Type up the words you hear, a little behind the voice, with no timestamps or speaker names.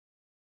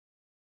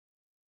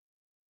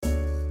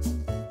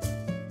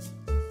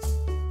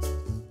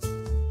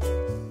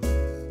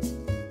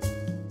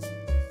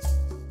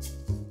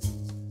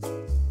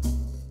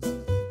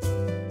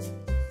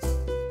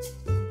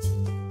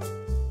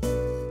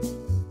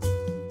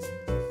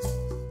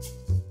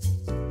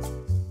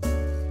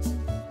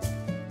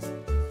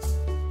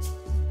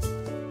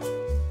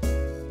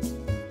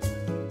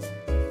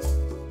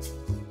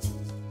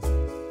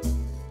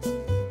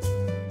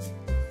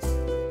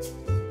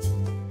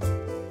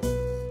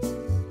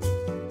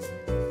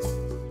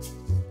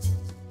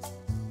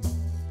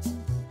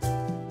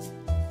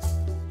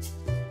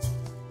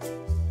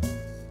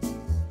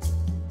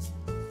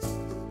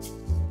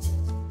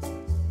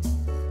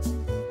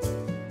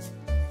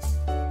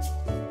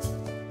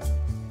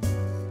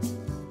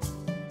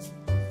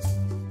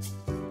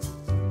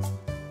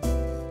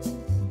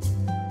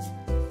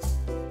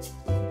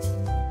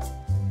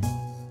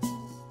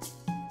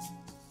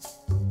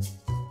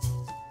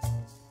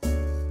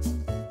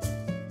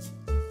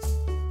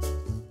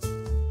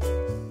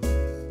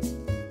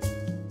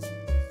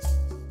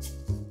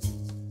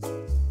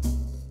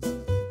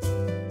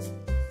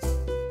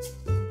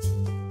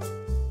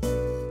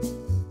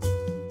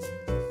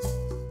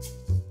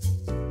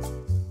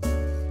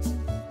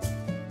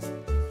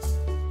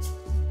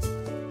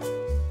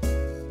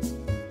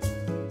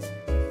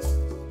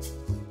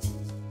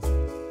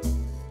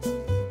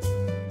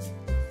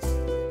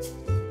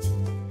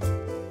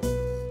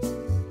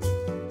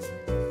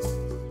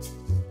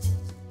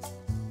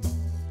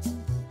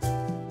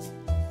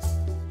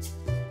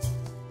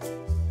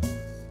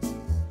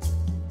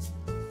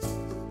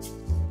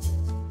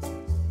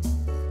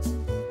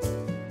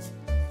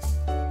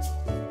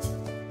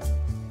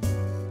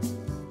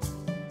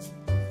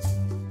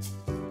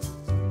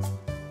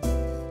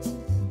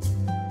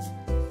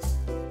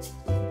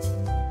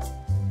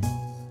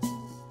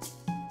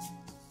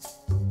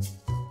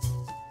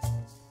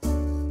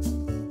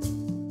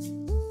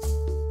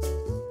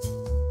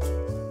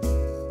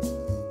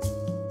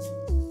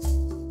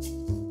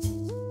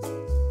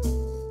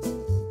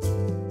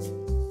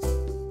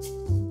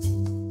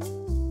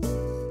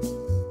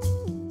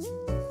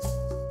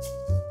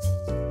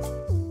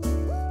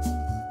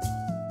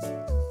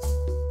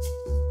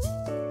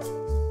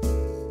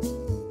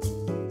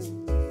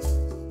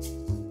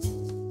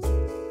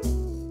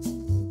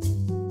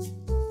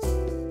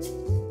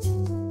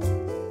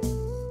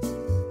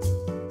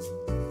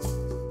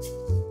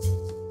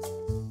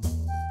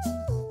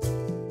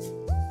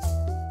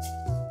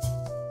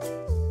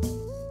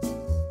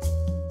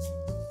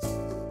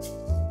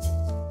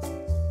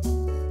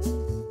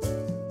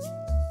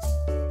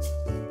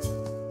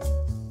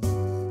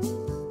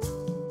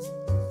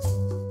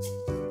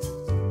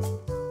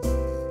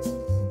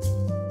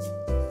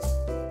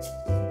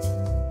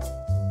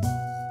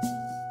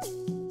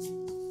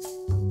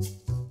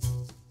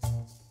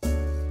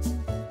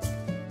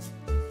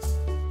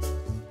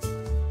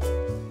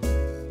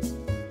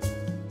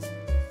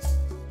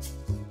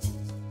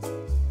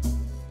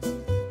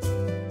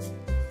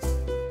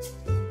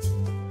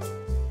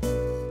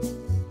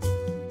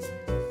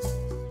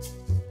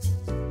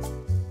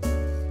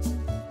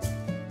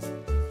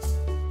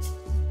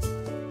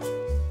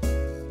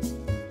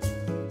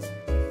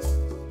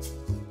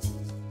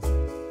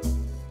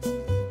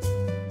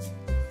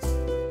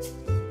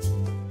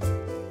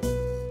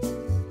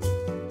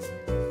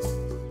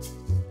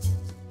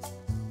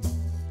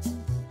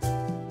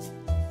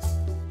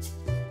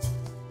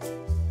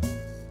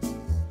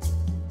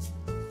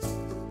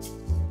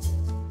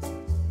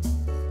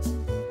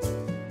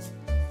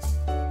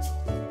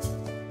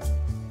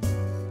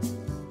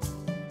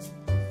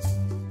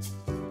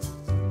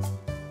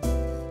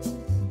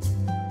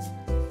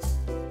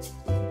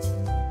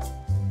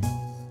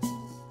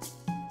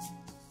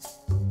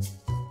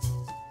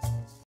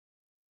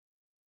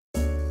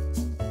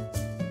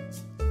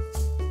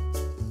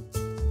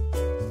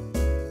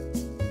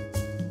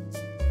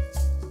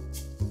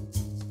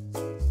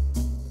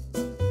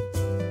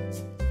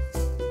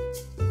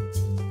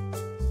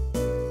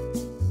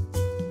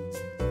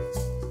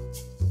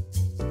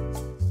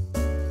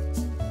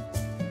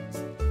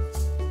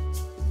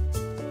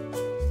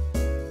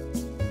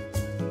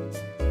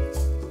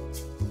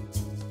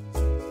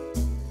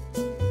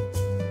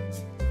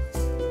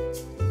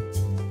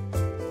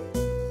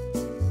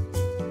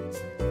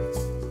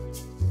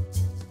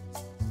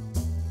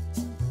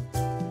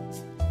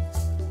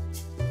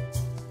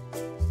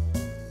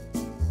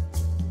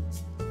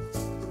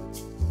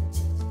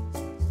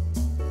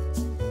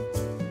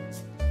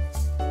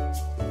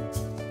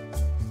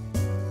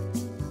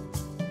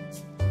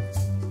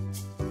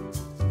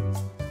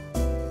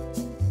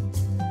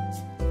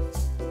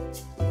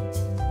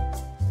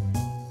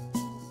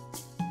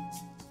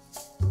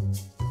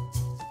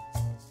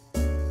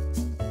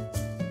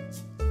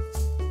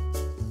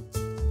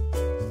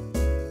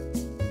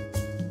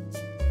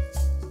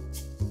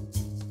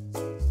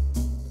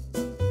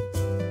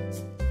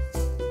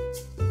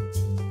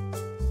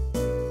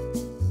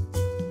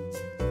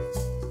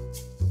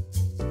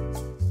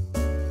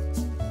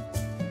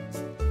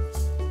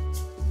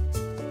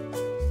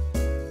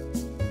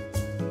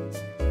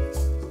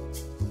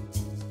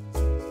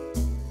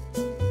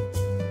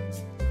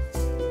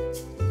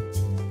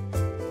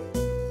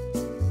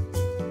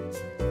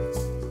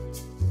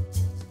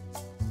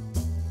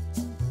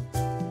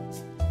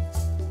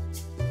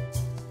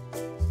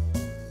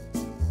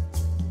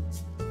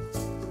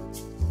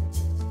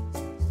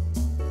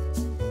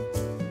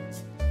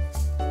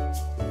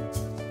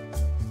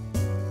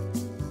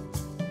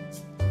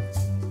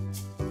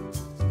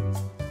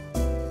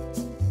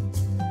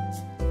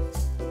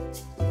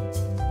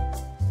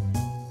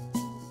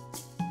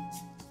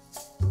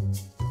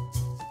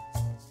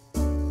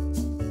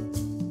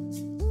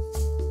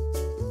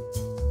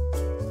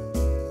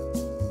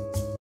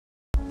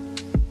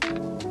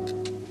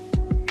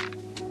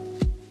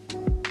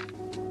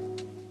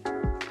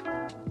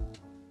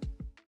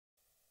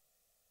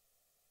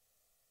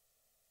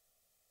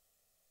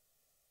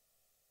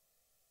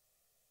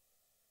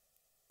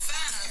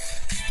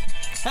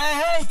Hey,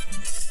 hey!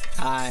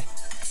 Hi.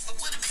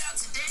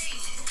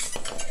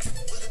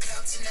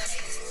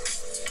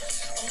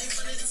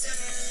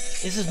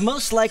 This is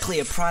most likely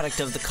a product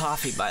of the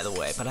coffee, by the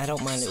way, but I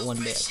don't mind it one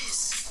bit.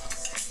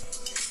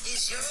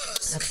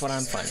 That's what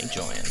I'm finding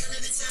joy in.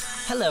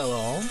 Hello,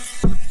 all.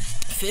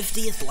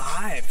 50th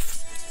live.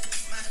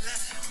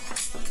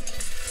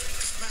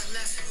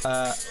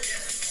 I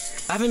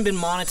haven't been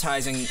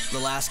monetizing the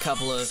last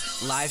couple of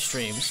live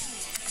streams,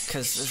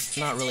 because it's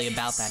not really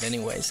about that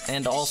anyways.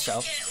 And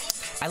also,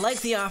 I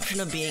like the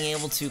option of being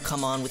able to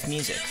come on with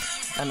music.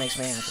 That makes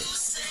me happy.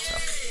 So,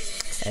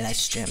 and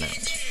let's jam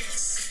out.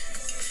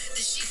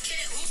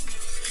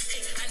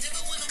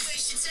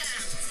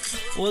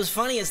 What was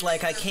funny is,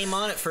 like, I came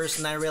on at first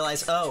and I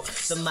realized, oh,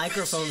 the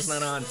microphone's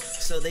not on.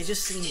 So they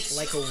just seemed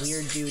like a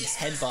weird dude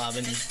head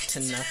bobbing to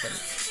nothing.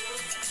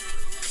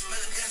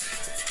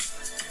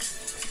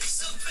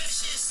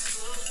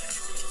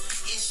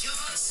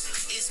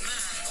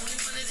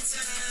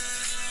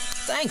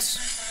 Thanks.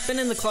 Been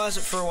in the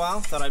closet for a while.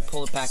 Thought I'd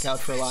pull it back out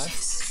for a live.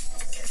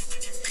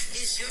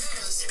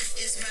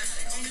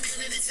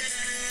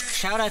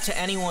 Shout out to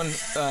anyone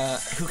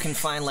who can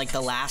find, like,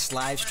 the last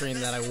live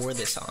stream that I wore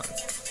this on.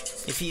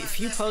 If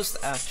you post,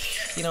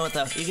 you know what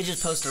though, you could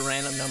just post a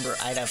random number,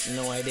 I'd have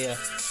no idea.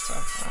 So,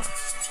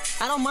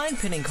 I don't mind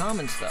pinning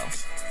comments though.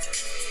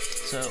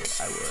 So,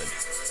 I would.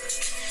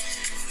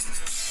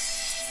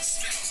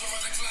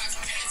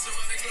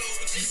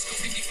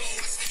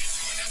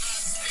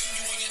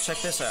 Check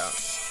this out.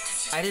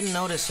 I didn't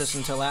notice this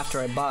until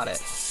after I bought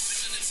it.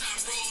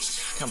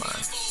 Come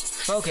on.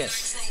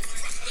 Focus.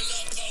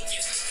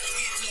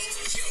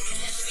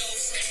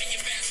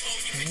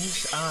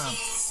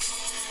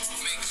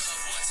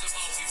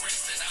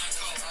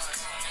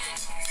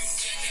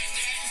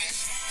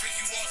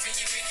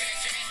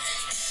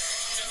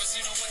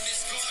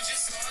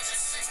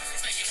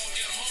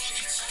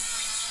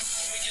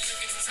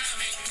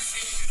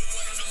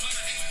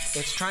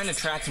 It's trying to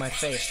track my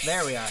face.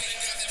 There we are.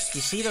 You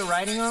see the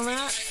writing on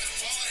that?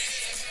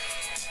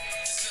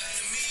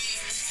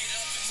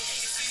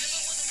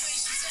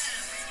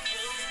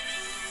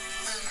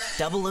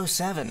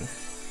 .007.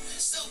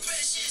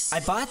 I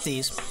bought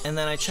these, and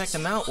then I checked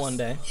them out one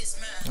day.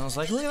 And I was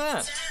like, look at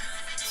that.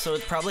 So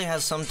it probably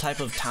has some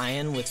type of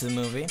tie-in with the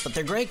movie, but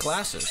they're great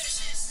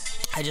glasses.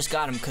 I just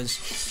got them because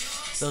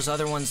those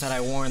other ones that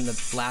I wore in the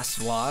last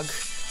vlog,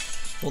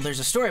 well, there's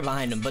a story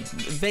behind them, but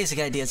the basic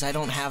idea is I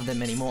don't have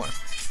them anymore.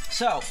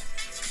 So,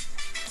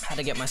 I had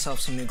to get myself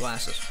some new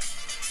glasses.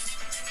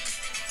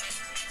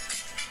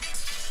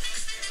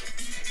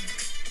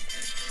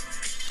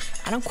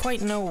 I don't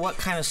quite know what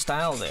kind of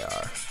style they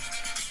are.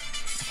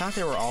 I thought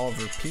they were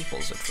Oliver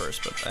Peoples at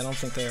first, but I don't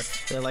think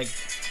they're like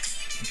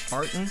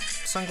Barton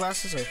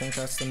sunglasses. I think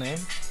that's the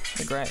name.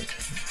 They're great.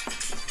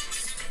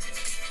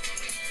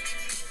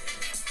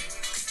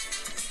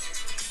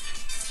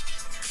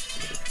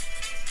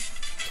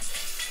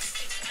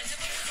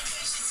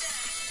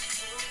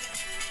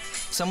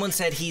 Someone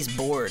said he's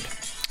bored.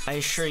 I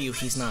assure you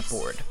he's not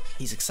bored.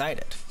 He's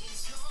excited.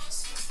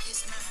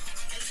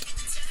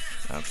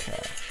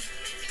 Okay.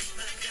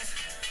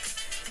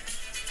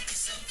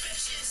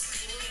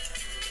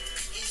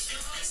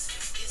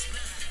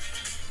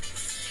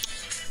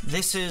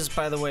 This is,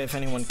 by the way, if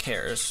anyone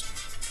cares,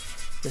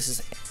 this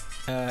is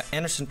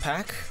Anderson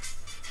 .Paak.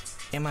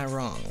 Am I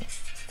wrong?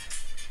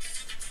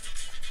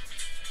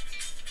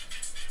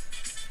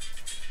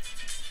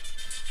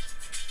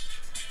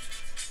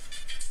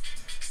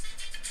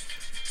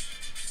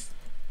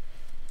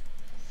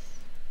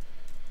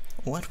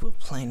 What will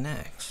play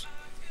next?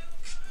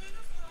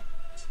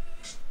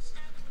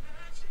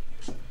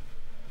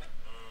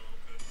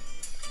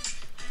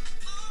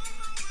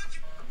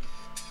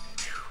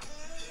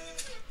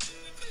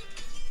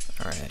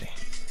 Alrighty.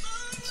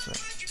 Let's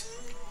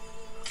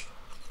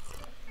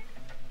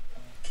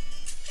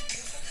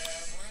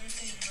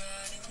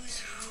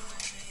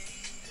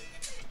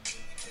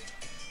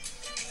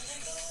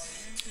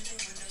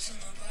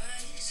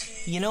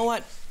see. You know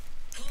what?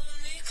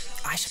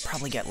 I should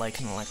probably get like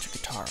an electric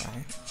guitar,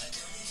 right?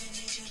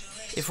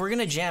 If we're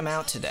gonna jam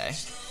out today,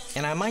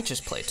 and I might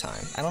just play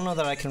time. I don't know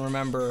that I can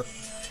remember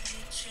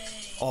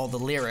all the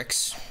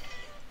lyrics.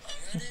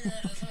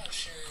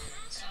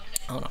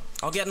 I don't know.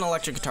 I'll get an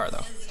electric guitar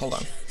though. Hold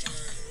on.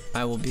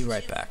 I will be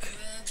right back.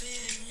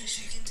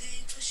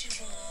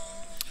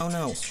 Oh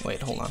no.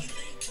 Wait, hold on.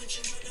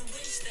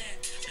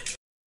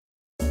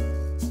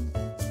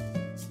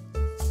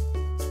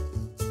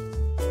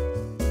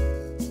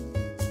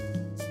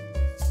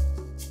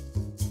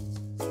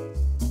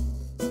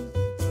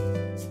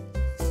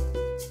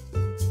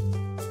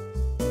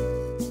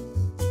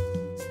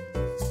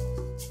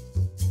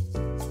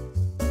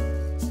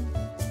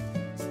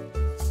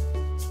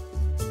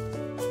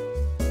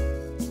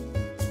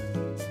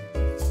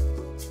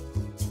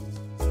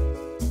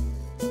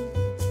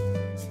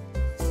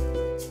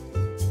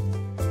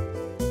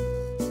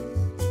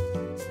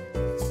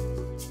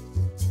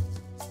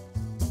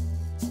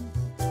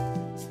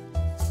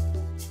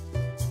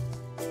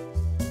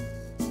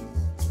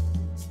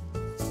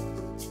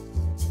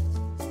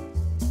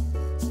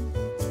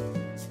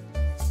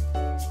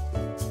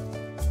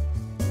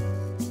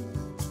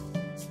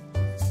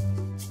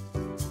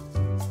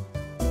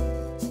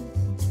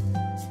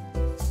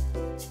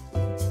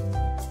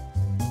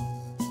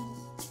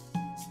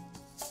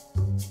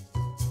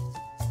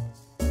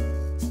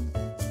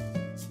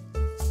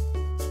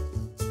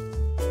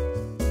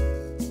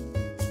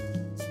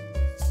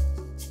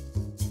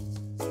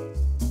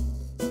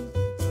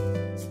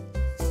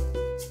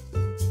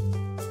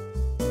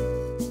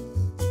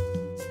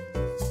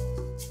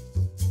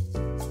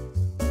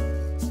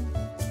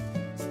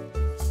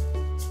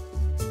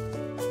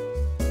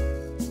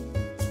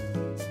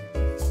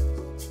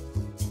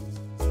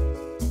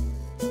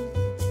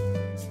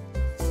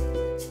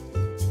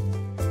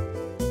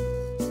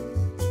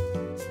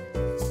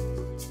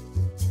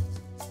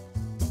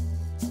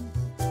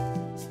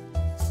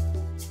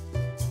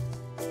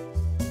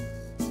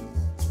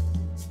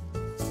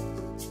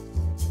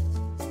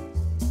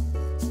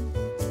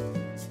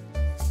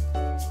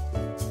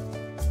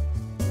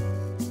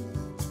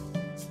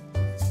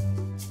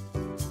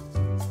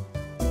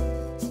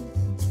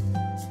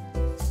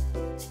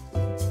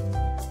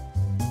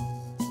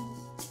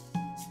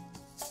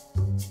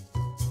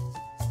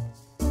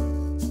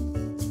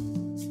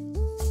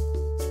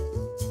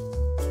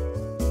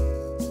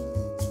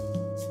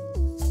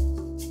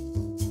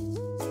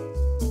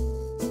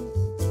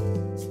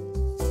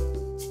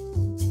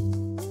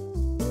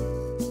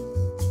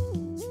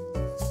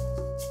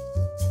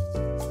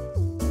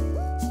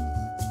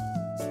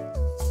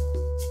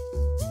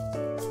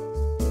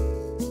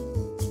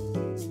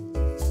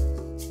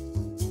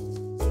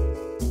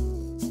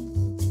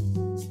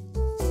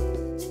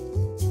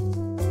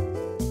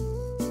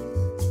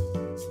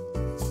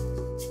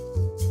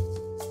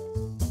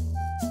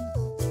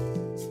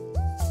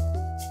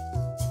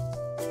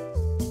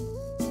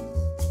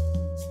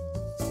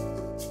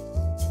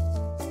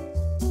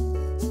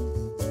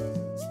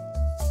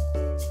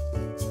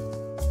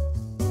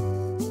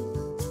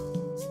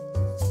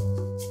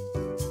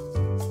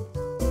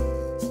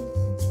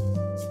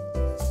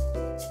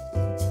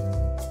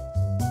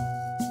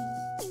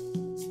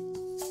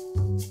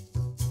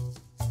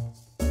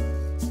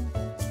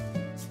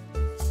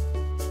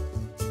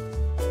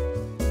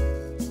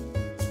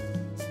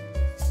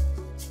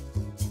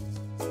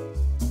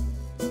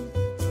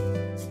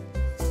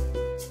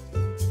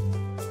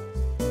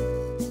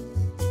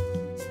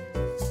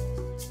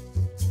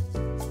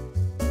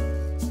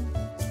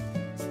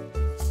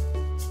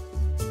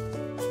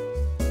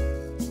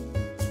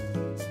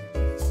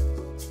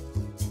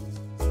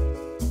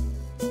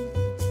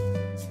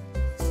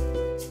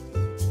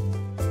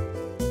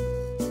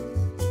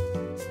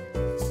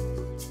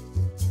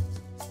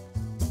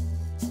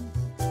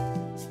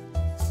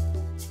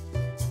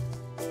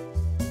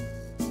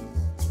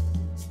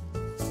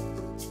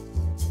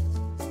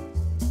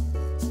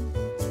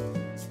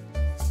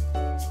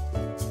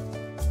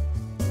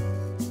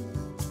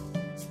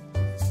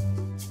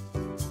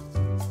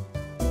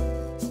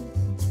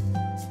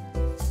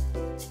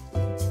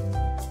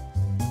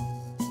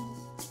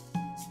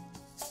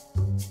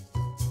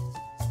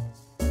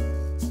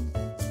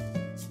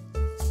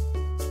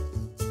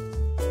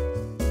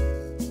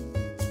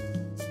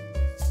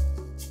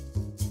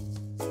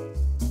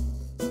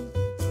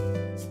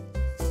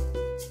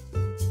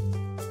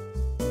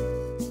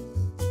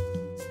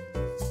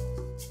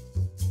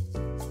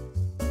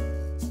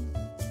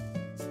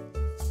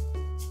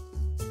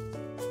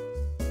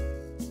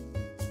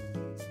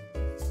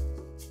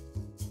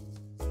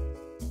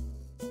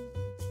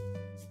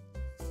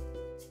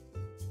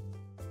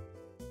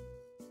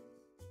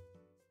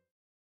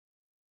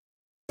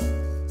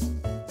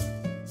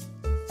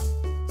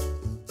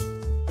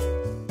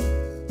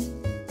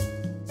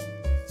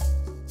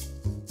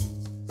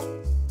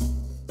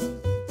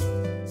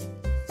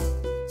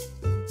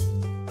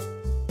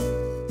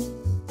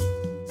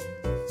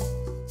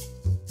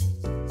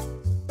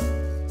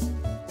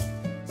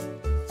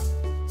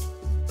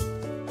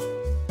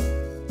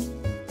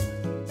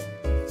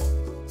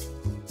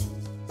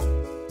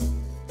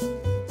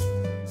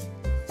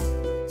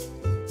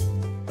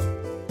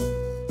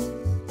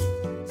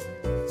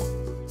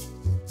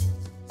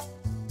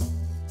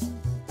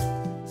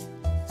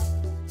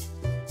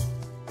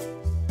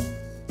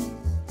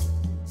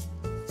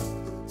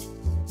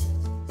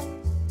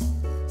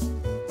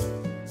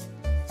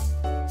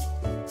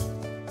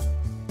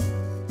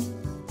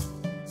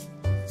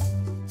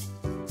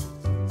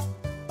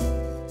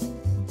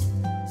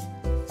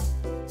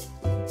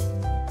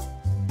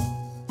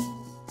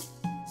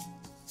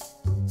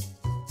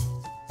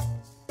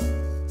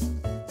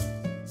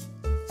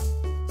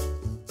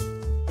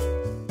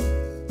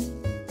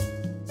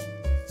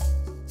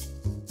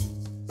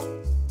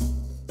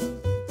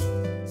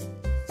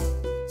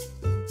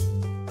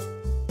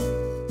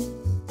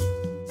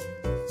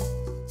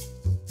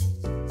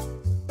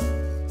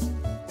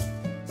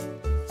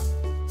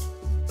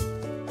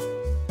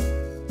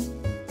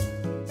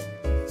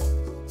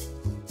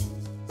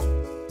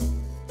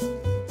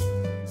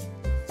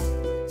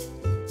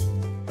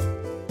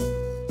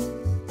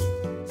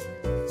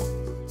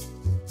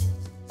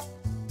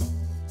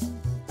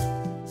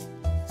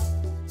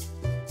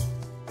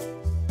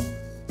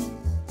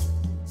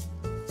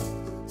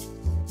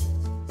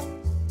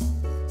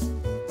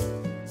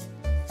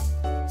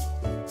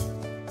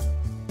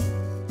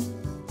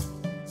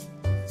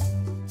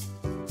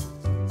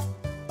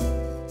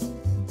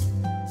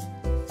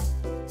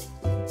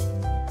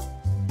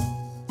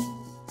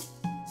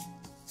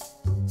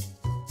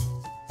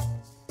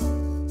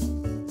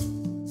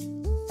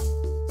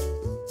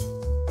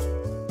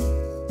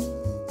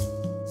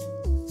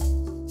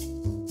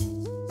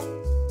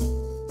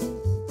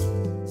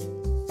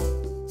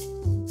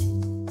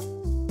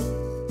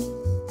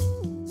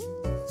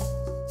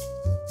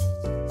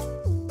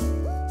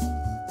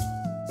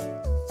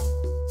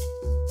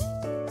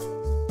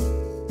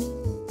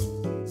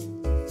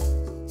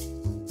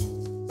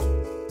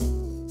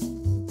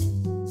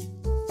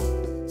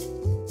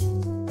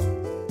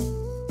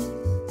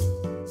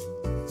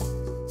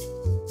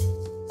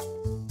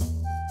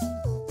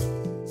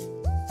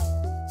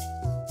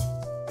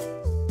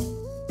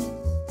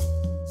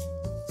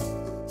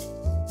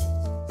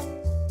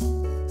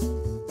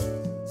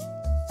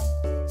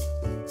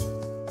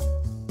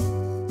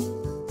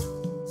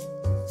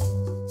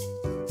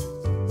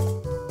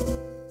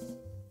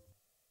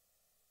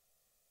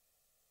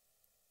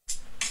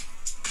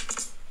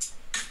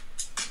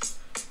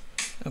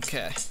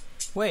 Okay.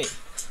 Wait,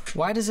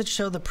 why does it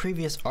show the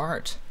previous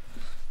art?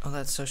 Oh,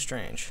 that's so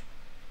strange.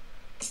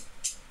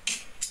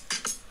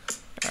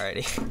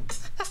 Alrighty.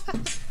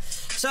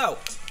 So,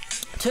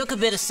 took a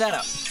bit of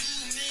setup,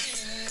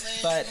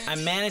 but I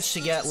managed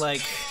to get,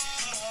 like,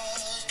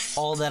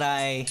 all that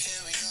I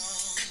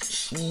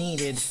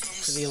needed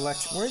for the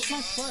electric. Where's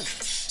my plug?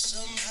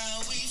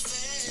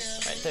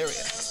 Alright, there we go.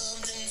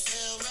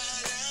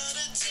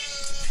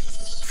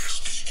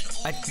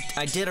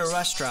 I did a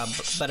rush job,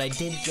 but I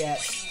did get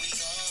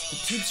the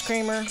tube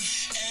screamer.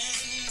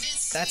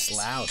 That's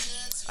loud.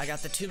 I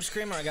got the tube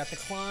screamer, I got the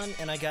Klon,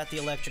 and I got the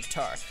electric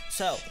guitar.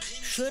 So,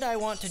 should I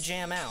want to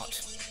jam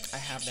out, I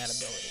have that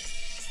ability.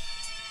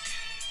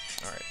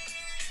 Alright.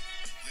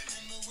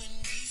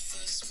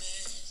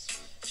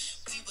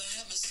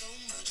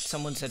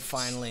 Someone said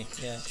finally,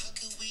 yeah.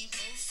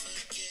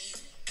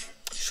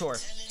 Sure.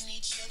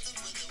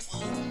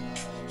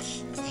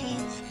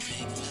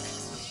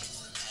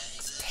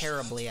 It's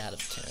terribly out of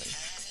tune.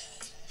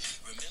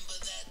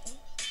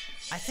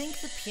 I think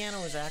the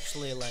piano is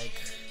actually like...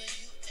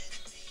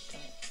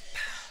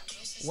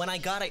 When I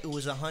got it, it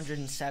was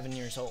 107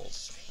 years old.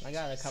 I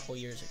got it a couple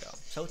years ago.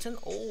 So it's an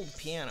old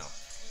piano.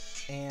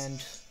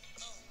 And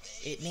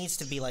it needs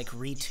to be like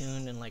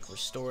retuned and like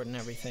restored and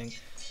everything.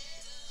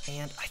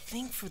 And I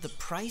think for the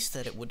price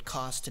that it would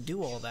cost to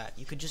do all that,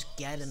 you could just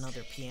get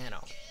another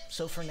piano.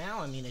 So for now,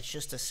 I mean, it's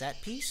just a set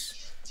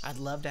piece. I'd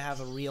love to have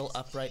a real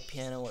upright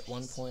piano at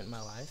one point in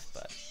my life,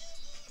 but,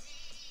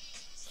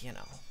 you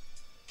know.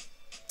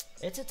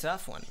 It's a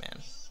tough one,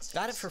 man.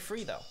 Got it for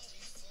free, though.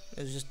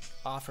 It was just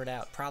offered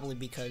out, probably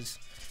because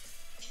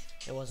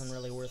it wasn't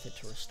really worth it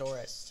to restore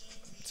it.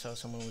 So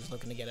someone was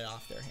looking to get it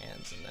off their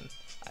hands, and then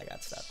I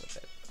got stuck with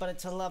it. But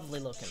it's a lovely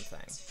looking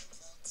thing.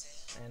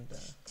 And,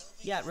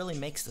 yeah, it really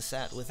makes the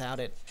set. Without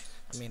it,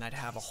 I mean, I'd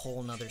have a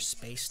whole nother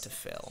space to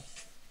fill.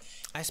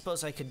 I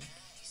suppose I could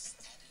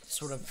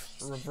sort of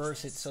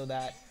reverse it so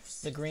that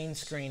the green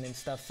screen and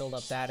stuff filled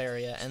up that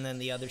area, and then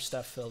the other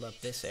stuff filled up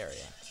this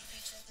area.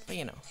 But,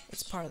 you know,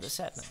 it's part of the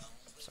set now,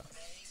 so.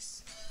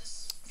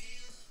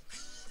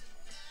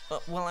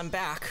 Well, I'm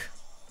back.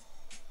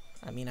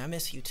 I mean, I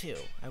miss you too.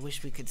 I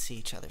wish we could see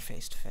each other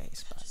face to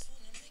face, but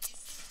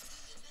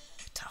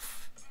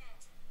tough.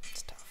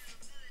 It's tough.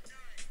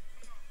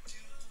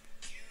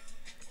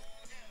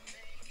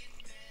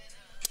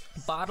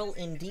 Bottle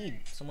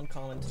indeed. Someone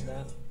commented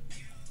that.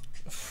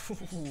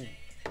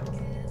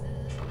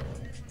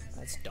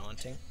 That's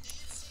daunting.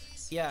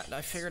 Yeah,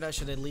 I figured I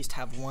should at least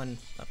have one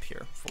up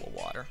here full of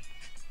water.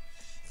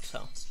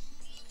 So.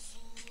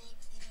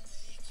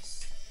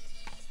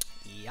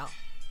 Yeah.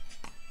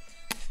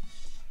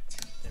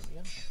 There we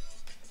go.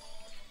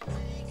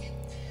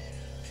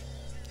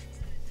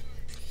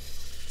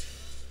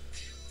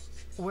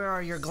 Where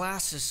are your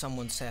glasses,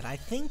 someone said. I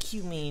think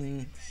you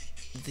mean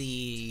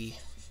the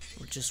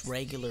just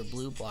regular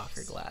blue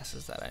blocker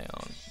glasses that I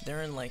own.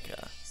 They're in like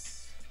a...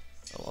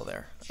 Oh, well,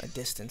 they're a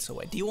distance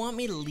away. Do you want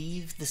me to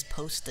leave this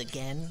post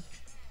again?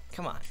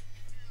 Come on.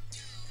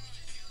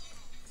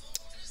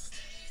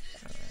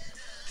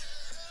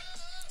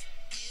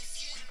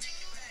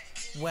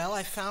 Well,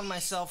 I found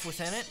myself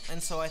within it,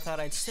 and so I thought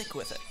I'd stick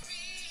with it.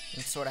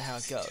 That's sort of how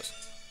it goes.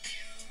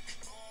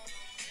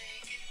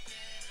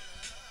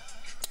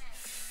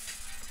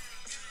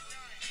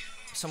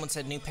 Someone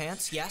said new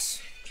pants.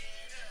 Yes.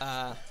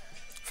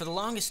 For the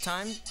longest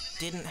time,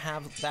 didn't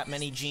have that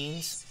many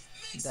jeans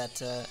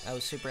that I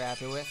was super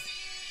happy with.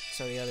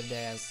 So the other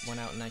day I went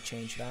out and I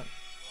changed that.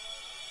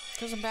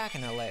 Because I'm back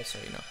in LA, so,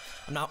 you know,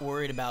 I'm not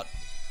worried about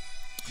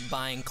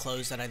buying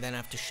clothes that I then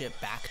have to ship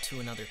back to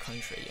another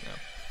country, you know.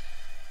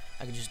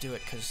 I could just do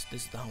it because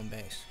this is the home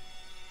base.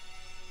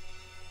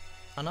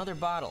 Another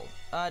bottle.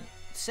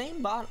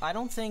 Same bottle. I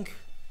don't think...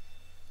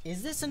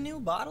 Is this a new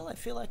bottle? I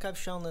feel like I've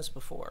shown this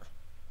before.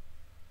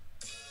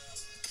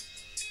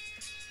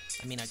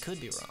 I mean, I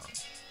could be wrong.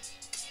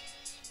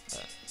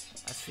 But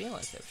I feel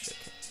like they've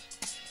shipped it.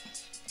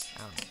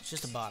 I don't know. It's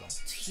just a bottle.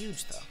 It's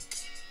huge, though.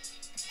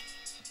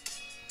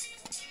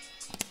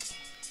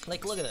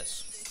 Like, look at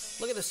this.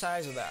 Look at the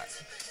size of that.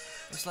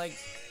 It's like...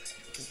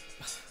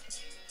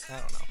 I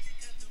don't know.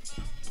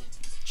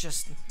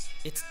 Just,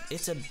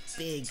 it's a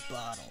big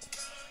bottle.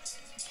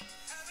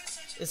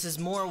 This is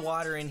more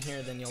water in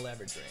here than you'll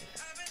ever drink.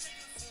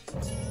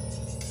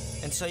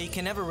 And so you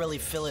can never really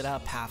fill it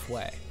up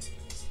halfway.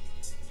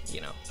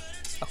 You know,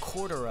 a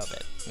quarter of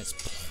it is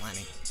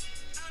plenty.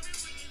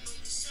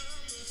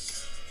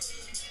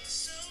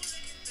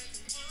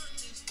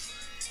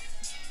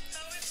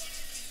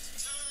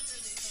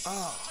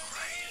 Oh.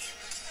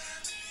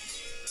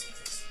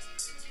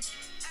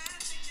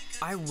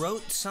 I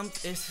wrote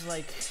something, it's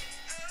like...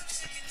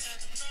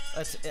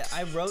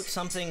 I wrote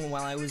something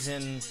while I was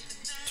in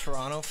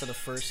Toronto for the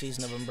first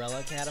season of Umbrella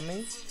Academy,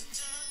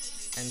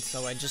 and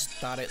so I just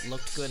thought it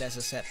looked good as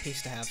a set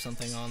piece to have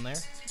something on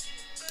there.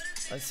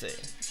 Let's see.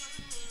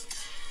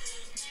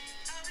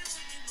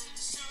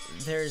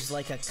 There's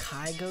like a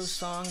Kygo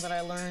song that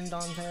I learned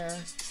on there,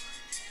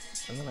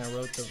 and then I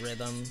wrote the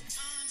rhythm,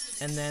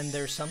 and then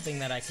there's something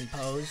that I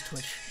composed,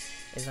 which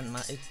isn't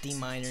it's D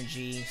minor,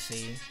 G,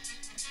 C,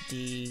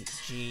 D,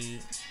 G.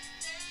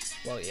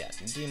 Well, yeah,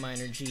 D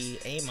minor, G,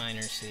 A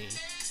minor, C.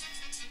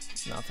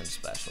 Nothing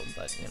special,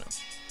 but you know,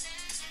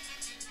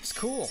 it's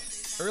cool.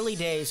 Early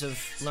days of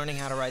learning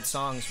how to write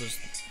songs was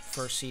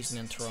first season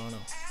in Toronto.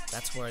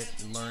 That's where I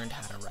learned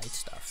how to write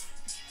stuff.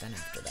 Then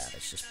after that,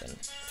 it's just been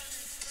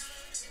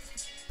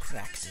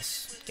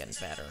practice, getting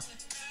better,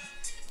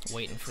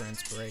 waiting for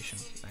inspiration,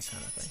 that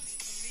kind of thing.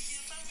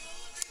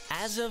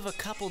 As of a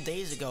couple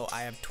days ago,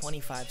 I have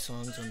 25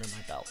 songs under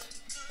my belt.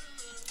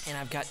 And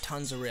I've got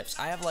tons of riffs.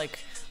 I have like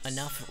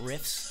enough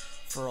riffs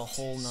for a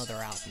whole nother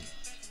album.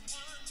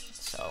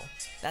 So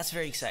that's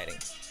very exciting.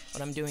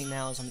 What I'm doing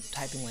now is I'm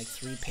typing like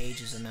 3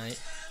 pages a night.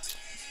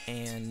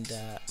 And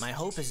my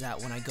hope is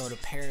that when I go to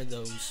pair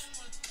those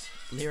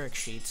lyric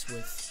sheets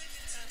with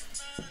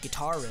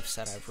guitar riffs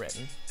that I've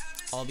written,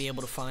 I'll be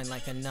able to find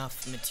like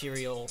enough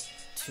material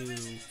to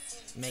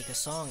make a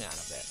song out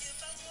of it.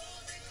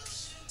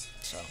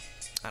 So,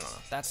 I don't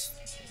know. That's,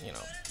 you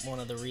know, one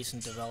of the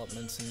recent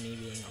developments in me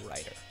being a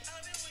writer.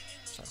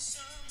 So,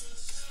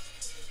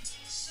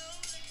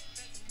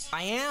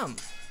 I am.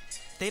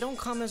 They don't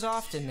come as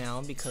often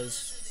now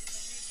because,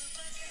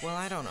 well,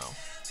 I don't know.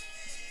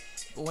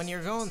 When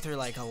you're going through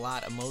like a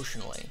lot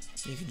emotionally,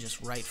 you can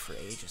just write for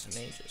ages and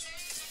ages.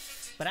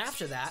 But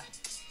after that,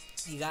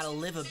 you gotta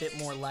live a bit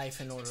more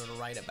life in order to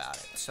write about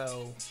it.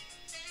 So,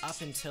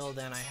 up until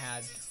then, I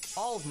had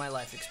all of my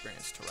life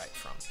experience to write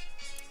from.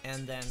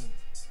 And then,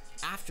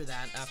 after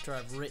that, after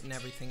I've written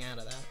everything out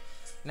of that,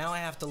 now I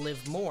have to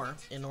live more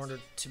in order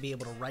to be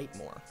able to write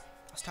more.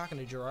 I was talking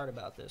to Gerard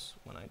about this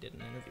when I did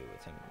an interview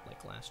with him,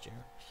 like, last year.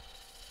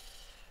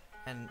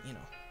 And, you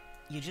know,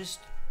 you just,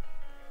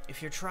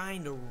 if you're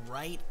trying to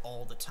write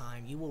all the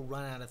time, you will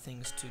run out of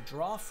things to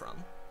draw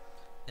from.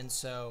 And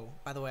so,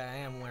 by the way, I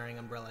am wearing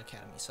Umbrella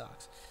Academy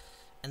socks.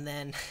 And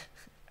then,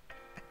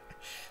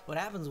 what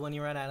happens when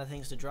you run out of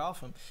things to draw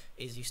from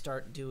is you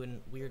start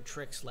doing weird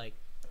tricks like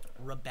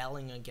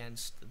rebelling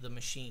against the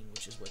machine,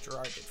 which is what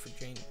Gerard did for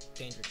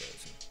Danger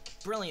Days. And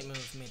brilliant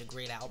move, made a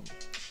great album.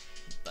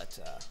 But,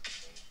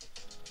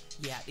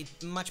 yeah,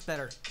 it's much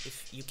better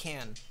if you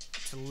can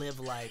to live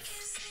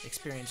life,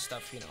 experience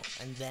stuff, you know,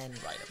 and then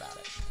write about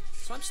it.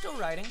 So I'm still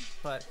writing,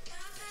 but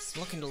I'm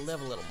looking to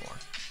live a little more.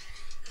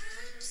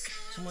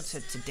 Someone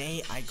said,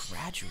 today I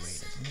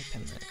graduated. Let me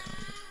pin that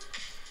comment.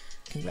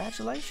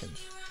 Congratulations.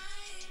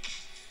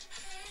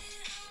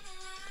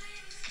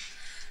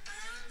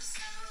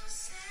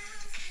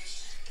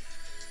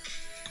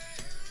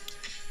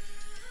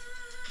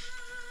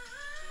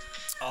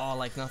 Oh,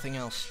 like nothing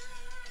else.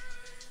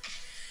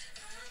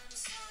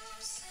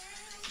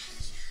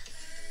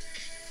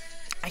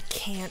 I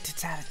can't,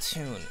 it's out of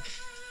tune.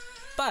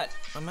 But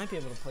I might be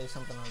able to play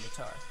something on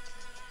guitar.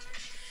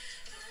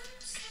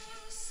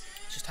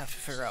 Just have to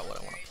figure out what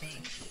I want to play.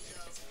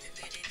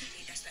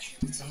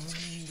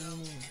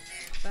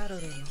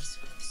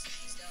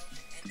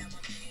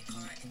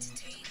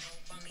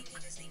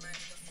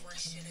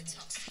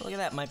 Look at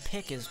that, my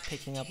pick is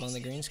picking up on the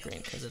green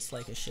screen because it's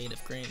like a shade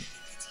of green.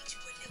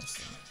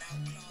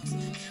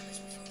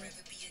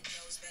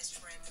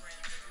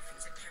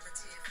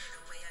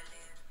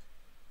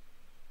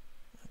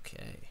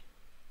 Okay.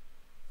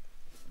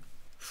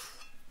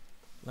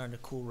 Learned a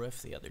cool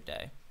riff the other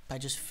day by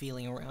just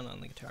feeling around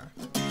on the guitar.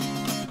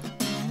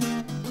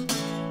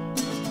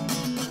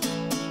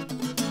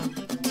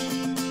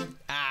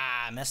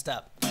 Ah, messed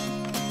up.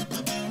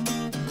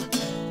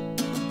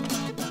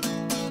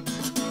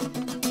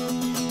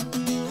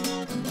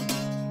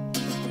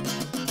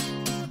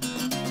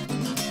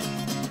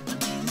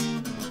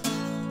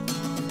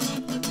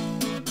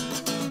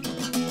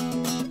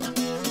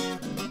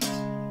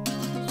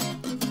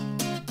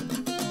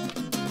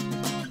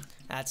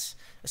 That's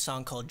a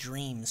song called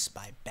Dreams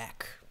by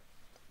Beck.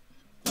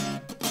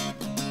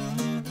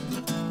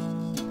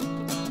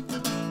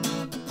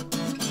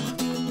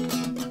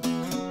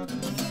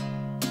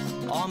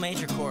 All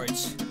major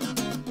chords.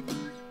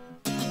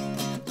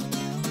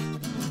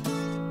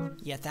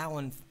 Yet that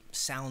one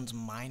sounds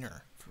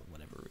minor for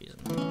whatever reason.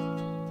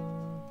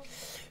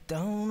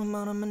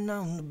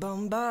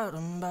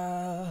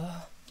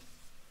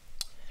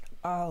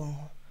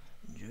 Oh,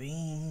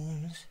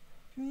 dreams,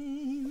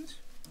 dreams.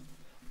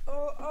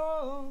 Oh,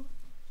 oh,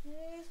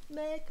 she's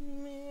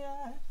making me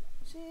out.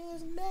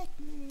 She's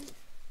making me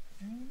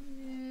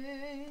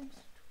dreams.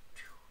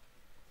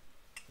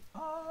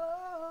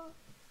 Oh,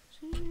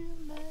 she's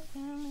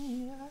making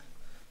me out.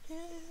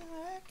 She's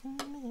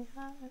making me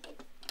out.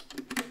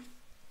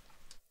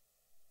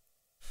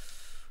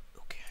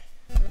 Okay.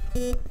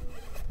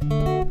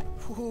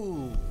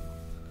 Whoo!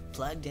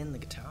 Plugged in the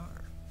guitar.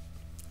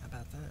 How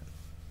about that?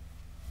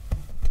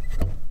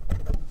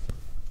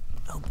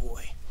 Oh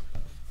boy.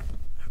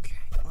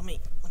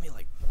 Let me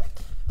like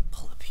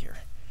pull up here.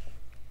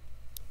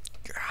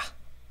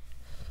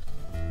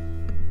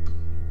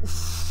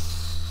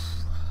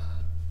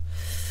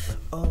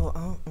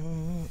 Oh,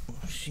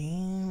 she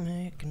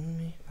making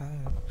me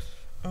hot.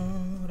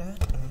 Oh, that.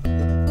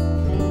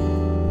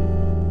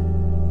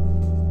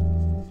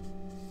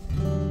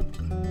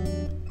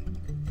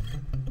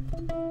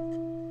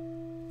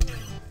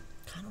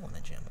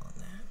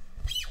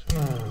 It's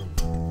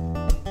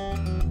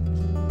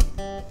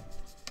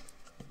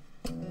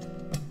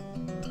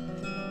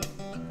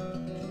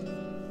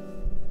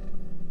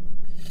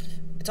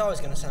always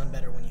going to sound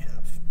better when you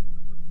have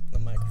the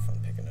microphone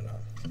picking it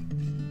up,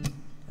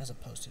 as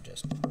opposed to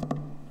just,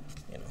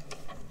 you know,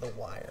 the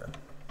wire.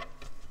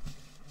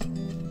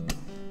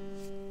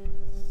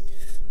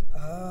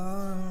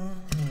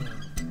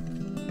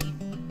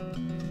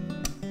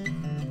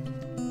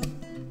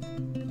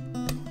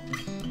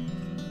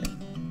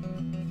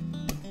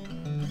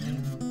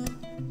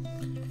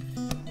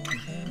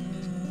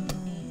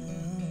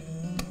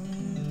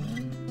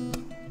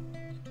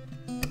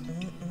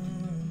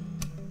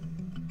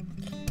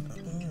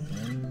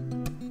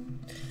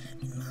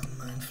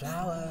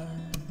 Flowers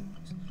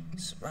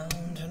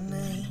surround her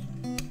name,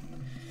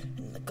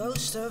 and the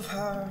ghost of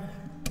her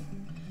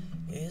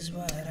is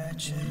what I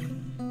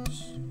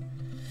chase.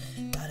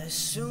 But as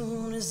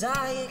soon as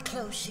I get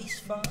close, she's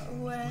far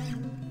away,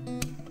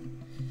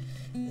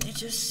 and it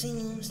just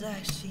seems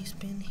like she's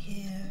been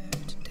here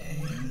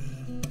today.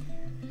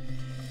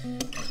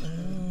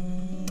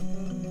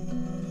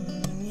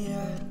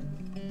 Yeah.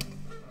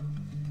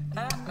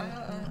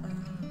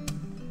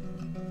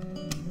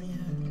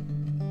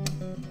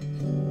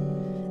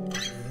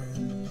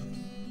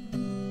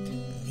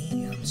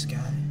 Sky,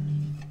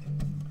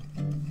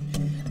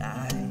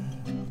 light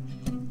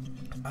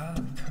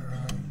up her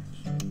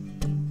eyes,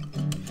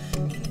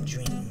 in a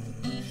dream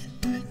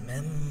I'd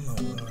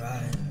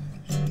memorize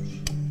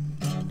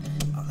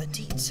all the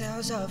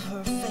details of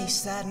her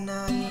face that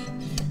night.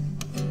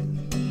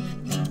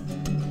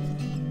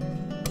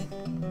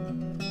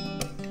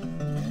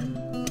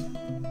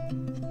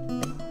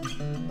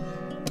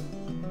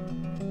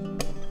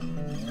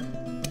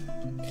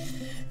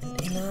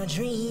 And in our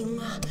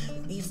dream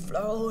we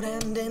float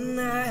hand in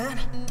hand.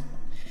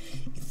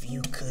 If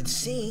you could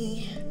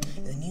see,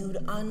 then you'd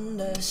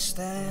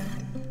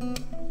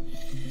understand.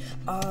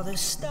 All the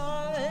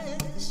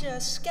stars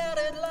just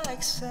scattered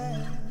like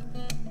sand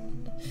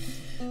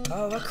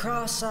all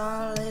across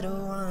our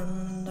little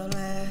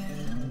wonderland.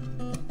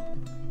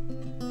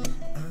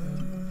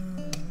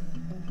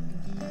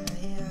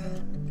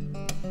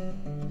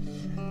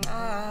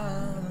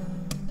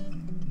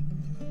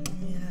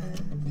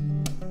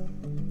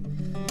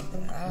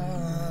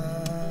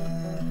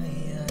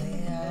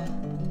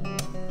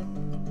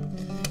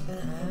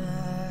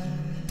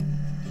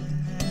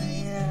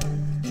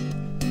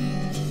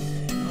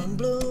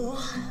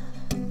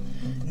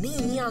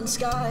 Neon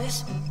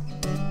skies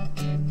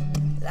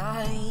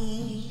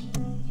lighting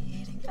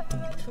up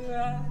her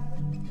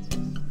eyes.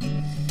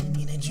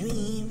 In a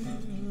dream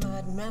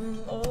I'd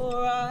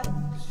memorize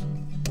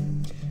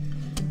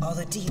all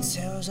the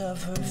details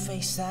of her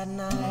face that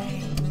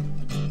night.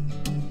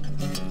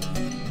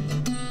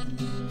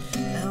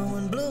 Now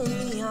in blue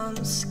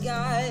neon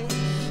skies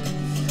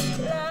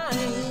light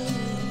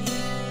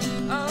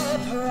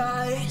up her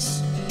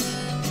eyes.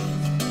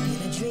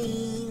 In a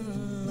dream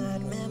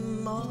I'd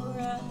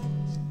memorize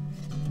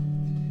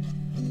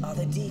all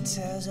the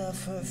details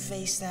of her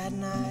face that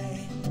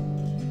night.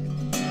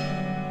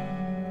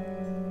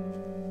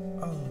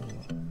 Oh.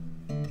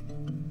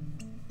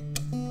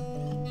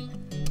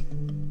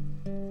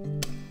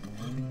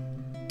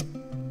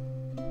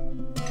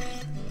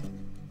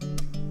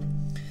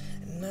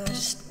 And I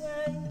just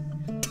wait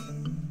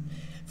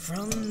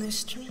from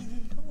this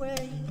dream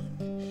away,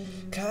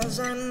 'cause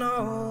I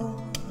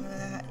know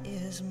that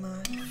is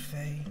my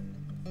fate.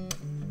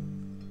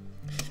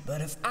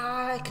 But if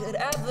I could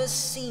ever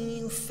see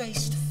you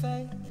face to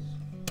face,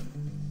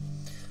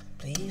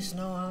 please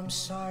know I'm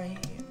sorry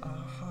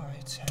our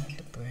hearts had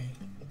to break.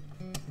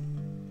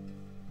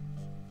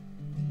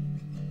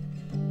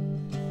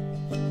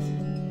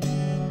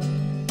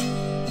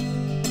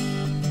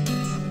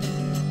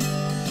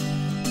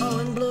 Oh,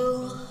 in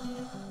blue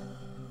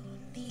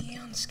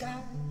neon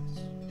skies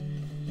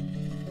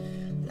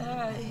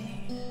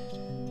light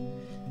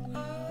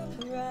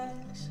up her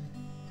eyes.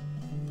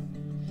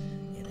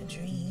 In a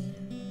dream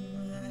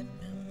I'd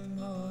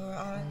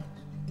memorize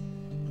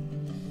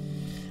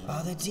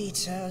all the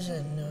details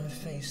in her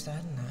face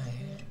that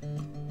night.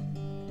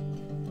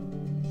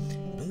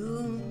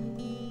 Blue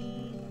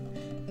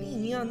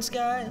neon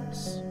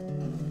skies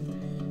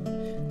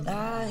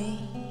light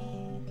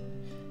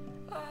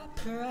up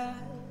her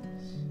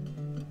eyes.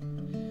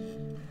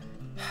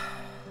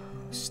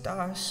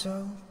 Stars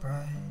so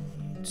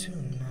bright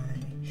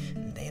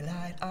tonight, they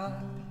light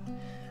up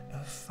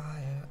a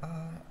fire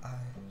our eyes.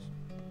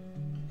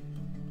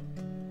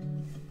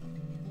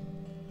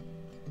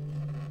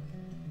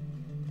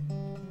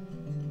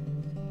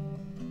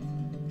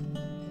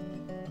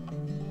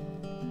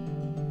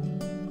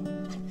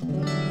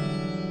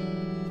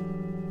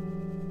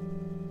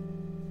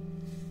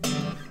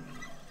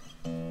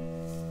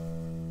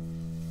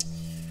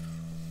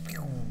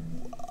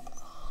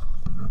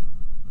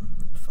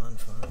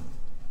 Fun.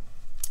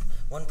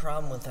 One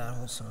problem with that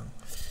whole song,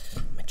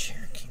 my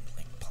chair keeps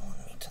like pulling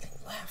me to the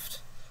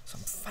left, so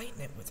I'm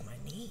fighting it with my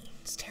knee.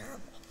 It's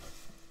terrible.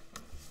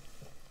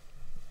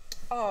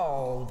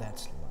 Oh,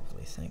 that's lovely.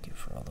 lovely. Thank you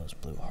for all those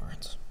blue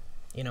hearts.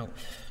 You know,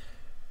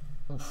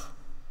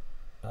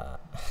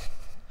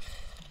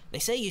 they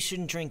say you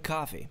shouldn't drink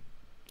coffee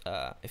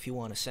if you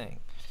want to sing.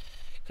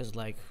 Because,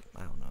 like,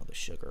 I don't know, the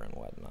sugar and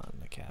whatnot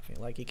and the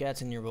caffeine. Like, it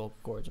gets in your vocal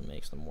cords and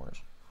makes them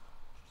worse.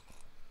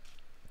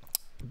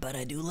 But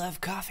I do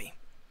love coffee.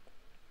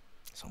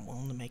 So I'm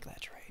willing to make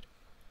that trade.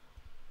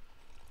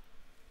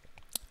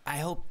 I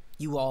hope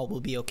you all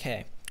will be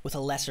okay with a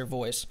lesser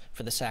voice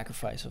for the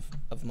sacrifice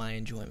of my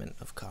enjoyment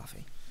of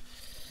coffee.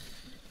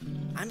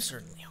 I'm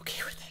certainly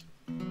okay with it.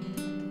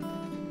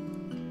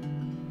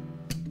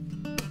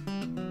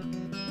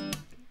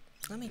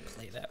 Let me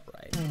play that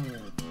right.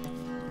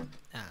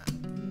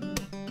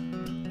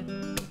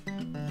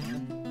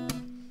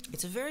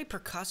 It's a very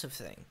percussive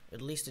thing.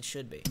 At least it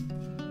should be.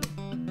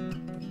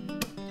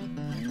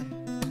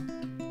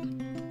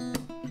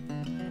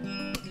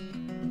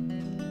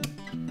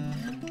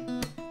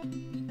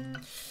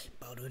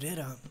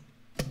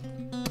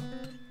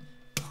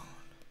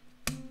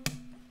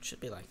 Should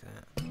be like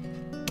that.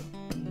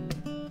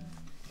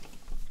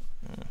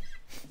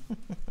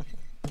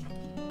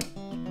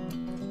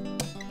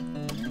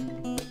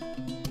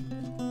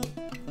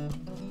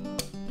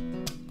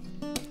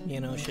 You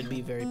know, should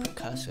be very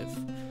percussive.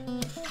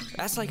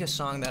 That's like a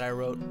song that I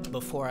wrote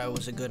before I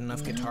was a good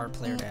enough guitar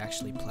player to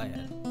actually play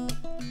it,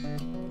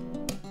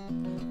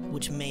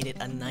 which made it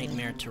a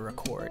nightmare to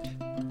record,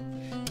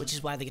 which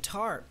is why the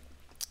guitar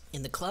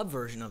in the club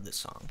version of this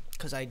song,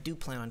 because I do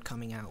plan on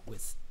coming out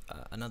with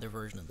another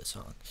version of the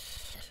song.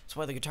 That's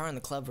why the guitar in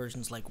the club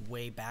version is like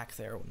way back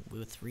there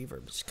with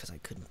reverbs, because I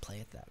couldn't play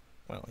it that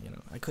well, you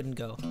know. I couldn't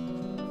go.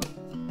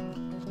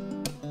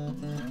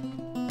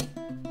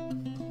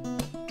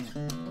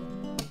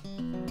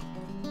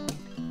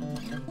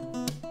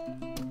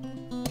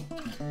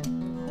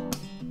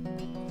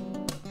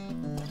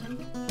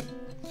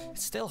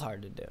 It's still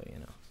hard to do, you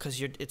know, because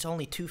it's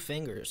only 2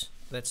 fingers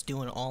that's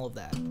doing all of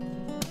that.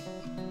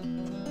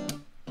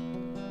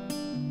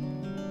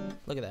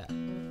 Look at that.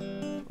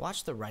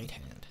 Watch the right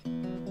hand.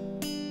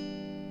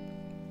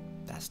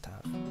 That's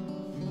tough.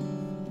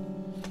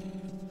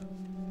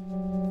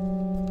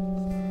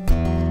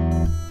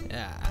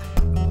 Yeah.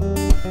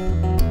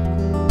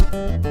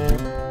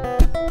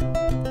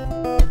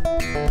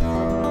 A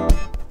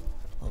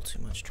little too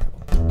much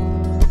treble.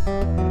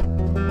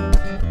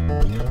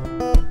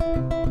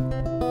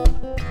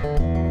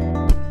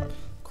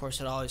 Of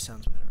course, it always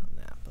sounds better on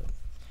that, but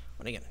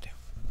what are you gonna do?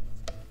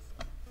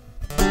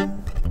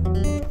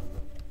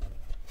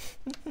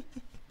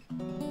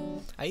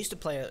 I used to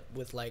play it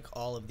with like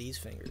all of these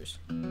fingers.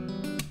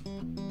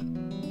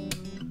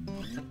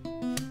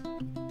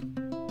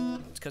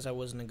 It's because I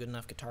wasn't a good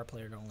enough guitar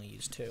player to only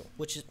use 2,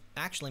 which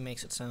actually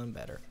makes it sound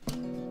better.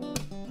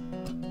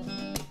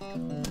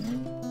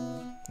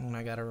 And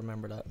I gotta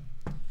remember to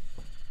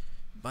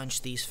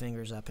bunch these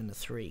fingers up into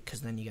 3,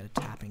 because then you got a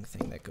tapping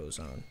thing that goes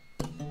on.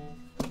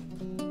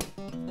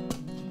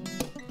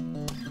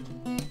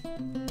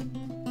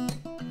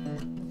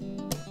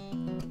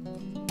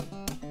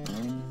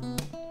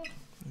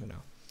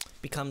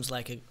 Becomes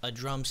like a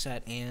drum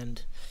set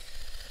and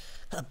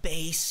a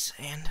bass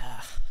and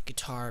a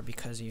guitar,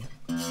 because you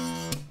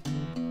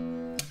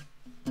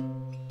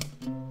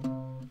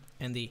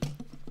and the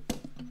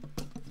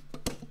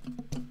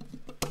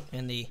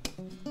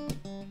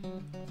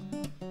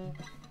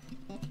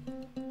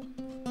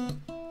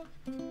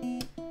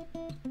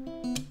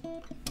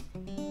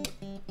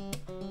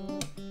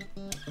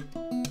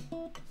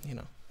you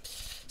know.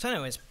 So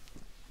anyways,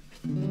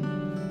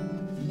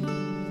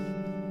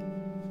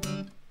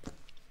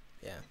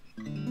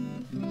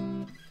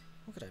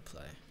 what could I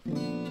play?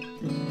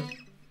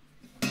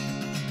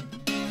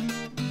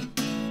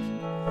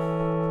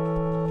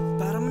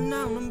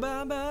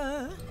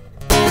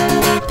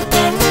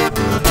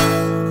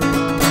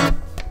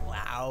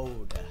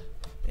 Loud.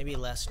 Maybe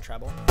less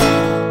treble.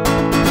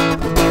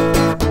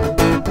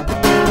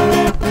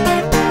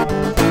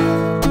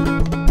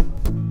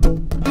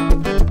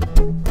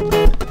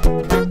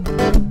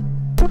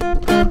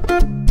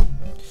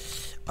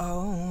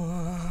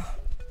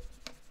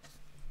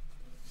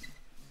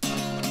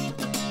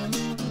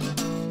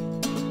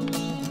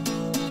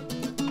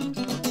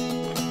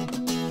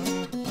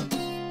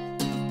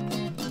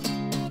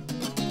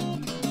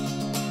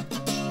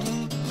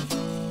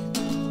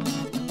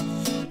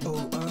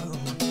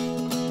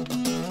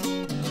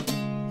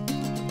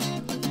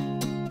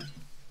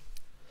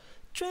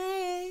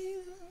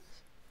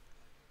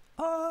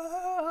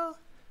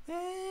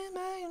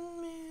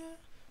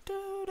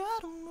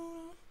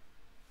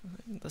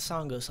 The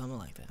song goes something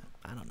like that.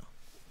 I don't know.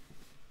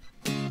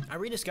 I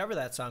rediscovered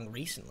that song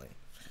recently.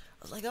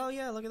 I was like, oh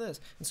yeah, look at this.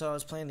 And so I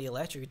was playing the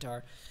electric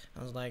guitar.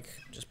 I was like,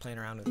 just playing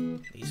around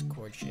with these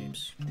chord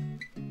shapes.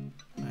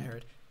 I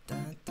heard da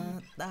da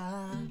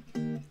da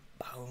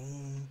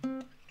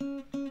boom.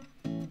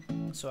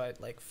 So I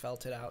like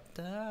felt it out.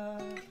 Da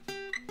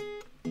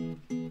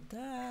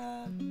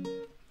da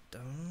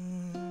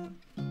dum.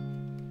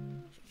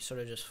 Sort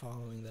of just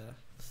following the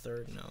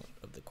 3rd note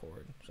of the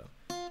chord. So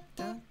da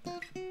da.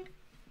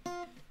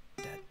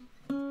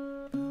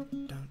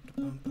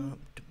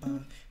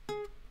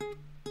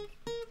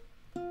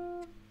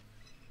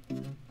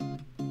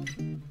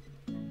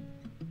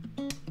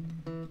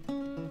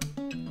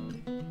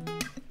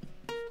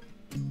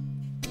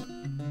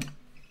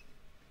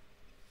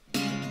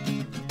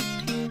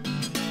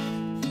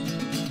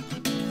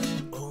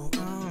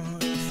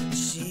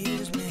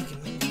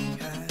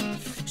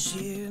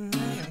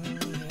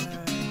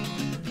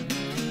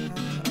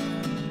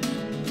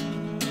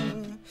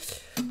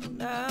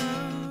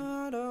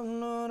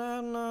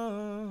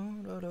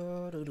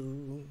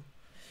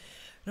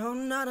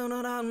 I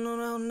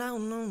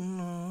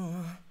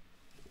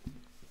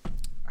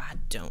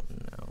don't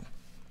know.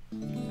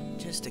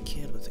 Just a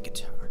kid with a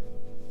guitar.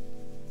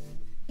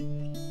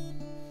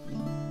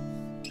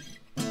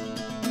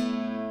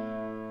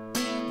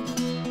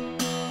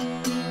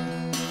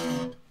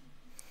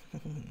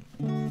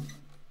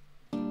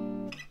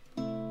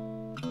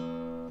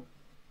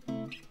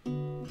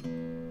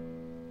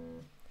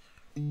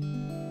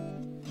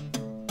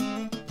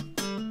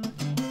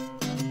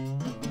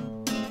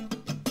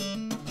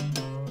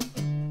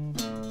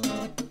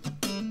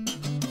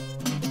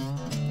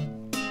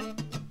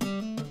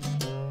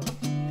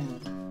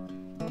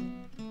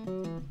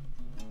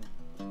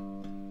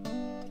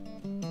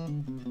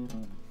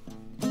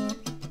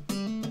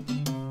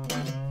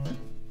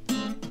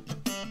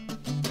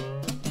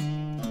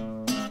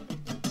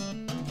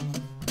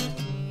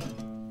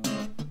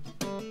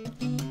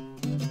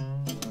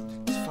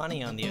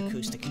 Funny on the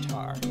acoustic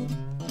guitar.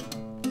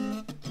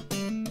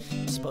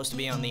 It's supposed to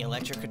be on the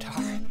electric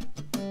guitar.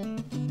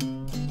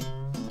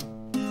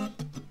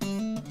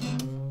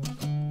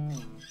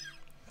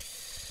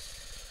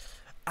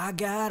 I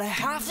got a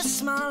half a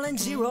smile and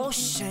zero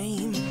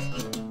shame.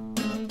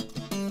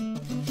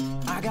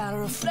 I got a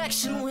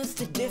reflection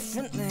with a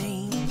different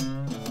name.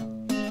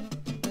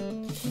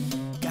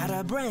 Got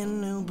a brand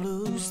new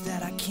blues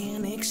that I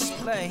can't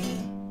explain.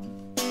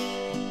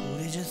 Who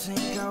did you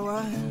think I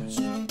was?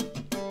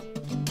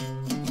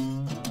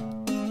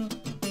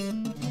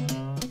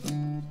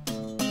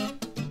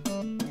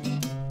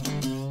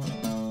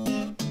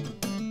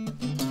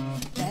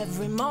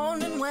 Every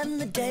morning when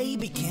the day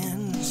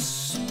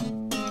begins,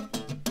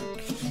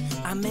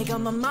 I make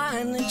up my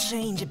mind and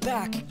change it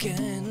back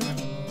again.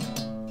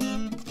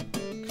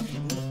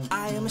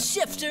 I am a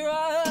shifter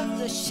of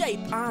the shape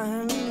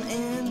I'm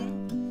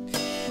in.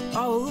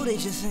 Oh, who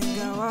did you think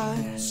I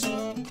was?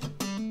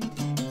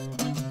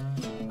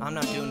 I'm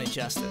not doing it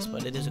justice,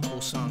 but it is a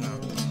cool song.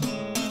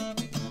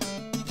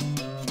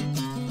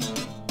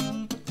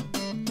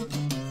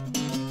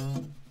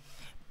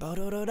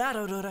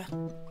 Ba-do-do-da-do-do-da.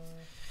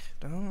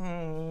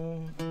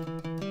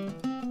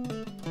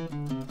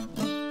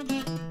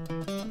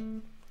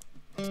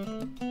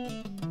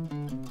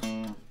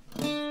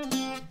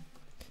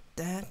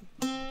 That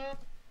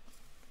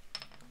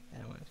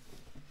one.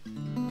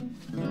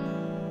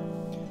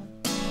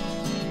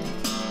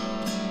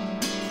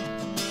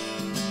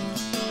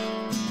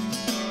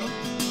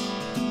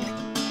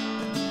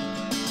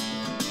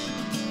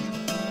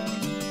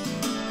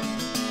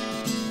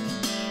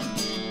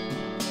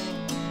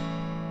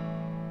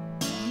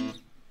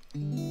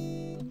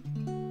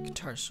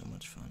 Guitar's so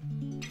much fun.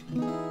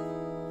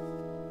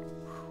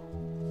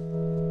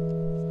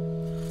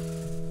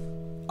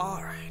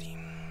 Alrighty,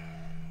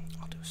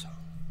 I'll do a song.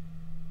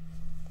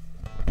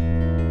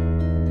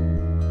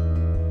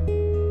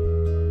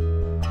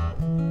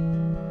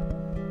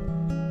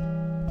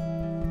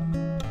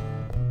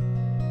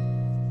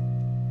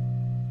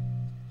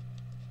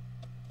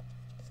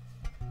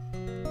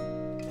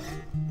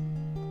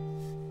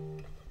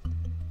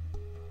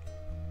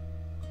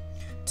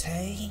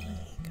 Take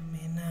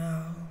me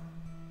now,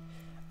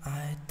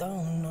 I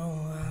don't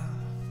know how,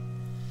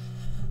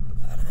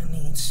 but I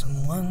need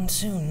someone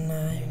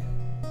tonight.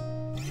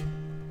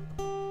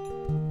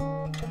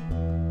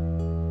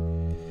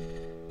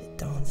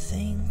 Don't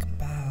think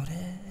about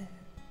it,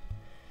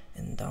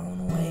 and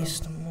don't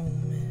waste a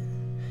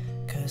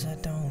moment, 'cause I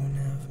don't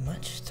have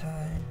much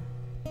time.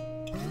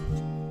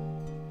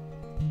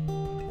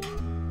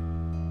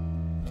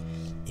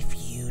 If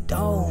you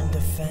don't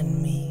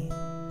defend me,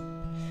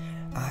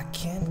 I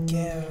can't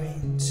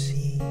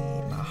guarantee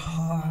my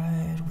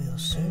heart will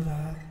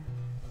survive.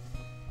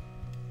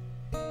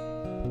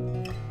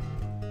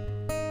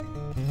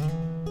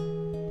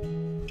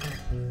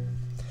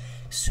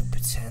 So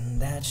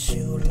pretend that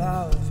you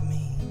love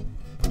me.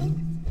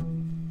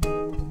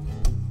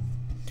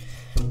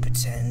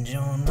 Pretend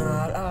you're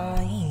not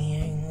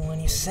lying when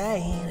you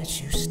say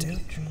that you still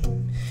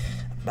dream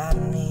about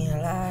me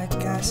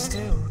like I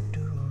still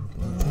do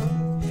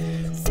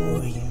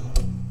for you.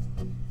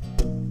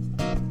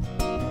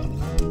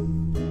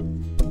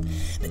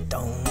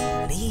 Don't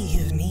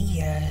leave me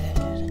yet.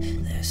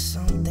 There's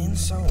something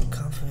so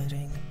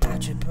comforting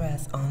about your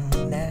breath on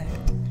my neck.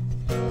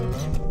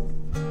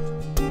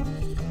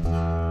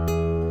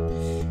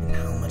 And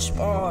how much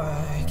more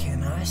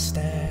can I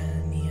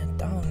stand? You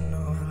don't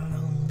know how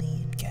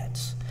lonely it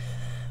gets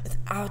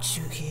without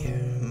you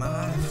here,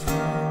 my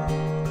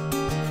friend.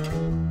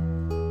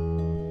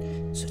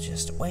 So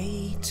just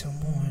wait till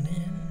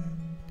morning.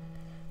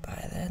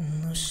 By then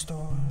the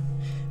storm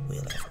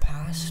will have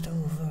passed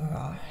over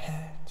our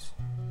heads.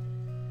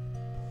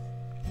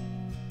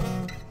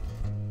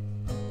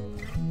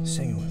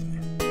 Sing it with me.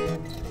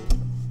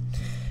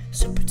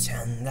 So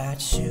pretend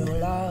that you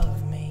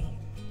love me.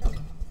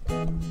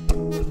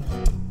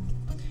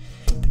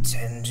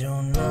 Pretend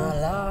you're not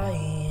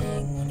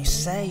lying when you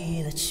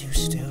say that you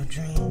still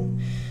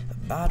dream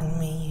about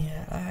me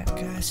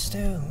like I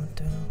still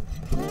do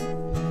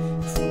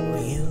for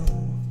you.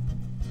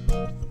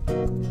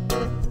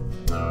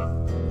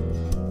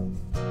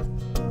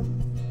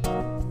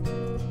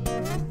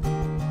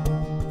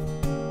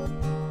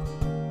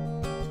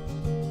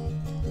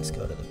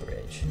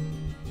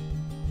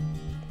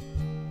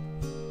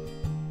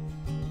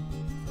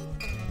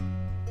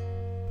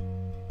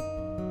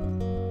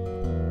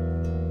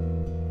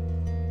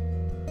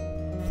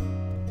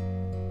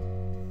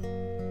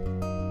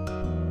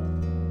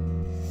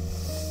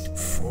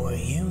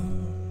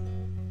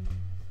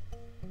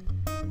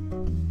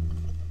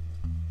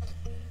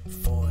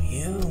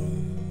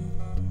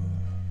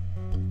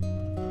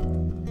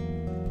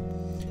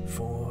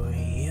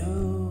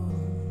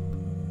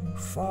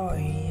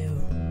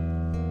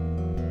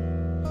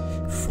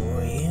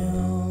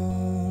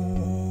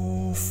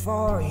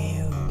 for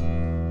you,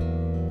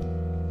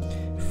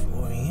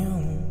 for you,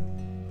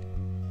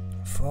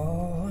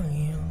 for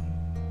you,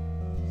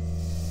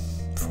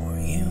 for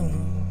you.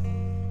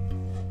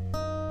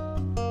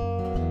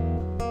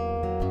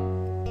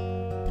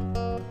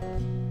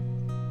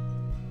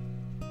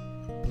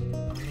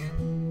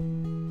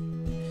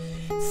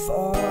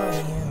 For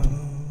you,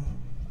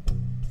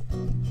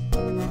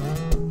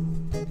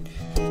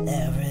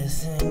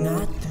 everything I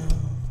do,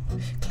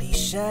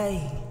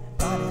 cliche,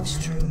 but it's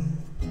true.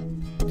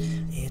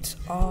 It's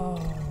all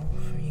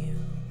for you.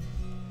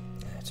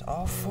 It's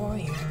all for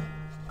you.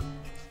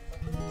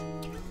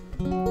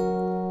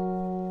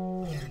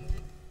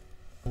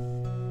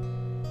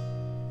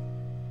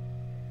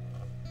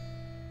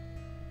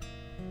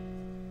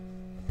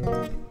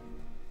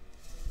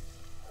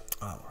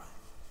 All right.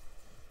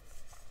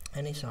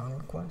 Any song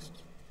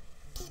requests?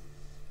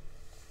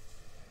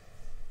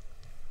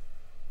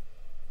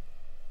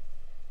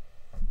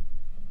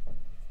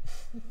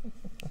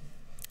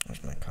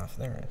 Where's my cough?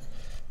 There it is.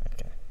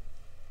 Okay.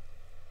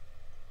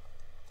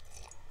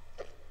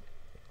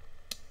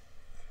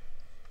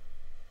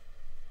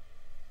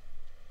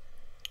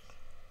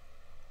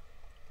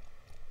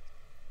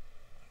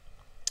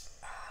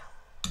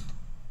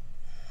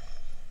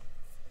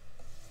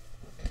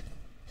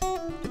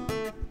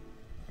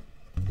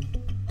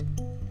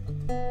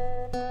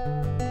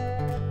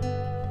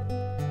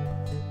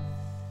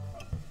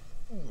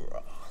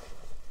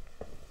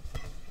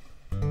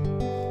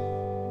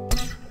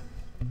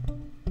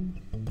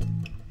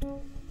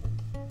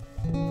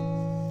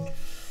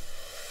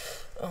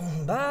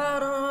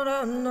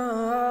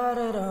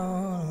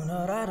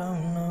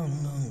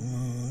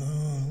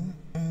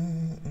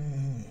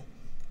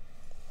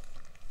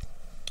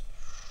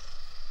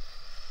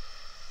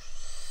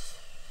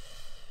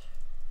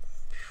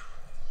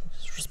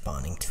 Just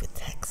responding to a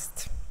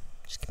text.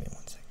 Just give me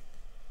 1 second.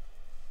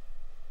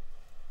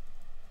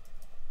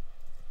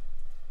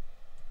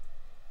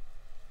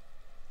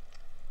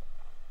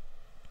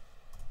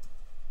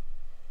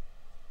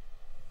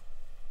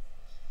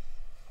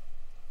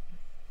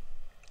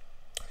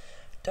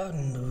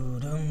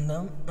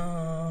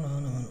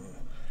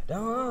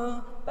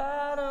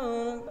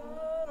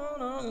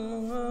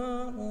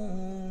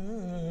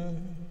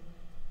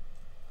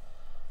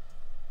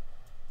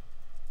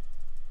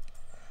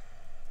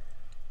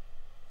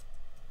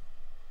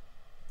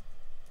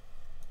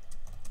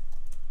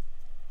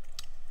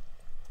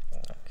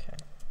 Okay.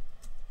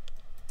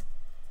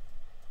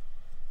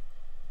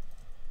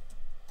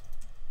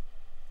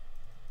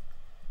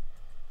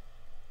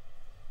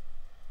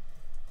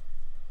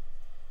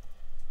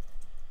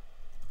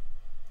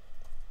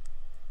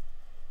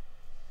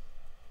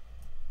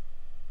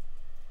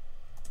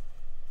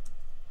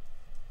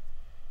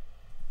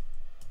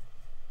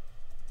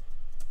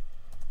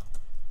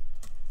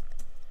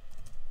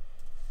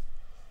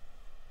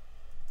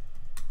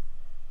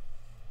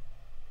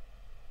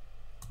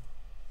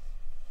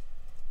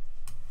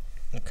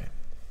 Okay.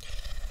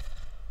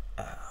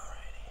 Alrighty.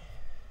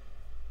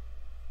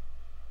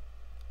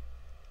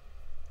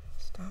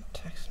 Stop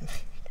texting me.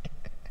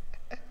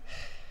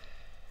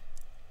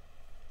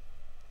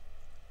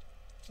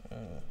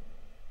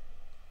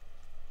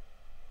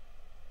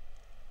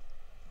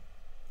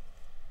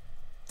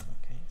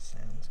 Okay,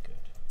 sounds good.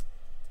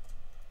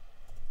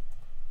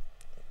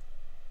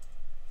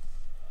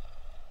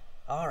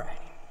 Alrighty.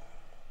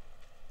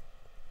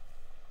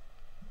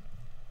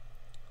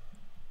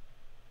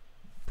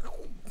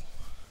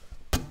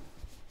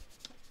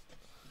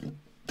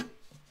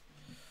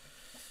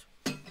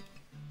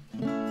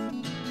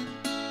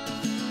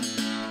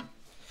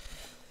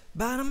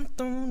 Bottom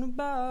on the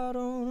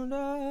bottom,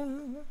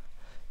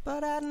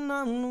 but I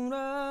know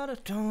that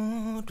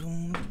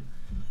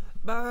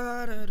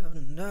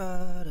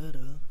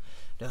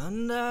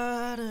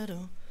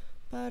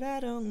but I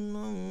don't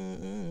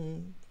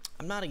know.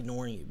 I'm not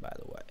ignoring you, by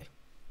the way,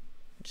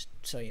 just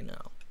so you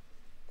know.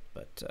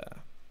 But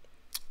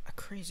a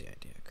crazy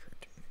idea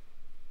occurred to me.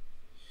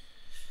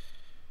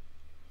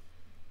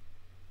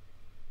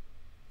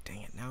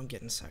 Dang it! Now I'm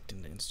getting sucked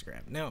into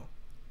Instagram. No,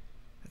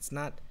 that's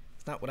not.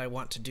 It's not what I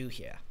want to do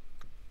here.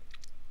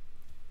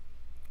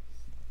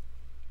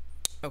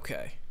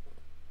 Okay.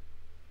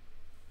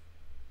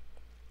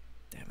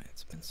 Damn it,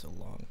 it's been so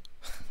long.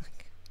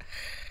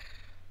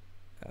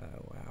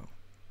 Wow.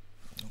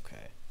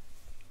 Okay.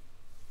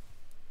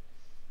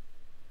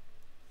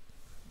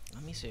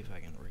 Let me see if I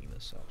can ring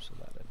this up so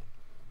that it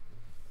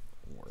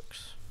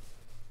works.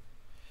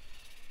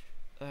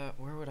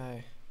 Where would I...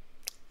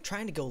 I'm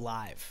trying to go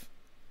live.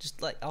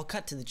 Just like, I'll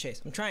cut to the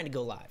chase. I'm trying to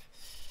go live.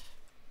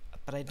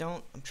 But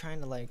I'm trying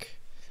to like,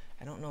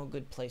 I don't know a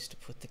good place to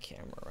put the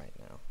camera right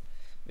now.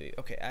 Maybe,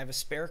 okay, I have a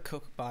spare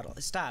Coke bottle.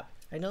 Stop.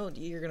 I know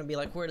you're gonna be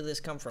like, where did this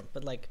come from?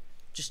 But like,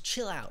 just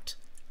chill out.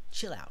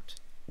 Chill out.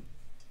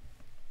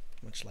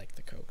 Much like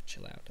the Coke,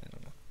 chill out. I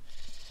don't know.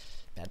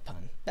 Bad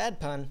pun. Bad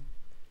pun.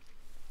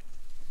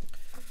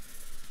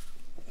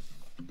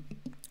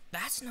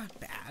 That's not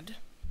bad.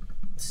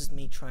 This is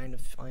me trying to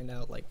find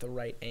out like the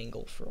right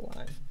angle for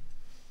live.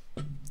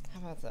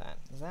 How about that?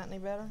 Is that any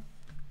better?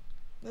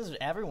 This is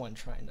everyone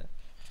trying to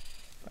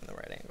find the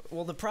right angle.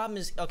 Well, the problem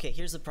is, okay,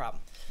 here's the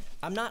problem.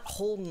 I'm not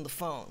holding the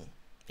phone.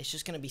 It's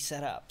just going to be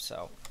set up,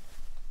 so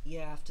you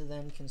have to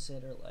then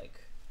consider, like,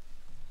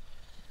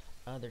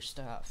 other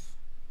stuff.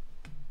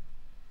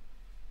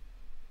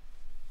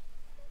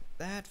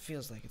 That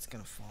feels like it's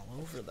going to fall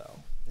over, though.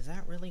 Is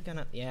that really going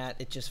to... Yeah,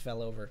 it just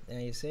fell over. Yeah,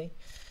 you see?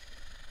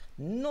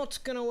 Not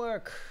going to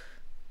work.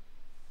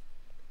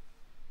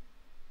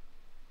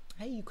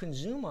 Hey, you can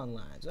zoom on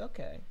lines.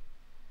 Okay.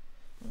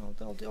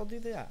 I'll do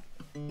that.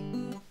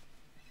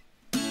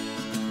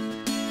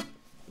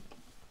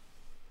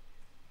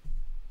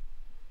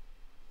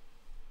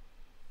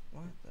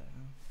 What the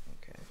hell?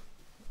 Okay.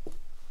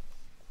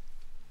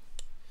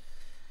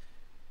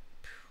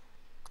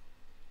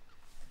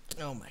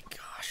 Oh my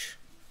gosh.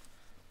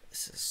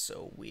 This is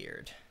so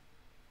weird.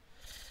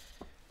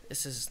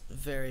 This is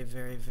very,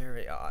 very,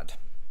 very odd.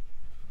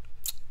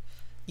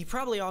 You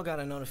probably all got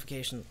a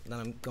notification that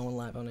I'm going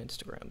live on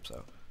Instagram,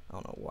 so I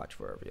don't know, watch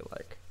wherever you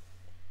like.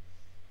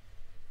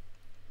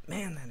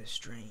 Man, that is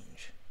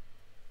strange.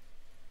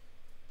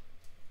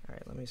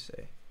 Alright, let me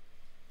see.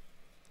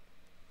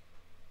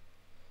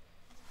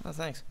 Oh,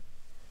 thanks.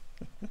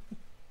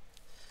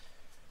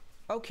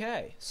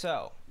 Okay,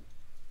 so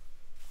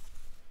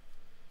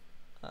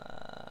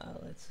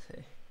let's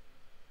see.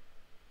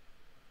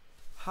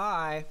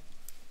 Hi.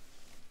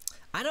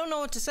 I don't know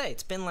what to say.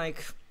 It's been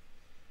like,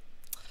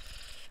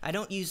 I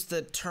don't use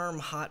the term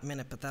hot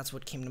minute, but that's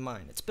what came to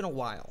mind. It's been a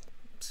while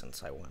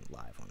since I went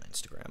live on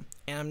Instagram,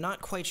 and I'm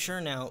not quite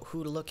sure now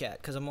who to look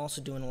at, because I'm also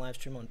doing a live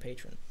stream on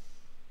Patreon.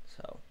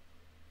 So,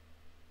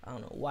 I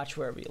don't know. Watch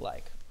wherever you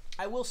like.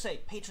 I will say,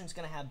 Patreon's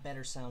going to have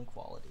better sound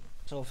quality.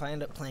 So if I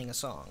end up playing a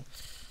song,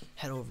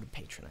 head over to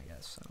Patreon, I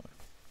guess. I don't know.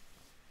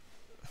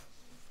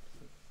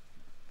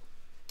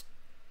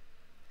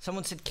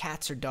 Someone said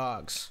cats or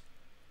dogs.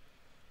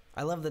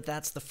 I love that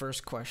that's the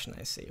first question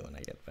I see when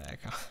I get back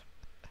on.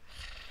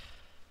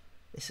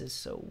 This is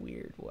so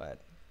weird,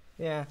 what?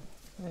 Yeah,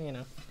 well, you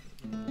know.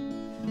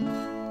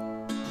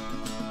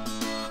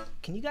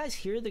 Can you guys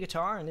hear the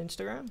guitar on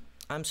Instagram?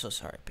 I'm so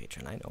sorry,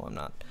 Patron. I know I'm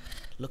not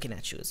looking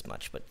at you as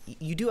much, but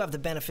you do have the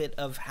benefit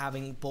of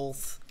having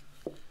both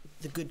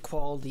the good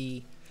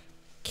quality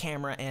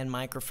camera and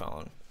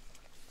microphone,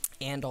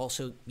 and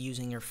also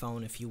using your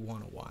phone if you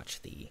want to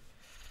watch the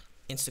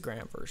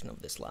Instagram version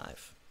of this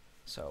live.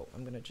 So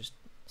I'm gonna just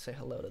say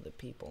hello to the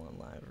people on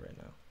live right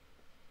now.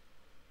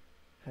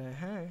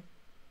 Hey.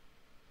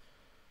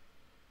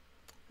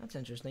 That's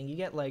interesting. You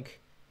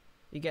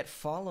get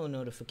follow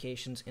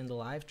notifications in the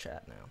live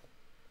chat now.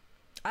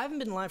 I haven't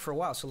been live for a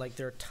while, so like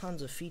there are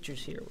tons of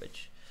features here,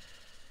 which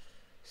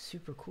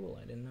super cool.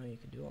 I didn't know you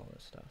could do all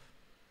this stuff.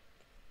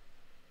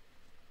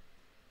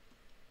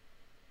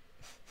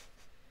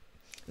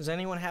 Does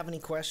anyone have any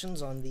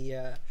questions on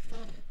the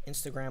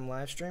Instagram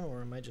live stream,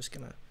 or am I just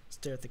gonna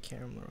stare at the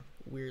camera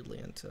weirdly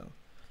until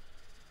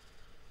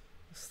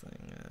this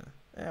thing?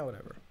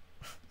 Whatever.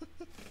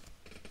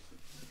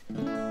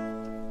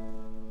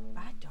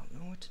 I don't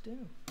know what to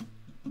do.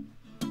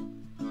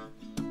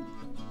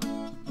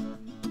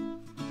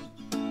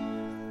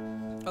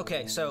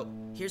 Okay, so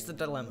here's the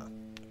dilemma.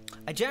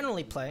 I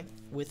generally play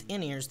with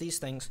in-ears, these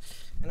things,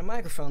 and a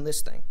microphone,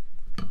 this thing.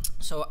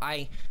 So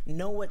I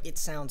know what it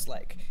sounds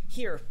like.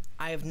 Here,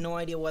 I have no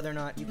idea whether or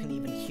not you can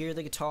even hear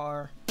the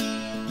guitar,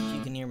 if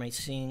you can hear me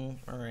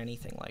sing, or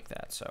anything like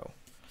that. So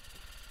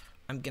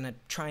I'm gonna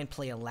try and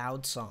play a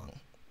loud song.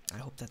 I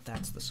hope that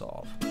that's the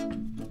solve.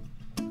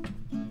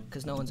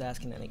 Because no one's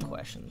asking any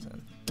questions,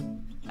 and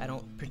I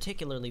don't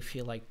particularly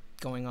feel like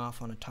going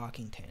off on a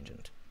talking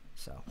tangent.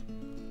 So...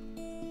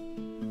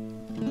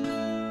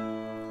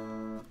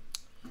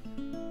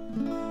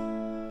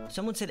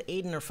 Someone said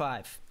Aiden or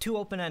 5. Too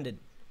open-ended.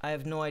 I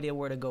have no idea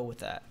where to go with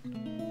that.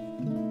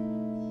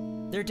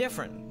 They're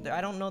different. I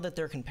don't know that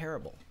they're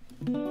comparable.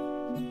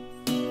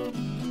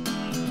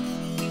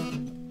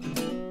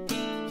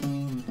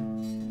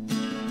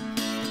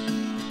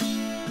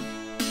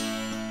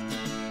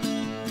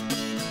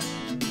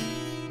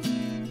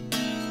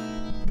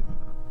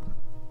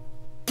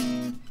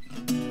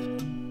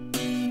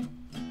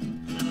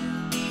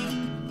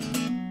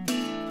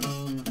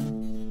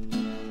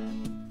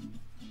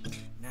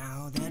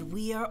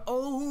 Are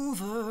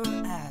over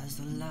as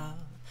the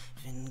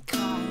loving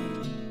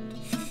kind.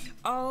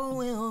 Oh,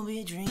 we'll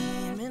be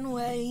dreaming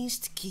ways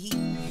to keep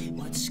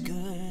what's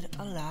good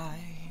alive.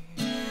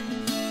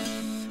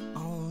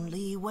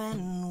 Only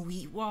when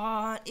we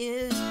want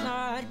is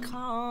not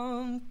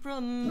compromise.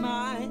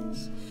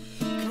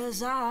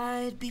 'Cause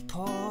I'd be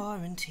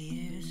pouring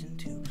tears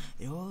into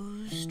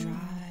those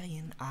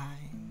drying eyes.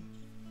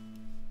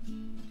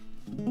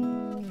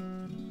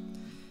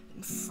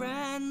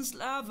 Friends,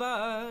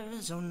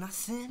 lovers, or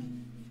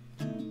nothing.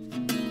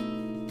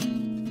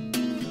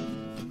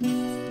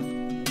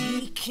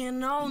 We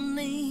can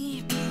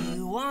only be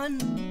one.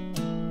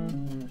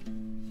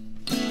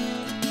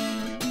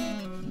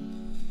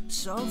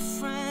 So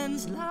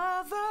friends,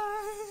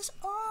 lovers,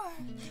 or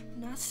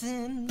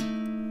nothing.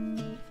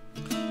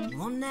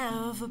 will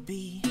never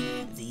be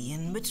the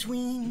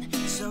in-between,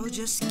 so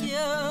just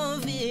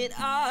give it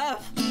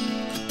up.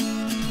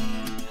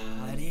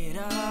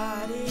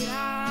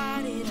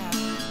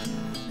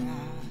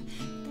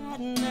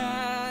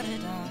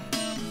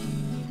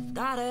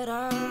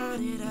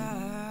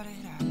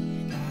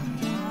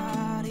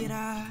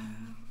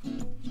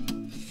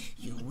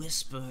 You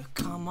whisper,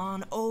 come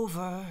on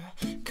over,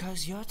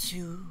 'cause you're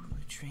 2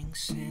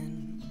 drinks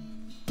in.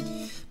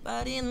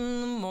 But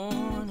in the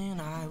morning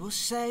I will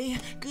say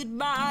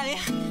goodbye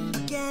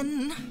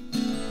again.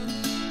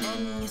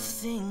 And you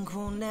think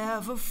we'll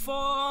never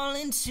fall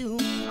into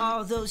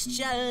all those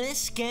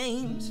jealous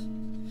games,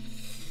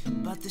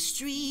 but the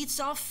streets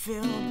are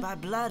filled by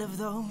blood of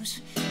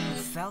those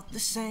who felt the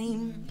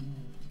same.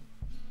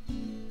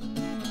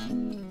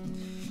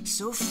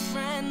 So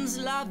friends,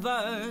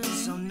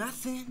 lovers, or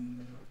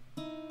nothing,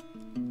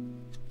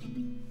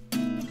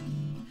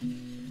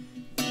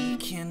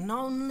 can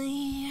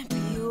only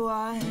be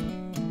one.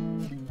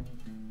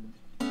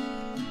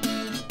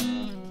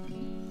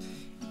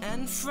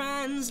 And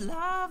friends,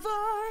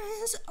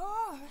 lovers,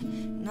 or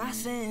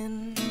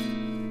nothing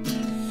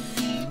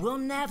will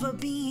never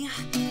be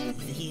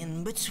the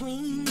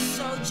in-between,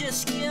 so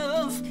just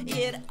give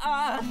it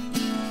up.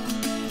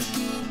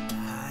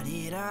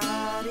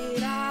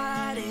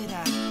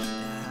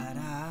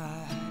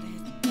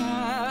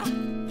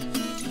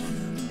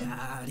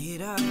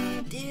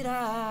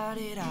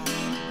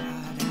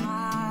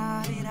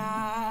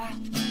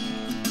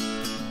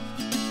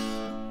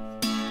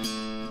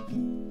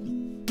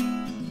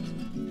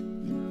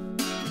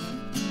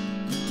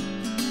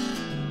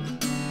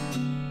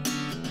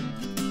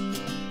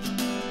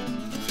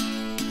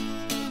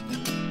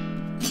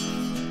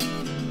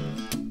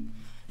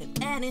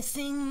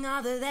 Anything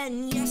other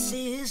than yes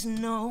is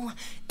no.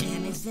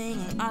 Anything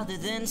other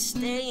than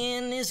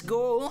staying is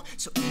go.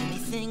 So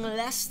anything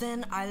less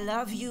than I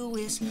love you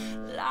is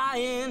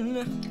lying.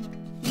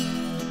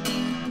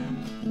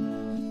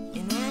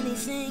 And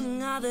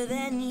anything other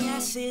than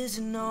yes is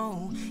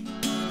no.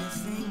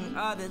 Anything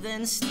other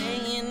than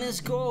staying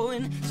is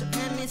going. So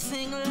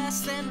anything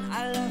less than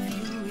I love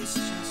you is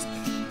just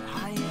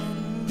lying.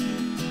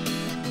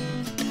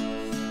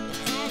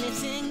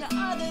 Anything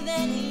other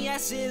than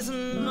yes is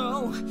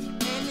no.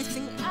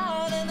 Anything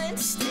other than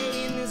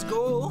staying is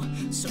go.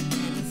 So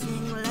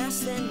anything less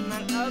than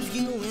I love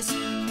you is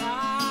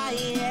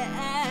lying.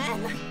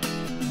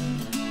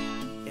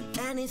 And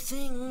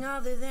anything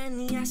other than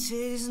yes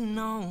is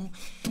no.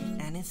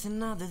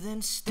 Anything other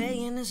than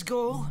staying is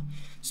go.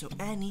 So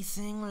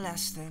anything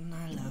less than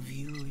I love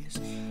you is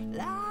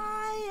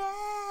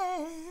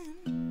lying.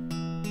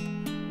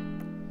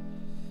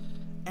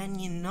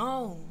 And you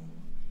know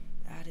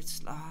that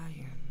it's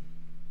lying.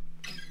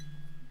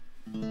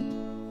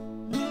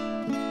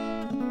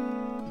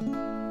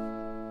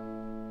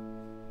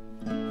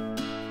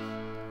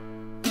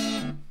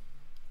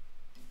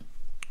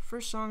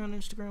 First song on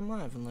Instagram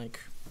Live in like,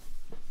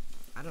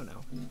 I don't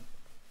know,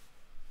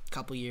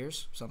 couple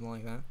years, something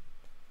like that.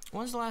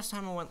 When's the last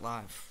time I went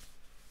live?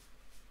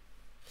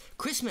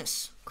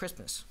 Christmas.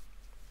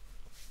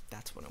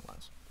 That's when it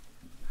was.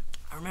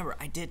 I remember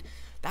I did.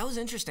 That was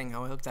interesting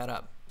how I hooked that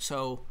up.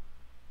 So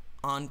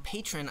on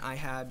Patreon I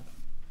had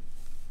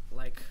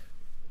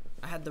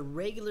the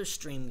regular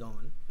stream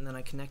going, and then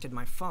I connected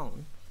my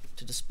phone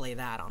to display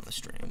that on the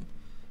stream.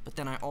 But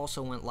then I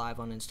also went live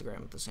on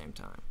Instagram at the same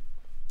time.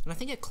 And I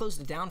think it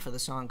closed it down for the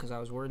song because I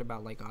was worried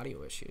about like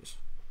audio issues.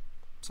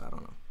 So I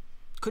don't know.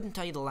 Couldn't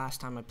tell you the last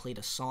time I played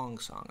a song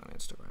on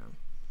Instagram.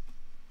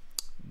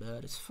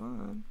 But it's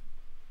fun.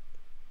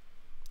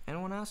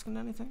 Anyone asking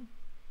anything?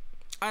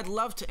 I'd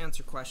love to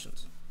answer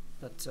questions.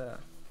 But,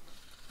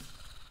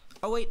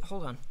 oh wait,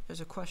 hold on.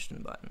 There's a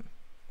question button.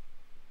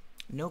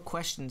 No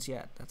questions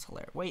yet. That's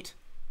hilarious. Wait.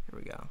 Here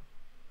we go.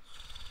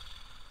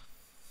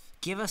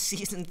 Give us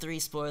season 3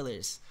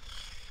 spoilers.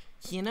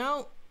 You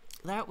know,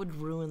 that would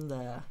ruin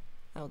that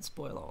would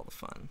spoil all the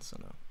fun, so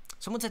no.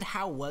 Someone said,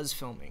 how was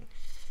filming?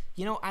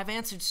 You know, I've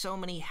answered so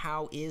many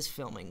how is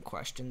filming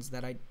questions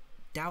that I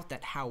doubt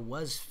that how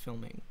was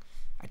filming.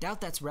 I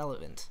doubt that's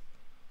relevant.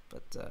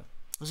 But, it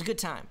was a good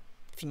time.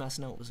 If you must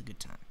know, it was a good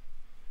time.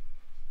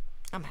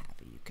 I'm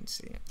happy you can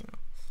see it, you know.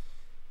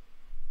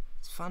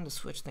 It's fun to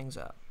switch things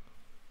up.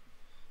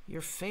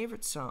 Your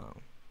favorite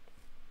song?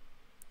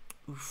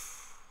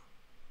 Oof.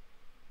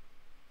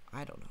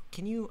 I don't know.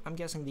 Can you, I'm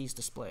guessing these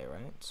display,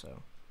 right?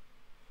 So.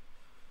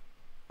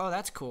 Oh,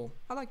 that's cool.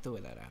 I like the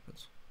way that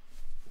happens.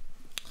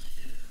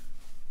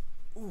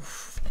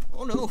 Oof.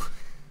 Oh no.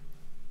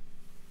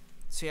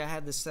 See, I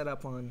had this set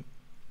up on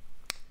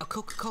a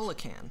Coca-Cola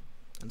can.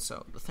 And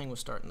so the thing was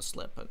starting to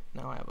slip, but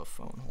now I have a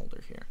phone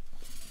holder here.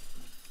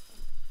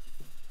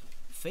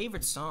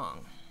 Favorite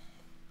song?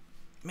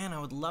 Man, I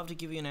would love to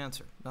give you an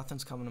answer.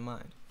 Nothing's coming to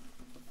mind.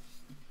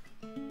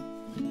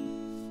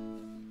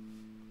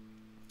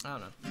 I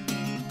don't know.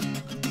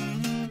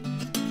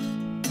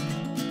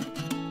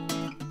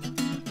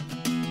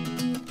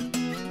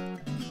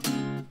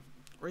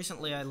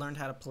 Recently, I learned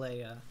how to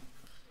play,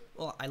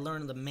 well, I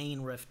learned the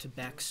main riff to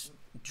Beck's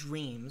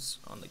Dreams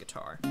on the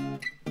guitar.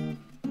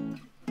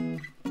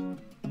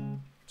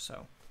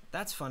 So,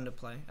 that's fun to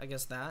play. I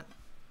guess that.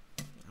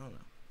 I don't know.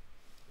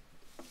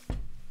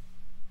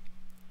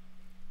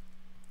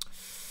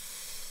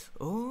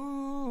 Oh.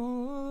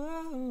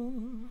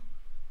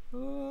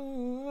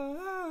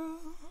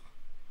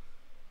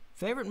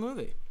 Favorite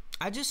movie?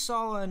 I just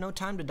saw No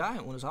Time to Die.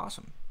 It was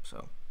awesome.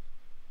 So,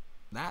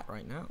 that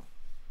right now.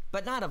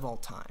 But not of all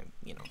time,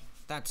 you know.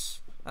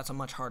 That's a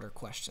much harder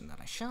question that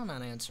I shall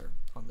not answer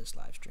on this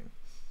live stream.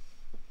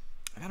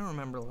 I gotta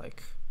remember,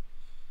 like,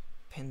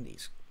 pin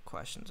these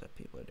questions that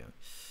people are doing.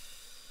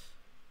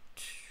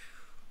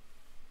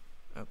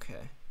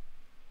 Okay.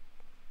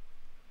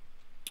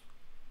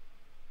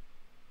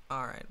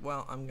 Alright,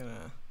 well, I'm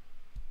gonna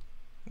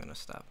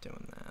stop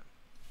doing that.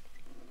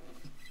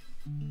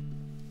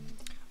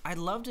 I'd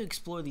love to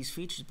explore these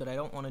features, but I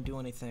don't want to do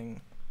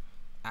anything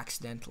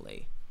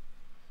accidentally.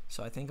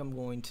 So I think I'm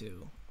going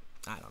to,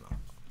 I don't know.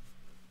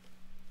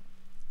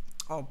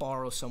 I'll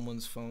borrow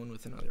someone's phone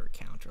with another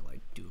account, or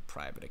like do a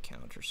private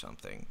account or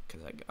something,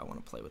 because I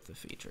want to play with the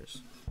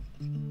features.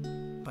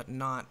 But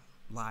not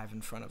live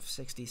in front of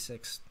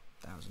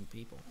 66,000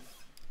 people.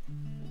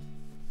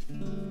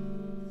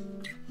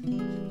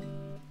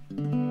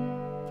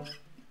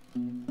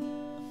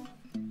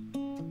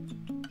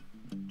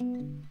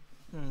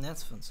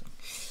 That's a fun song.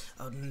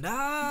 Oh,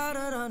 da,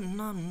 da, da,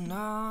 da,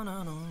 da,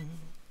 da, da.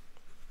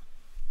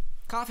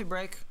 Coffee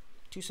break.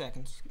 2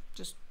 seconds.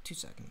 Just 2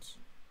 seconds.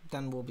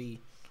 Then we'll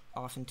be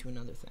off into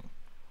another thing.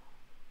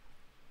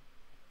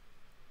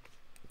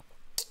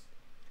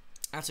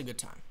 That's a good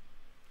time.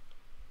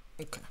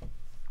 Okay.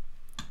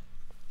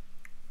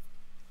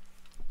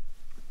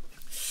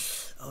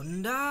 Oh,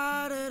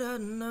 da da da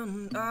da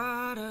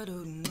da da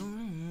da.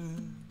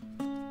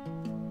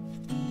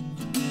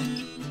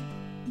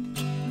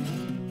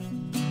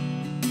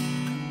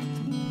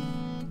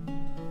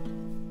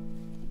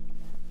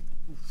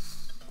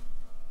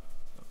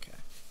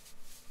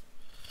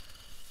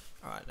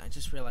 Alright, I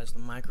just realized the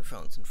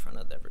microphone's in front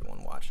of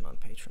everyone watching on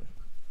Patreon.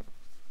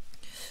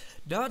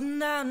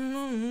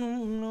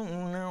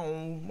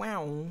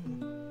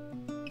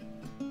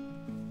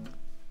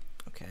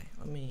 Okay,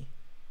 let me...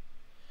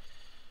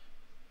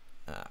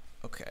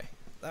 okay.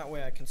 That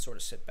way I can sort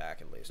of sit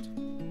back at least.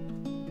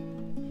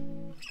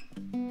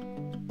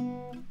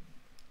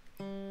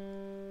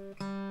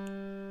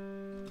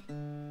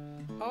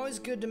 Always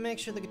good to make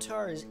sure the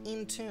guitar is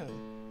in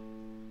tune.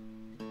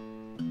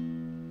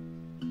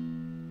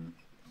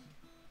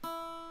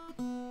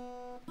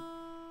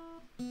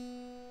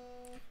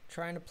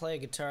 Trying to play a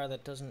guitar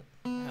that doesn't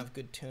have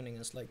good tuning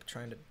is like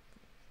trying to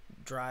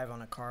drive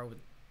on a car with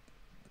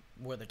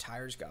where the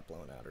tires got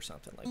blown out or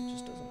something. Like, it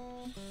just doesn't...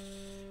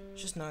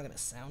 It's just not gonna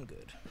sound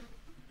good.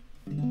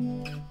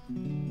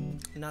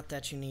 Not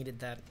that you needed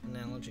that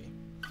analogy.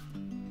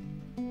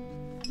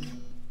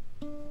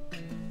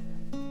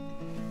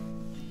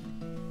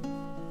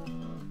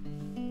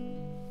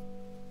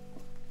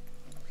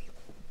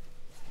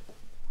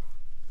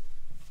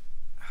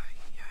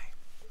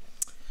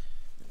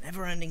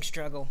 Never-ending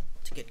struggle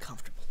to get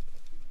comfortable.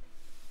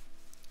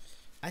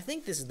 I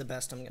think this is the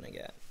best I'm gonna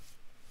get.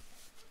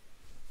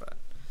 But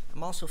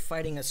I'm also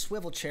fighting a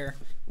swivel chair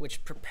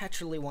which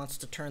perpetually wants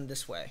to turn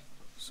this way.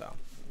 So,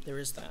 there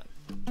is that.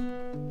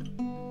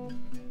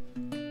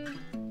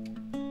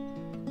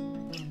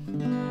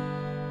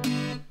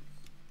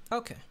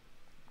 Okay.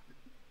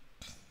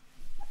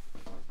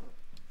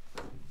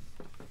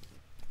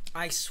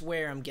 I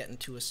swear I'm getting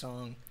to a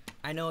song.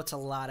 I know it's a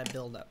lot of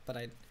build-up,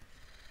 but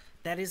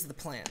that is the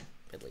plan,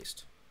 at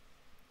least.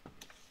 I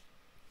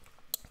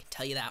can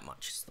tell you that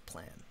much. It's the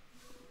plan.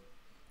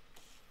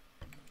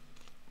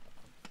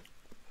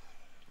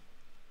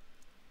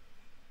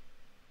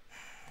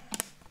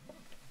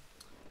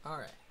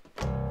 Alright.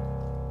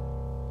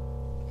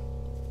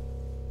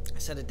 I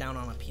set it down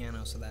on a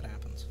piano so that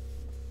happens.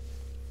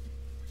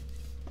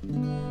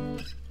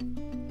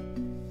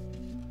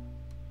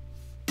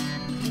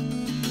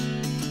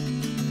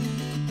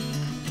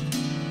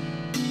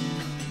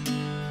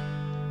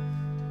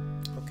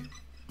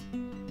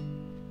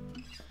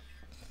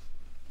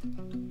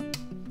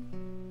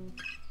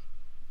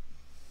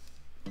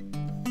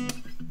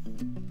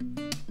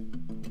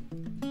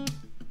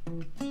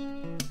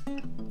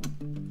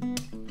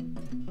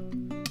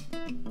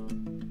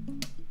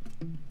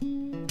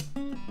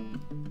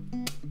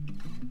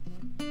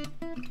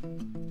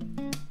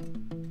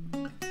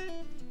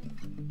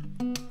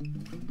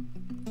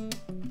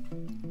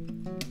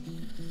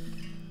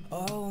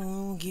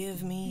 Oh,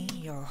 give me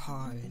your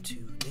heart to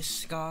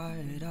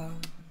discard of.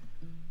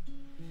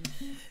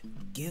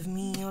 Give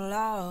me your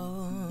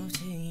love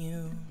to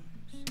use.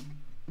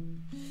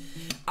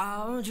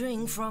 I'll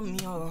drink from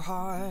your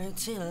heart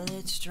till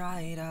it's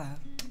dried up.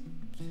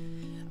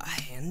 I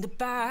hand it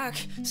back,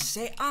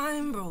 say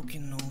I'm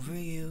broken over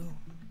you.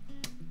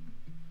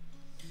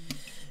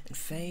 And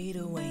fate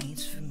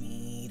awaits for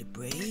me to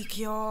break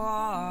your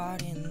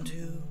heart in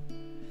two.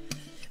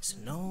 So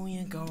know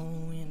you're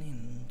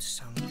going into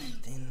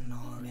something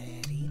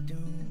already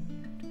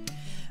doomed.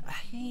 I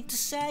hear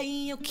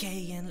say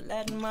okay and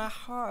let my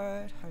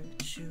heart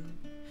hurt you.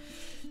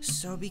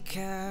 So be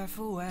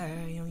careful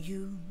where you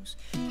use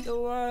the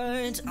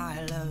words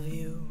I love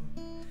you.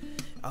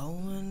 Oh,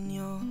 when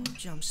you'll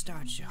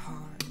jumpstart your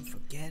heart and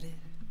forget it.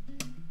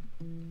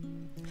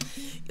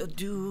 You'll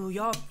do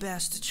your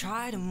best to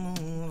try to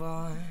move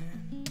on,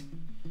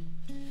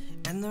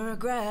 and the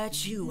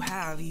regrets you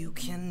have, you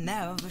can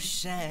never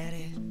shed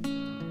it.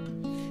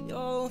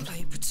 You'll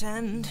play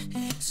pretend,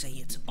 say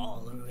it's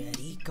all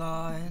already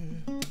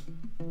gone,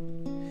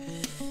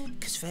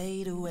 'cause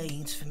fate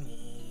awaits for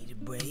me to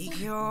break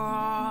your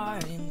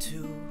heart in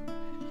two.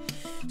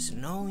 So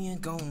know you're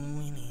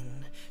going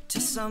in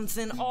to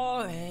something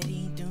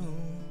already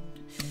doomed.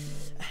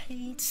 I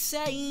hate to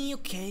say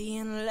okay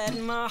and let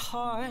my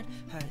heart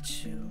hurt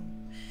you.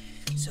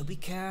 So be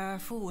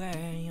careful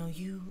where you'll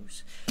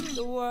use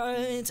the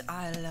words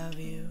I love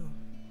you.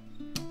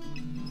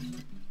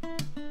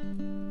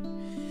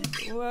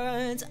 The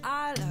words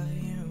I love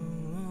you.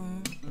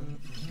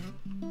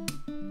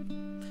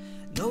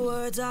 The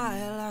words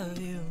I love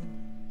you.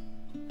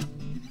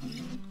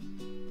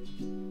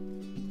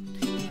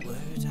 The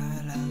words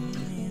I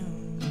love you.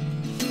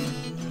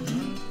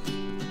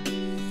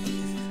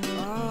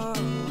 Oh,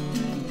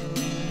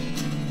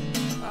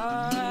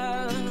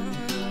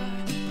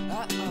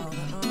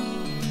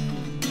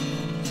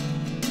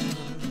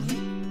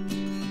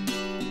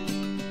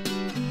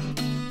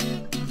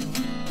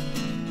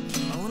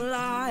 Don't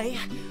lie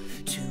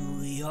to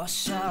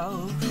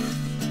yourself.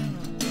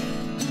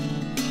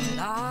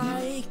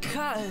 Lie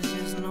 'cause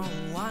there's no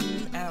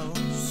one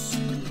else.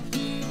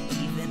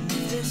 Even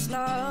if this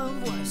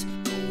love was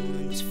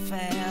going to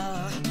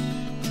fail,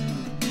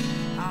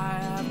 I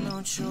have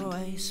no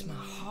choice, my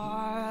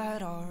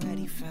heart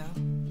already fell.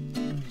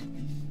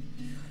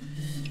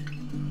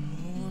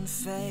 One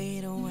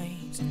fade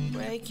awaits to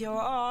break your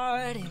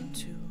heart in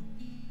two.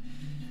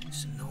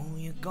 So know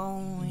you're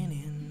going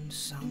in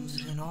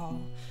something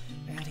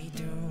already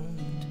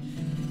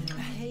doomed.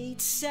 I hate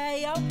to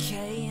say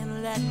okay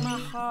and let my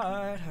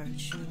heart hurt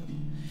you.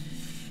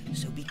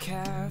 So be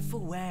careful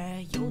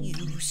where you'll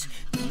use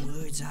the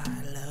words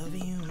I love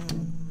you.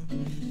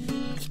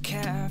 Be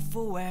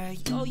careful where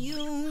you'll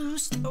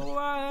use the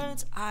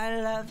words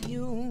I love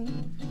you.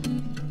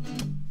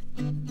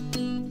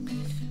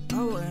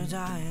 The words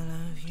I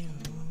love you.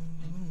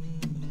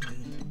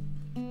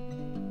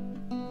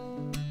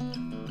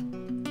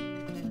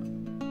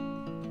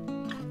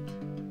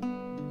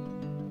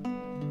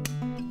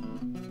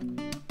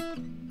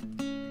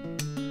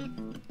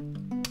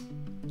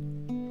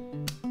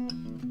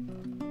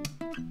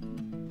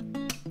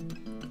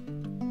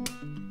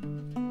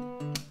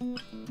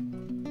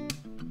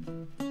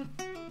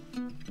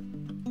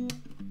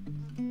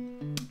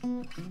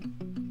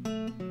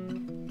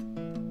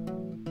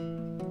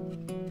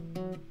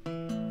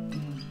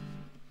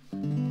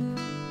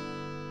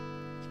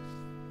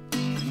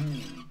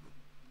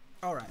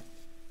 Alright.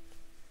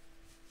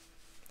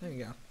 There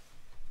you go.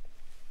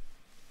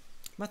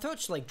 My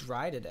throat's like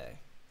dry today.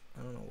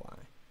 I don't know why.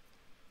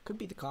 Could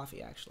be the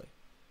coffee, actually.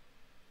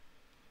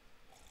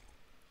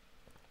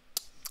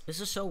 This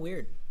is so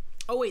weird.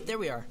 Oh, wait, there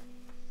we are.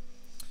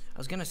 I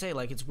was gonna say,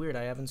 like, it's weird.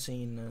 I haven't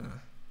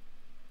seen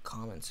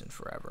comments in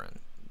forever, and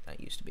that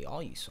used to be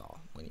all you saw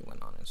when you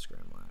went on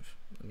Instagram Live.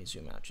 Let me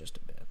zoom out just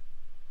a bit.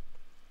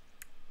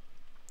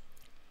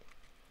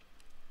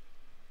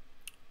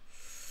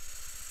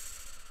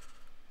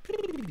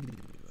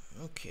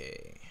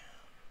 Okay.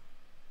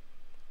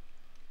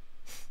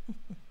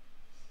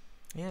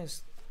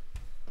 Yes.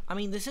 I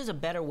mean, this is a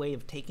better way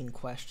of taking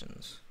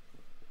questions.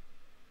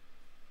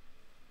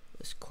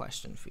 This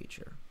question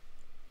feature.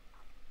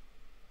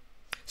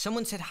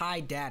 Someone said, "Hi,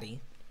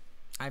 Daddy."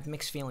 I have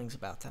mixed feelings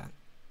about that.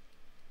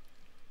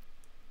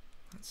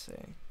 Let's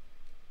see.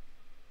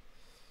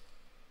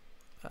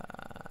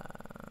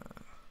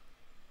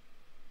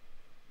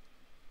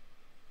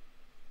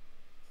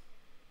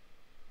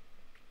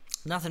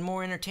 Nothing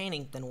more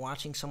entertaining than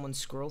watching someone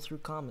scroll through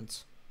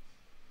comments.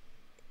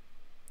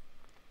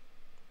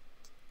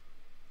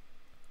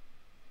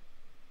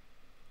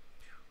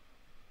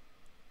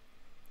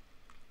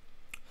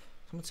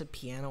 Someone said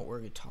piano or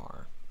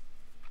guitar.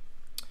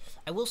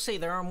 I will say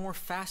there are more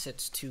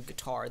facets to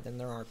guitar than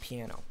there are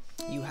piano.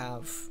 You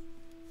have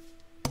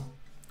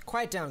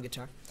quiet down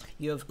guitar.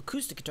 You have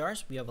acoustic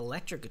guitars. You have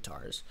electric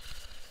guitars.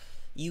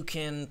 You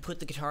can put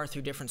the guitar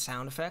through different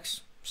sound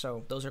effects.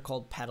 So those are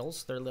called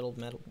pedals. They're little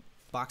metal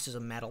boxes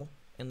of metal,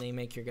 and they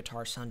make your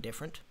guitar sound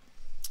different.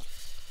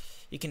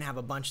 You can have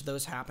a bunch of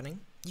those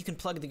happening. You can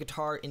plug the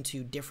guitar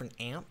into different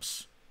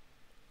amps.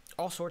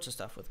 All sorts of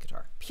stuff with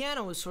guitar.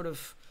 Piano is sort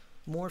of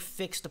more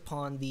fixed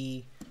upon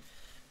the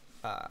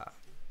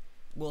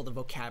well, the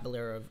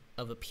vocabulary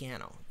of a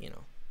piano, you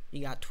know.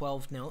 You got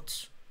 12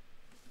 notes.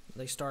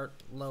 They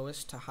start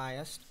lowest to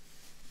highest.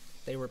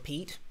 They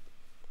repeat.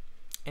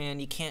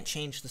 And you can't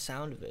change the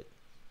sound of it.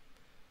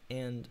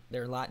 And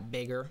they're a lot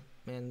bigger,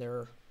 and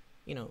they're,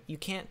 you know, you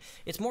can't,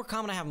 it's more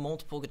common to have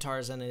multiple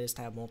guitars than it is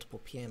to have multiple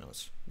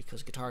pianos,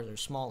 because guitars are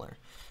smaller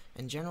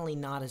and generally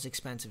not as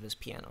expensive as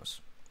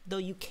pianos. though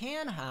you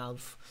can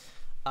have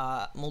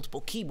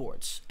multiple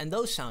keyboards, and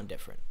those sound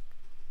different.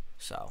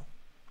 So,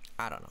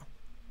 I don't know.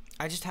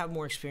 I just have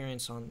more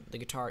experience on the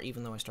guitar,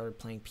 even though I started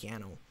playing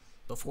piano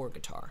before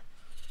guitar.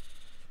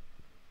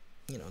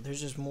 You know, there's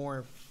just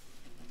more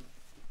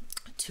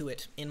to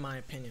it, in my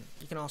opinion.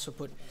 You can also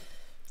put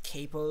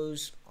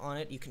capos on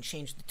it. You can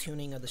change the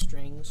tuning of the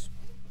strings.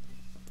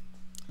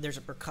 There's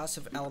a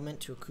percussive element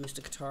to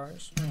acoustic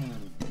guitars.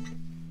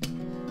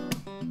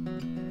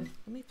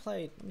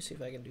 Let me see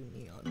if I can do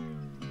Neon.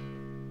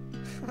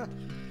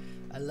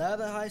 I love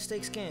a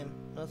high-stakes game.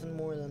 Nothing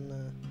more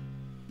than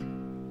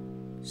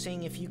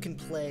seeing if you can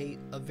play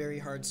a very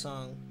hard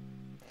song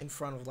in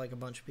front of like a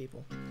bunch of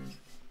people.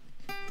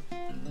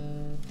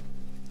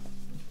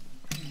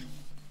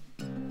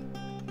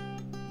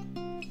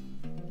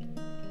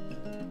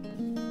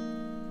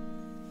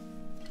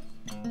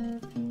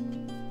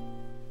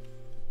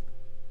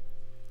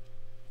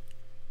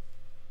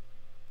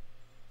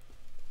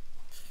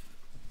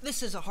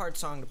 This is a hard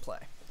song to play,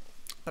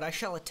 but I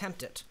shall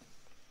attempt it.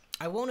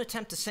 I won't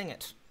attempt to sing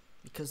it,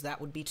 because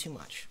that would be too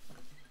much.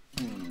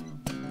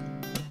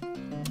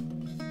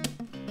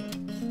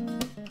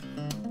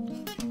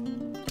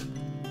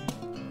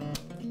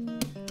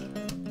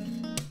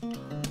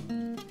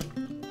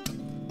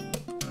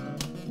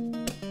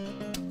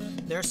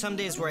 There are some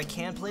days where I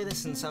can play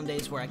this and some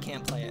days where I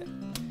can't play it.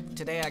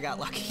 Today I got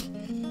lucky.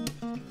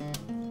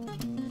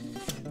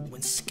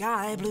 When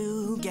sky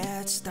blue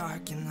gets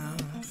dark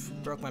enough,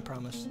 broke my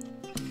promise,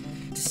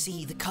 to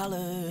see the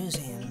colors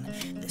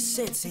in the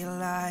city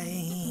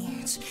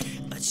lights,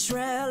 a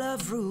trail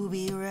of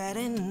ruby red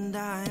and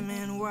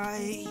diamond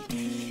white,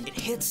 it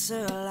hits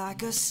her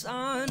like a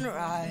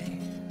sunrise.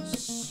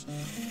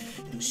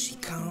 And she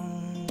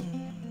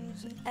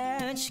comes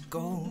and she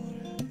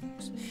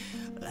goes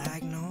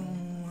like no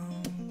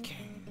one can.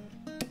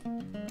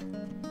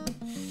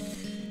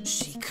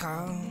 She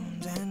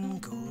comes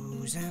and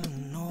goes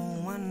and no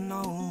one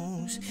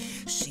knows.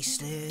 She's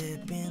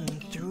slipping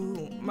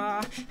through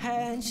my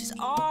head. She's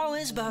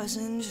always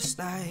buzzing just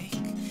like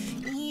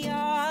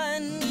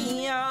neon,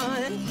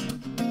 neon,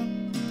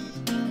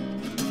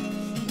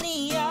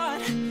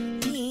 neon,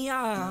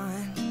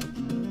 neon.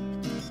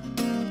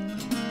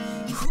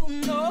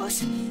 Who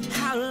knows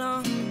how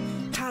long,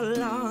 how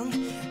long,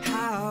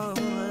 how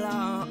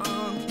long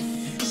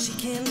she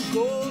can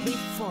go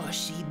before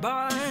she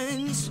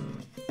burns,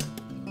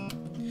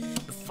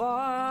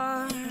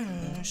 before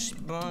she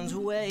burns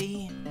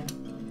away.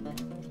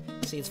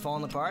 See, it's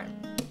falling apart.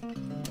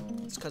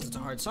 It's because it's a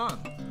hard song.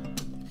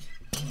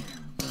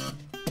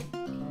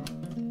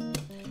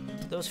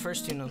 Those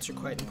first two notes are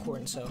quite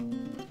important, so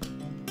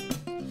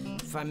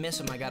if I miss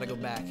them, I gotta go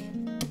back.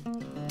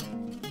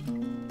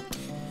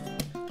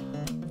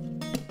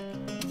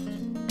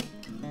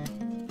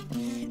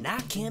 And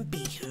I can't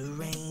be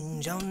her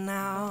angel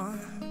now.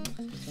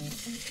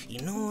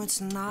 You know it's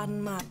not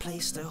my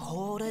place to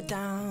hold her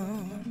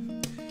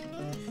down.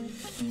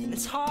 And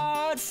it's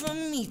hard for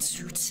me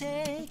to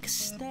take a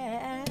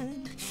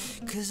stand,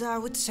 'cause I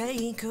would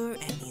take her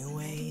any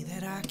way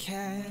that I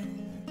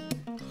can.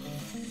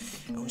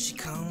 And when she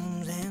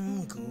comes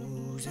and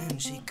goes, and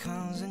she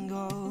comes and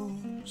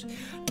goes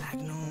like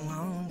no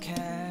one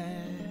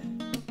cares.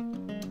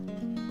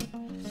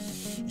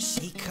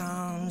 She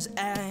comes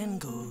and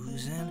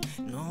goes and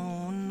no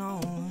one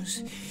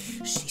knows.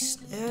 She's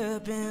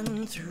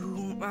slipping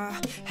through my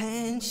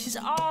hand. She's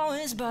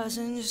always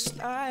buzzing just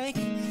like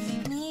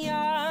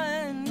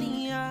neon,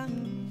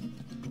 neon,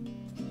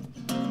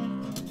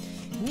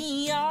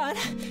 neon,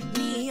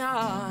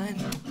 neon.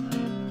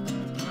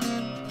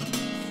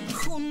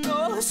 Who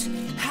knows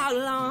how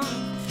long,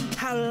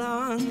 how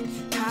long,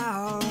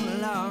 how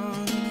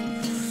long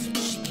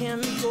she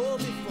can go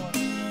before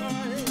it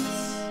burns.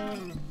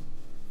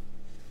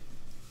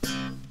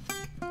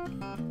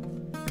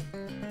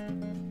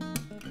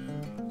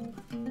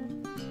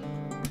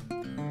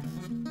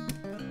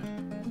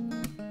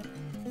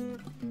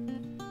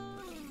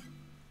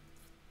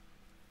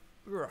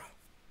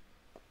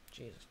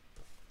 Jesus.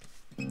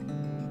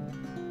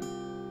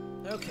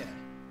 Okay.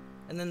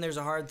 And then there's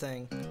a hard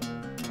thing.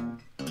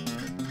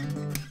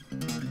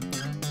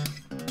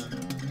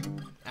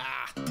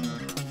 Ah!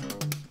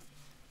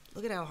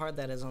 Look at how hard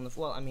that is on the...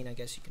 Well, I mean, I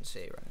guess you can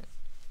see, right?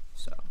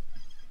 So...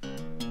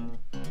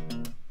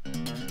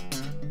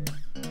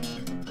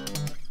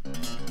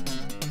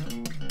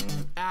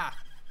 Ah!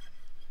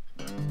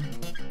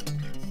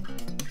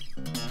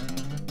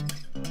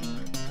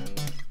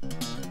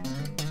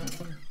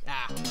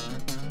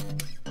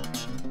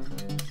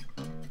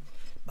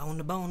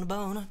 Bona, bona,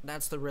 bona.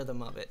 That's the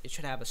rhythm of it. It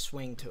should have a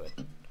swing to it.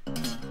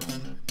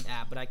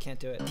 Yeah, but I can't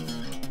do it.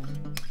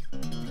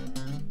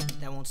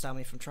 That won't stop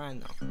me from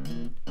trying, though.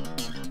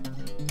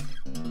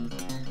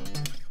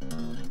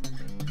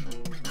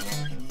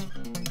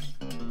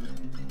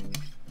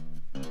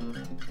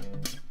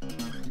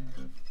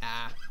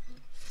 Ah.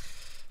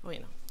 Well, you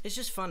know, it's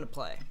just fun to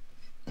play.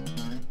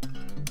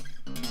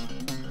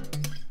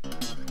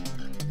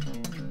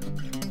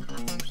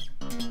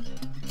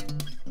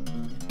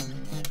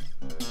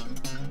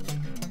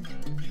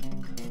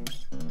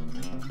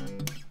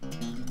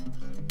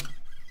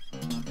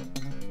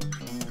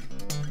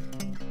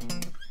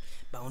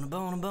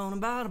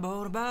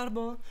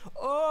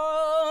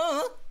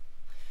 Oh,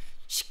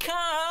 she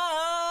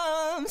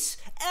comes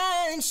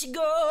and she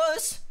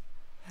goes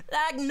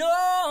like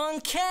no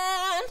one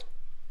can.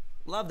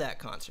 Love that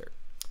concert.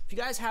 If you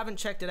guys haven't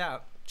checked it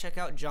out, check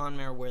out John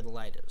Mayer, Where the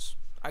Light Is.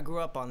 I grew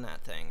up on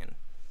that thing, and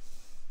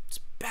it's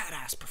a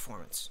badass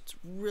performance. It's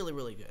really,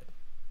 really good.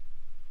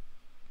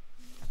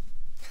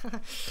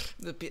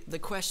 The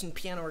question,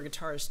 piano or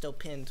guitar, is still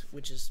pinned,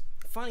 which is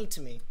funny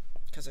to me,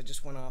 because I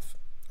just went off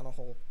on a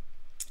whole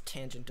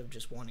tangent of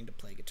just wanting to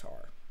play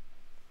guitar,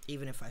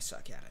 even if I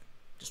suck at it.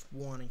 Just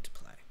wanting to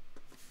play.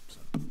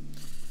 So,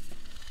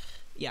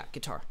 yeah,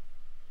 guitar.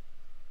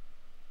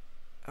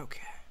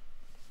 Okay.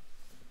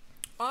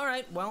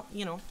 Alright, well,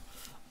 you know,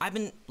 I've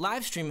been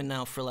live streaming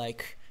now for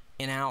like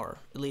an hour,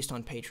 at least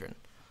on Patreon.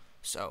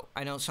 So,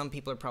 I know some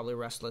people are probably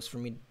restless for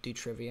me to do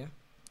trivia.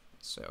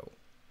 So,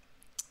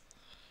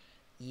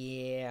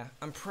 yeah,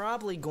 I'm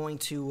probably going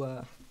to,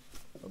 oh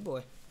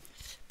boy,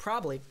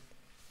 probably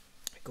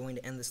going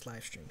to end this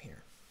live stream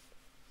here.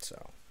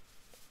 So,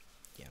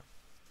 yeah.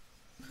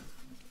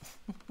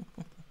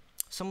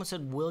 Someone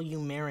said, will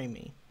you marry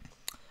me?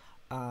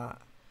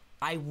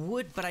 I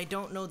would, but I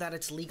don't know that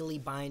it's legally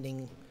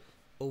binding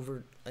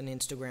over an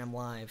Instagram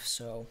Live,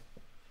 so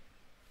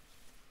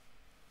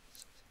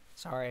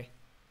sorry.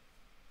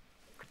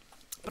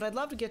 But I'd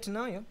love to get to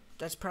know you.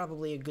 That's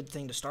probably a good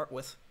thing to start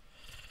with.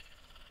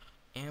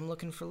 Am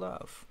looking for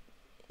love.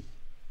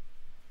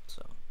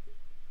 So,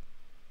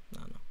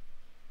 no.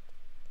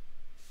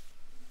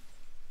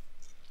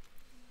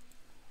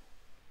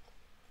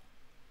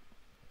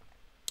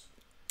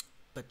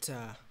 But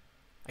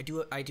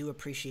I do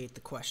appreciate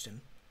the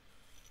question.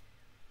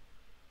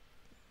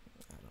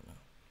 I don't know.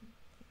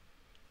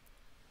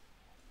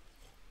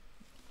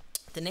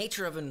 The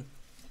nature of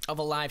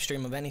a live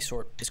stream of any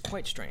sort is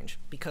quite strange,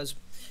 because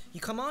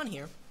you come on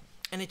here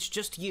and it's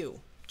just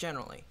you,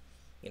 generally.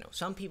 You know,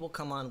 some people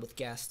come on with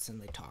guests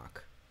and they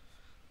talk,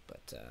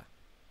 but a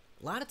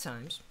lot of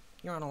times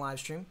you're on a live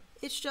stream,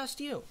 it's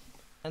just you.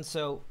 And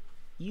so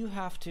you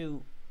have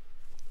to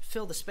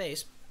fill the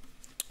space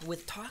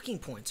with talking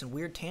points and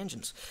weird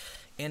tangents.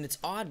 And it's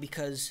odd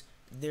because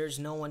there's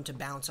no one to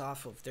bounce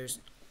off of. There's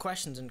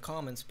questions and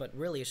comments, but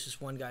really it's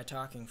just one guy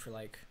talking for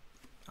like,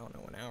 I don't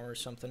know, an hour or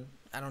something.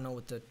 I don't know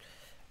what the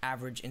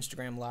average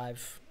Instagram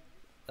Live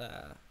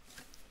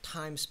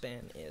time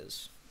span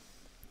is.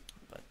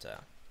 But it's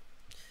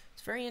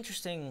a very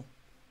interesting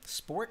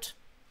sport,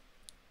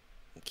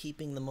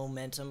 keeping the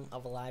momentum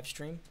of a live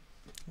stream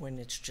when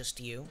it's just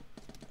you.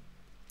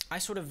 I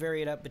sort of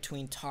vary it up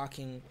between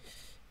talking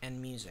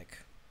and music.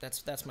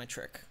 That's my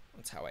trick.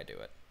 That's how I do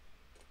it.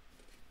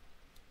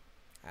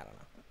 I don't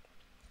know.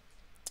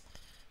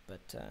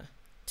 But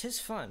 'tis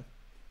fun.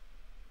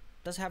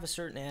 It does have a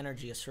certain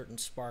energy, a certain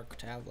spark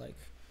to have, like,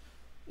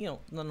 you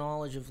know, the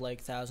knowledge of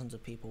like thousands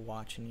of people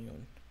watching you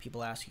and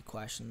people ask you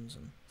questions,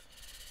 and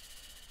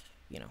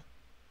you know,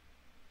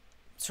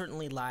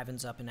 certainly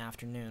livens up an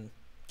afternoon,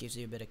 gives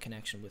you a bit of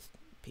connection with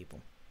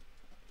people.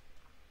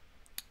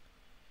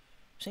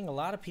 Seeing a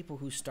lot of people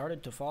who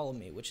started to follow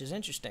me, which is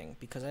interesting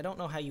because I don't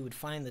know how you would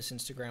find this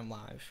Instagram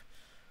Live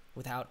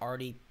without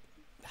already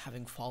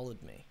having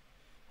followed me.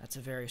 That's a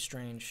very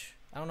strange,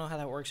 I don't know how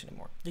that works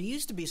anymore. There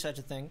used to be such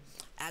a thing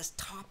as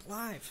Top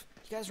Live.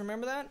 You guys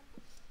remember that?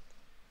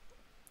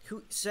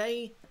 Who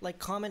say, like,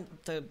 comment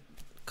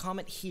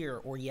here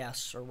or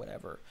yes or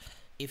whatever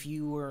if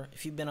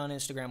you've been on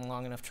Instagram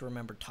long enough to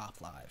remember Top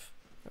Live.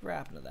 Whatever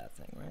happened to that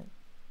thing, right?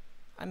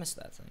 I miss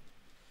that thing.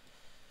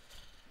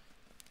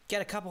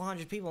 Get a couple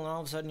hundred people and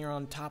all of a sudden you're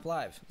on Top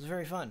Live. It was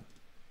very fun.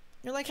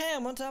 You're like, hey,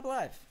 I'm on Top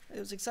Live. It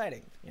was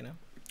exciting, you know?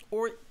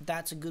 Or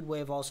that's a good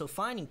way of also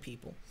finding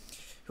people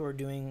who are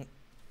doing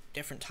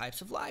different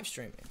types of live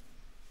streaming.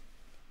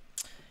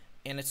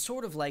 And it's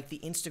sort of like the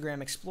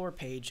Instagram Explore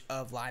page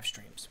of live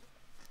streams.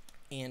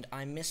 And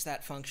I miss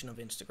that function of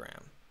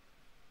Instagram.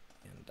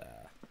 And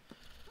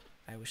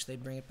I wish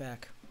they'd bring it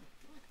back.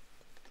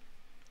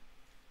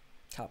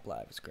 Top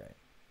Live is great.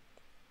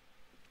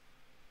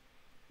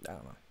 I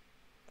don't know.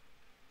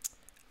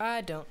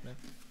 I don't know.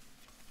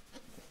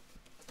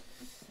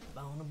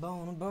 Bona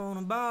bona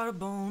bona bona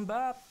bona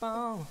ba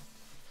bona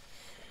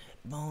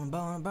bona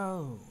bona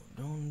bo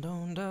don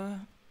don da.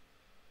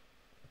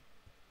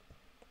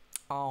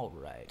 All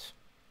right.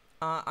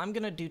 I'm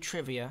gonna do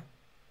trivia.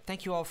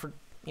 Thank you all for,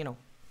 you know,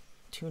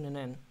 tuning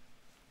in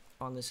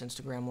on this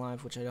Instagram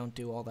Live, which I don't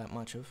do all that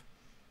much of.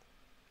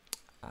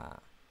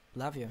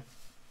 Love you.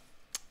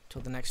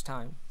 Till the next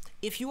time.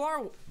 If you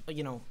are,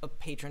 you know, a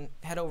patron,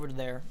 head over to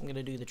there. I'm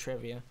gonna do the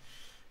trivia.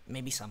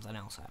 Maybe something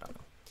else, I don't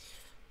know.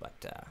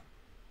 But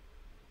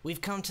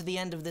we've come to the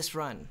end of this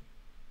run.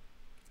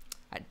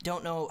 I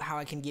don't know how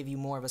I can give you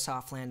more of a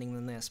soft landing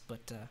than this,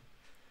 but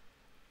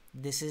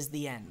this is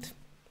the end.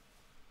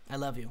 I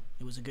love you.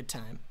 It was a good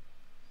time.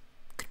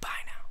 Goodbye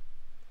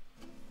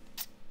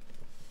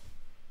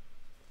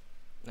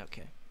now.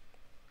 Okay.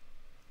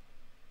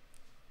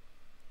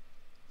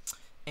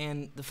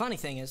 And the funny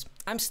thing is,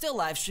 I'm still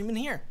live streaming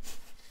here.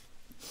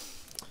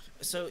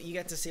 So you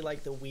get to see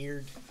like the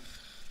weird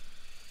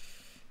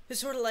It's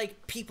sort of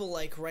like people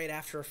like right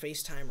after a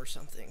FaceTime or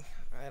something.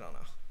 I don't know.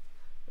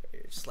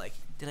 You're just like,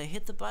 did I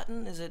hit the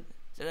button? Did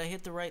I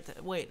hit the right?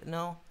 Wait,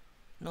 no.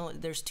 No,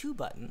 there's 2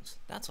 buttons.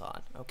 That's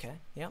odd. Okay,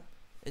 yep.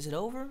 Is it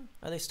over?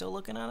 Are they still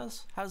looking at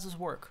us? How does this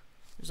work?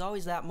 There's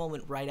always that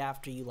moment right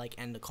after you like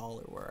end a call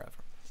or wherever.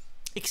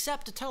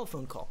 Except a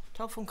telephone call.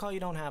 Telephone call, you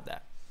don't have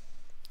that.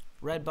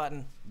 Red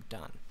button,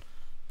 done.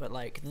 But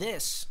like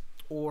this,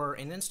 or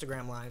an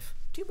Instagram Live,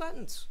 2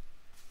 buttons.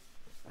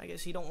 I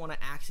guess you don't want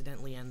to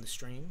accidentally end the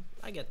stream.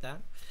 I get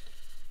that.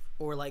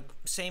 Or like,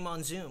 same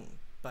on Zoom.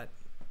 But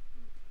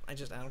I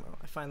don't know.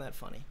 I find that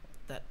funny.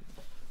 That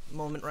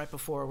moment right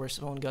before where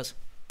someone goes,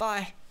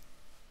 bye.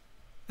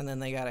 And then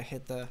they gotta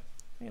hit the,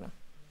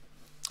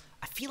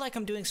 I feel like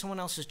I'm doing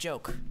someone else's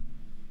joke.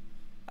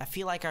 I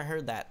feel like I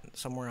heard that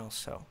somewhere else,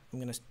 so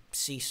I'm gonna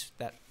cease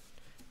that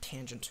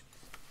tangent.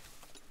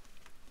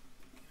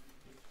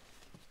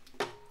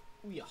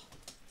 Ooh, yeah.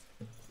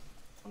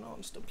 Oh no,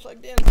 I'm still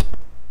plugged in.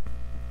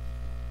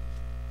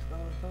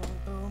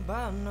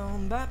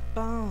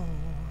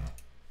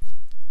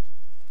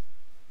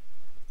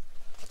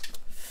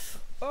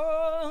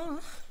 Oh,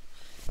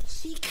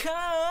 she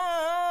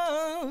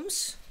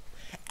comes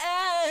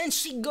and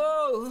she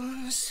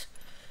goes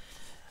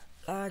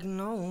like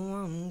no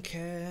one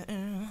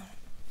can.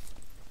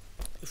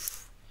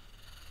 Oof.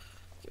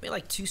 Give me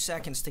like 2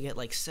 seconds to get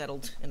like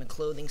settled in a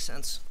clothing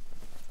sense.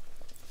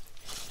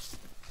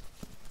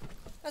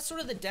 That's sort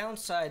of the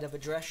downside of a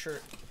dress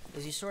shirt,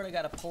 is you sort of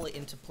got to pull it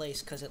into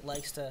place because it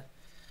likes to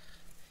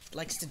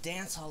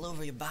dance all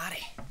over your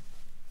body.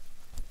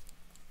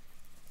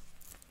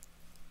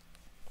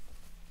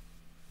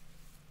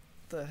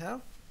 The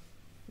hell?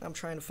 I'm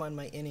trying to find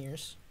my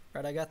in-ears.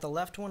 Right, I got the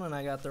left one and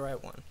I got the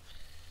right one.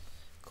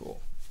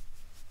 Cool.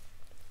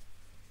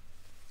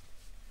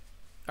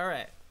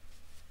 Alright.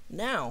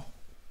 Now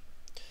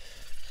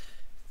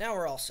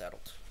we're all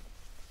settled.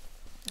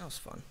 That was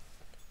fun.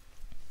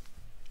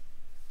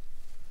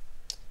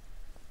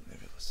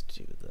 Maybe let's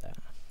do that.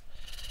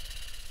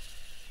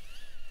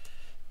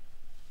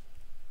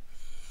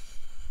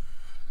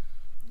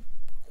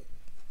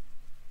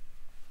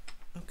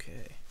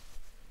 Okay.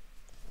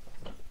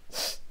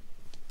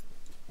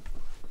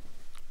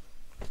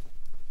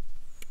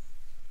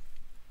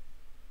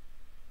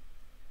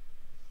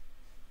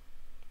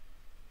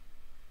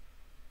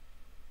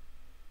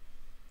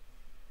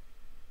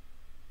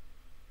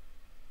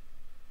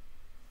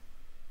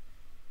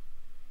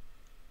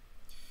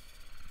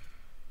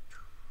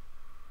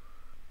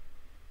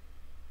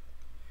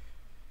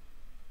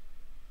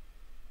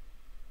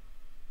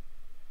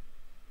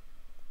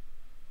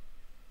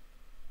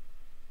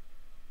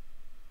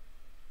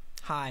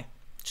 Hi,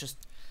 just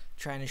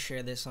trying to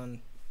share this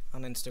on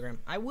Instagram.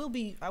 I will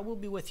be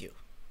with you.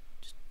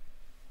 Just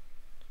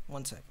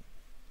 1 second.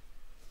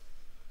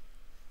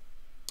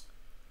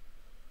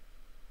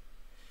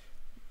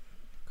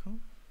 Cool.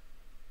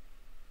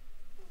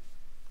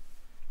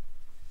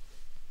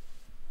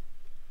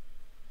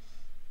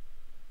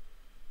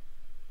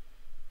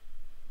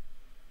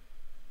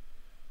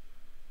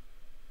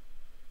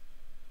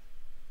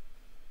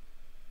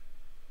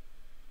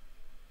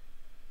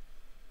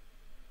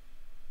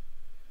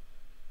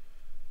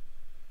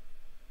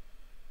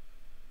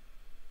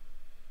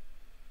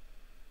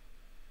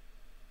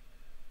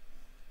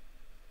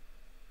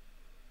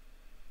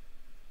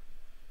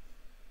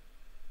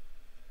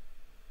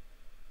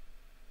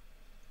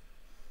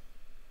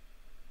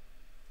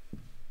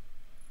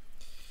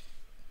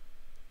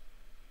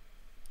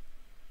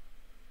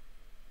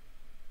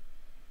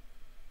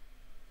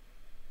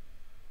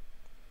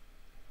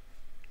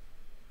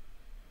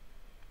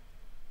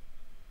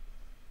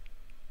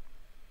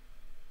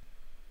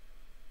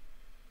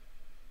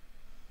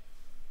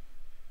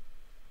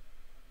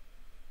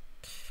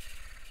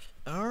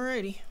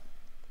 Alrighty.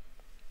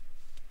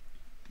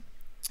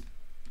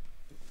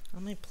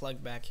 Let me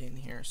plug back in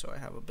here so I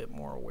have a bit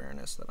more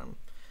awareness that I'm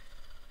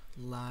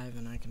live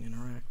and I can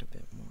interact a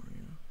bit more,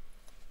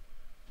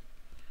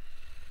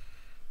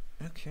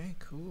 Okay,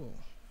 cool.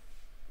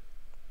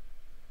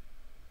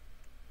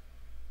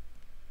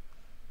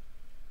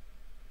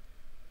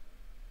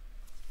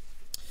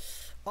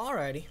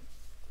 Alrighty.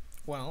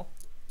 Well,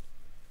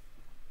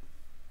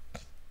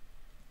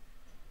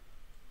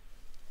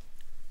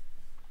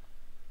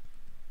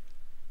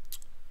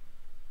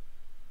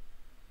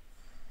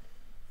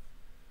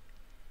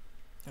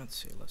 let's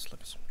see, let's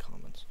look at some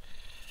comments.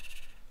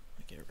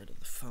 I'll get rid of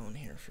the phone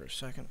here for a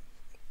second.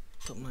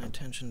 Put my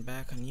attention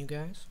back on you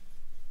guys.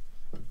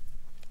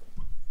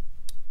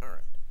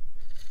 Alright.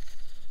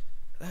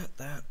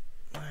 That,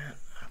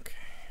 okay.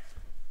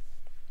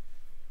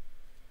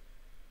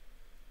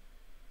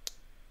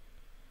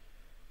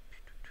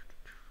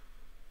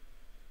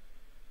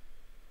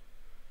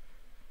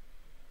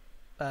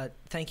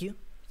 Thank you.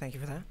 Thank you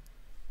for that.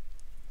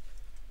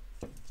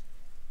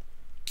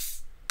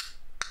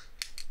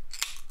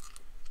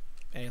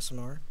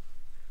 ASMR.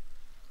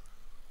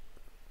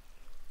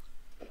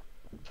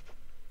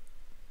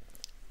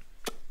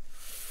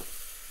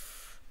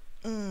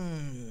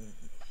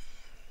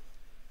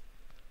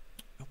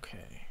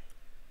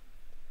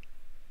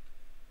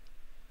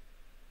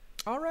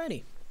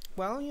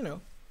 well, you know,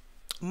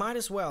 might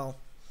as well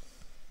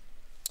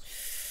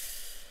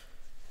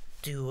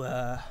do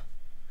a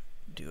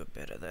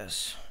bit of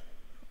this.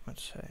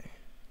 Let's say.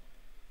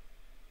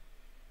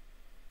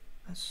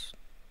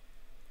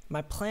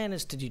 My plan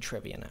is to do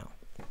trivia now.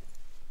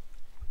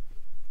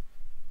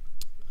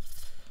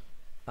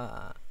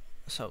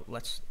 So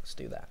let's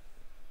do that.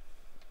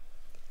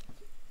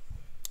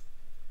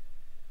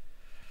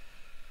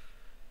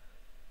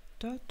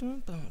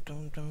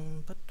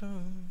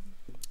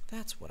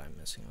 That's what I'm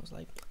missing. I was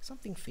like,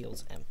 something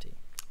feels empty.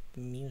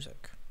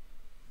 Music.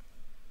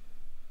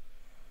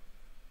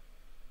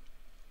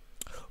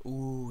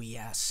 Ooh,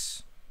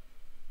 yes.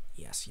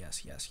 Yes.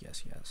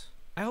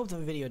 I hope the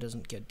video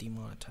doesn't get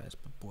demonetized,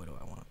 but boy, do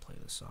I want to play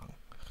this song.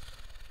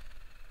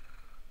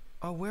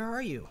 Oh, where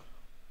are you?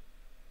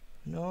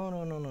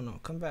 No.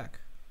 Come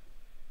back.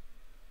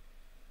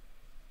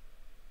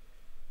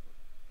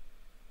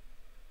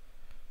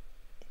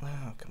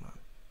 Oh, come on.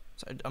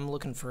 So I'm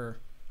looking for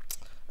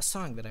a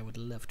song that I would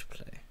love to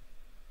play.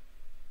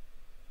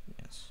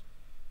 Yes.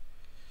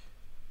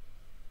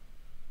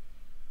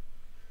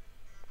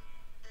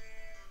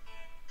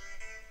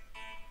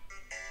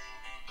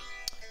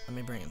 Let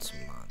me bring in some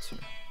mods here.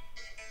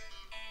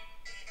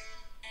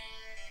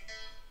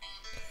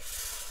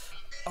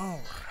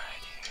 Alrighty.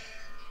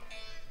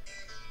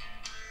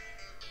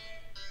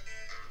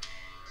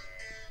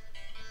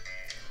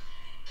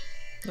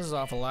 This is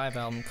off a live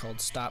album called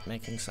Stop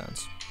Making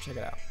Sense. Check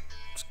it out.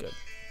 It's good.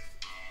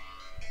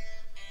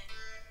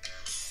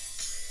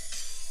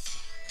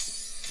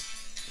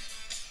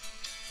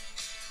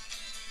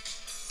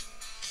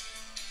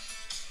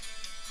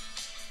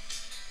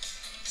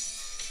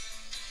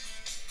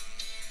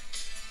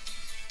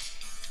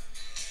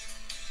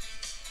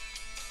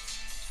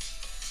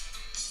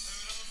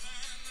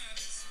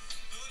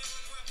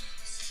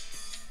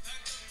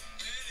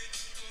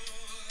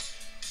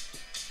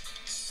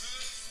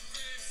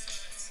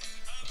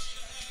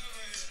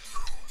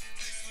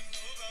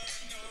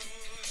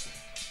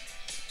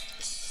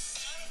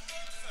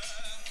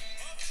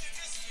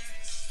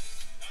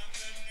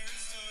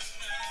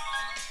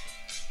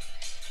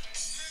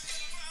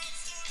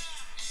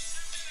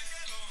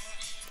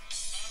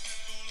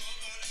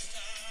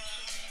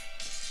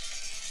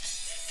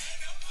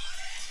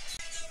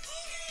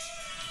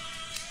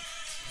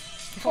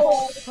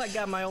 Oh, I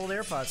got my old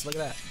AirPods. Look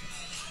at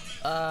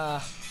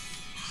that.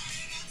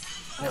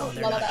 No,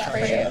 they're not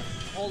charging.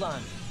 Hold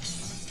on.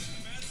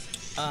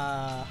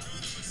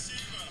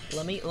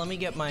 Let me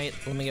get my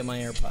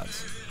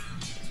AirPods.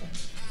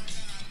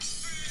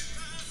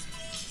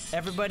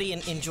 Everybody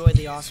enjoy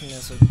the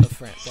awesomeness of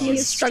Friend.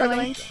 He's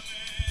struggling.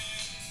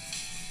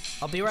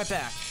 I'll be right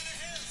back.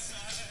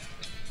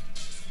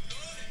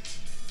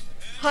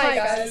 Hi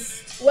guys.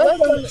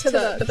 Welcome to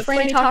the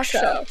Franny Talk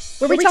Show,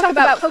 where we talk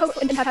about Coke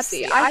and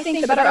Pepsi. I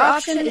think the better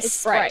option is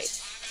Sprite.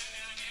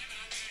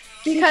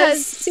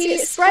 Because, see,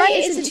 Sprite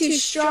isn't too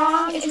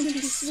strong, isn't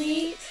too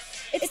sweet.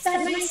 It's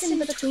that nice in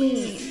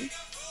between.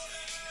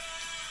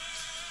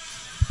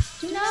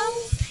 You know?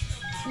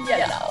 You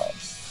know.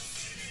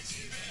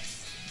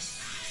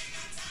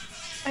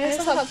 I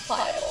also have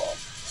Pliable.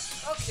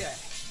 Okay.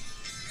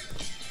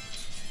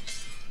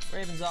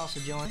 Raven's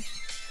also joined.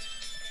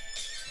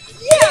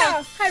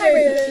 Yeah! Hi,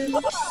 Raven.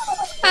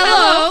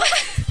 Hello!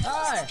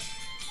 Hi!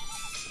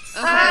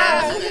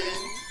 Hi!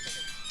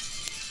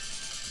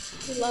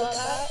 Love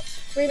that.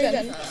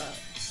 Raven.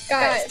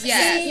 Guys,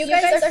 yeah. see, you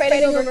guys are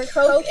fighting over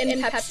Coke and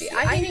Pepsi.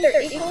 I think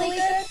they're equally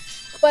good,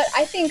 but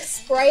I think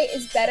Sprite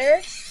is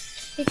better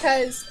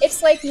because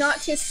it's like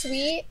not too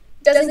sweet,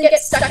 doesn't get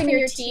stuck in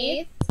your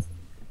teeth.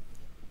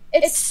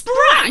 It's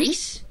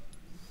Sprite?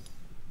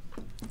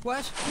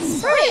 What?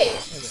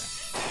 Sprite!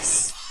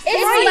 Okay.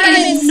 It's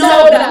lemon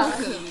soda.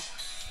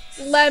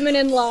 Lemon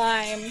and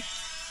lime.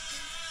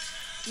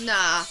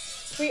 Nah.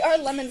 We are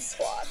Lemon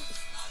Squad.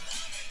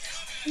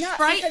 Not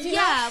Sprite, because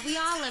yeah, we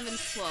are Lemon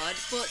Squad,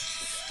 but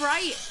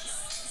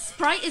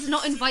Sprite is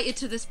not invited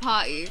to this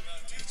party.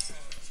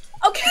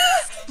 Okay.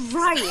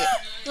 Sprite?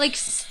 Like,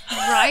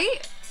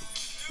 Sprite?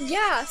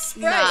 Yeah,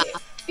 Sprite. Nah.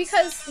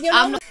 Because you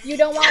know you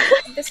don't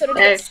want the soda to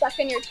get stuck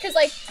in your, because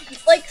like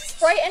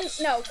Sprite and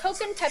Coke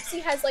and Pepsi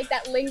has like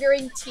that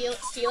lingering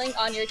feeling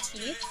on your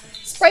teeth.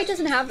 Sprite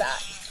doesn't have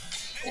that.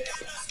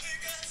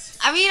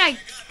 I mean,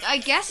 I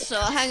guess so.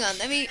 Hang on,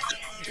 let me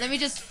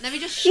just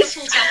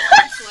shuffle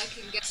back so I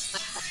can get my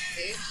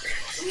coffee.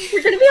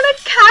 You're gonna be on a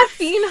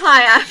caffeine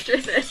high after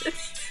this.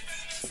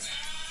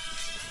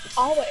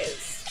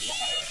 Always.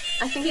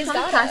 I think he's on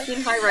a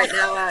caffeine high right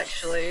now,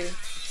 actually.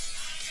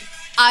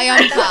 I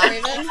am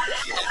Raven.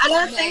 I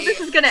don't think this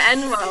is gonna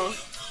end well.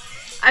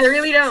 I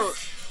really don't.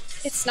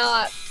 It's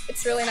not.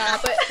 It's really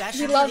not. But That we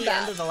should love be the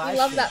that. end of the We live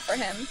love stream. that for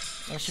him.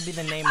 That should be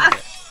the name of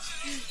it.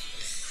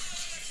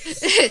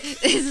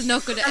 This is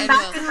not gonna I'm end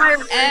back in my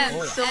well.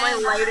 room, so my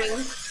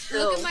lighting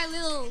Look at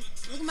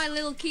my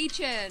little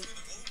keychain.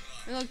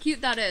 Look how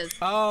cute that is.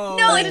 Oh.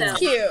 No, I it's know.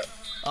 cute.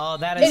 Oh,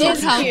 that is It a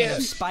is keychain cute.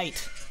 of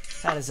spite.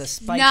 That is a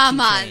spite Nah, keychain.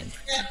 man,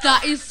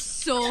 that is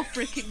so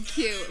freaking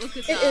cute. Look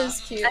at It that.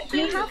 is cute.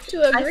 You have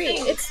to agree.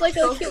 It's like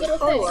a cute little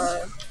thing.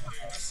 Coca-Cola.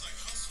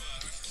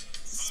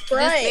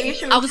 Sprite. Maybe you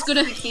should I was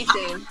gonna- make a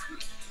keychain.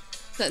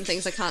 Certain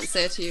things I can't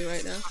say to you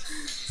right now.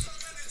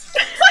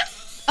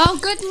 Oh,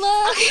 good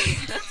luck!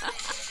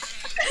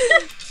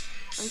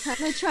 I'm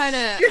trying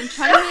to make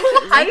it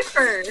look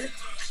hyper.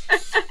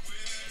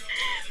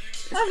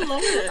 I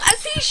love it.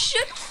 as he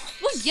should.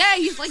 Well, yeah,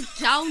 he's like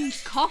downed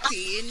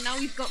coffee, and now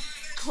he's got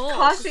Coke.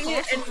 Coffee Of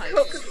course and I'm hyper.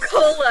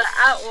 Coca-Cola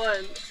at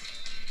once.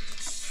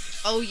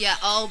 Oh yeah,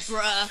 oh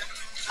bruh.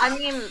 I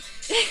mean,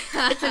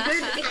 it's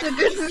a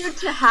good mood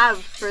to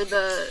have for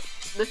the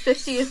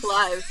 50th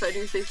live, if I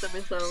do say so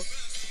myself.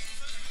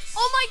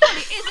 Oh my god,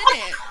 it is,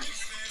 isn't it?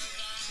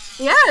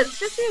 Yeah, it's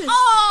 50th.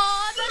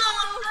 Oh, that's so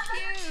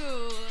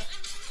cute.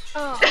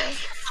 Oh.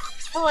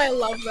 Oh, I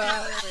love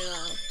that.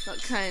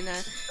 What kind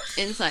of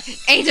inside?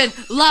 Aiden,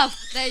 love.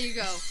 There you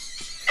go.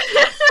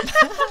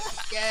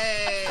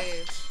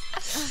 Yay.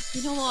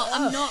 You know what?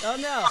 I'm not. Oh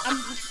no!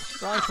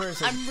 Wrong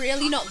person. I'm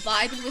really not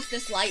vibing with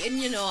this lighting.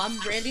 You know, I'm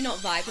really not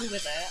vibing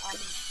with it. I'm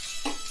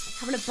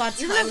having a bad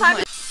time with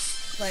my.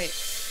 Wait,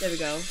 there we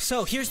go.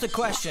 So here's the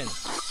question.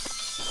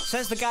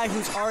 Says the guy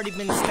who's already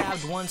been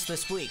stabbed once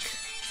this week.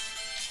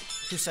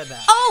 Who said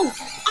that? Oh,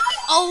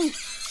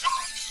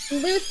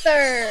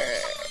 Luther.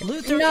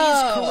 Luther No.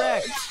 is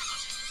correct.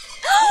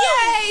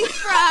 yay,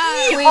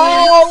 Frank!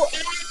 Oh,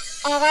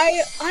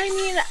 I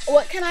mean,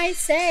 what can I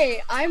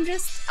say? I'm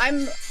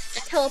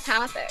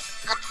telepathic.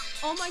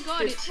 Oh my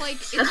god, it's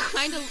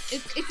kind of,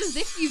 it's as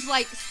if you've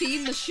like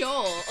seen the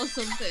show or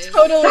something. That's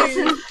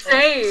Totally.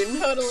 insane.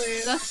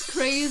 Totally. That's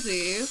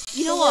crazy.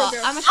 You know Poor what?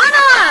 girl. I'm a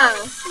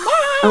Anna!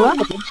 Hello.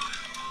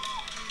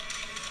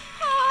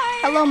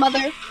 Hi. Hello,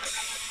 mother.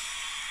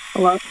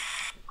 Hello.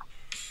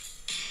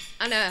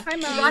 Anna, Hi,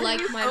 do Mom. you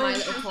like my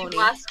Little Pony?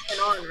 Last put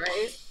on,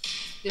 right?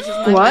 This is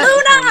my What? My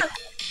Little Pony.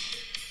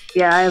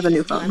 Yeah, I have a new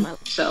My phone, Little-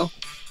 so.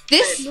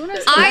 This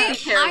Luna's I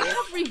terrible.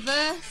 have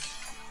reversed.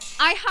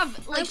 I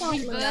have like want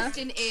reversed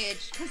in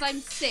age because I'm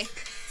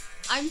sick.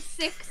 I'm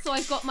sick, so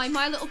I've got my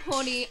Little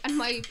Pony and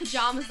my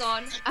pajamas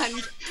on, and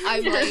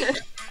I'm like,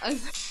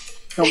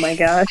 Oh my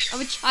gosh.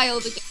 I'm a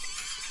child again.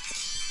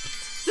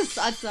 It's a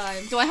sad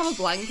time. Do I have a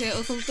blanket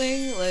or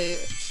something? Like,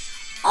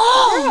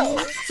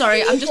 oh,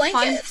 sorry, I'm just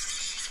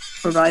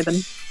Blankets. We're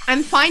vibing.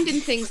 I'm finding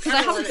things because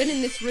I haven't been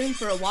in this room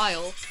for a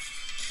while.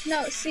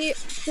 No, see,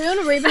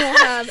 soon Raven will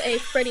have a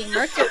Freddie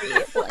Mercury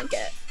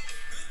blanket.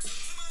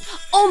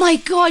 Oh my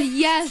god,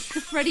 yes,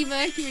 the Freddie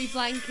Mercury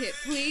blanket,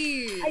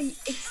 please.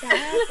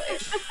 Exactly.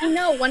 I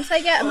know, once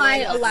I get my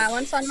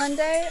allowance on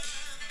Monday,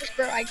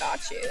 girl, I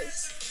got you.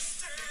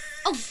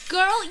 Oh,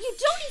 girl, you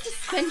don't need to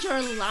spend your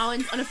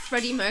allowance on a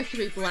Freddie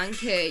Mercury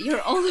blanket. You're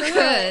all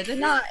good.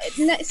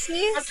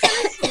 See?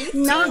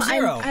 No,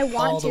 Zero I want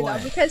all the to way.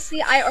 though, because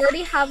see, I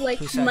already have like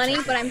Who said money,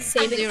 something? but I'm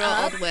saving Zero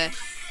all up, the way.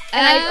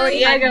 and I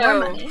already have Diego.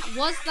 more money.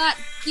 Was that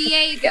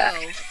Diego?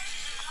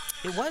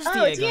 It was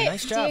Oh, Diego.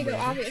 Nice job, Diego,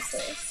 Brandon.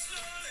 obviously.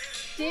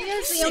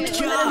 Diego's the Sick only one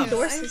job. that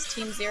endorses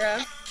Team Zero.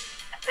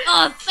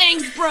 Oh,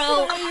 thanks,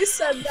 bro. Oh, you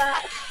said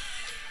that.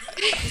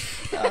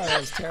 Oh, that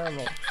was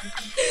terrible.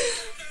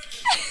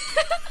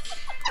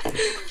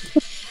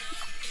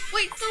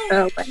 Wait, so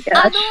Oh my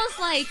are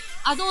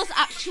gosh. those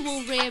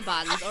actual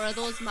Ray-Bans or are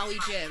those Maui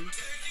Jim?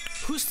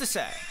 Who's to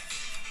say?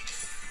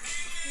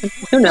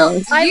 Who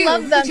knows? I You,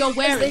 love them you're because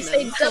they wearing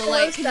say them, so,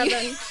 like, can you-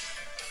 007.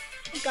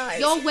 Guys,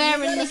 You're you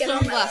wearing gotta the get on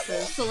that sunglasses,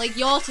 level. so like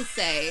you're to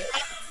say.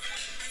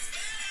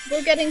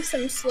 We're getting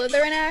some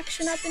Slytherin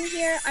action up in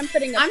here. I'm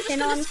putting a I'm just pin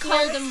gonna on call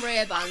here. them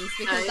Ray-Bans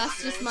because Nice,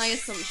 that's just nice. my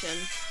assumption.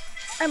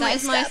 I That might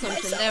is my stab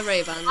assumption. myself. They're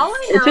Ray-Bans. All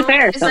I It's know a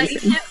fair is that you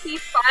assumption. can't be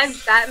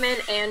 5 Batman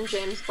and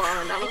James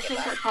Bond. I don't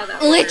think that's how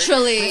that works.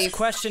 Literally. This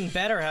question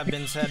better have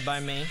been said by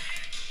me.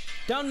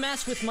 Don't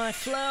mess with my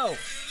flow.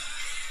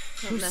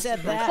 Who mess said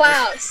with my that?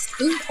 Klaus.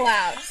 Who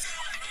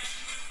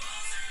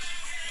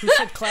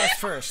said Klaus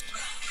first?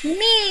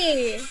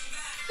 Me.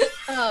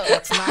 Oh,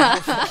 That's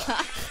not your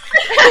fault.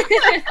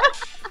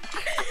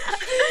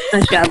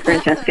 Nice job,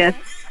 Francesca.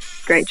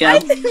 Great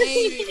job.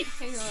 Maybe.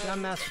 Hang on.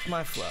 Don't mess with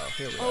my flow.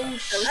 Here we go. Oh,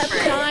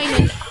 shine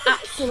an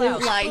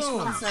absolute Klaus, light. boom.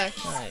 One sec.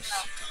 Nice.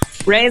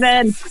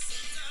 Raven.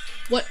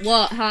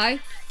 What? Hi?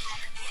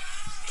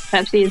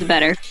 Pepsi is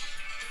better.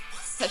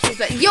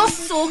 You're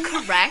so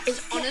correct,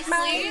 honestly.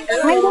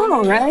 I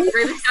know, right?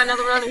 Raven's got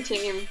another running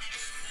team.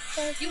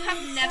 You have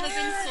never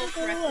been so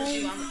correct as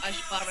you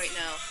are right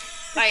now.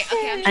 Right,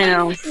 okay, I'm I trying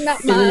know. not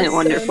Isn't it mine.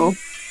 wonderful?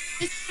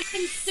 There's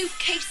freaking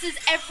suitcases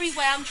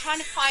everywhere. I'm trying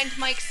to find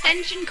my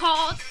extension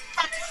cord.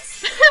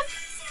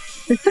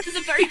 This is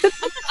a very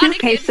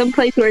Suitcase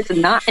someplace where it's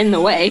not in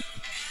the way.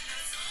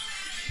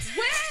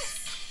 Where?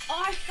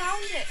 Oh, I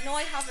found it. No,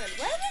 I haven't.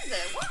 Where is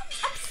it? What?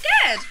 I'm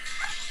scared.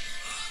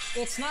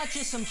 It's not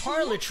just some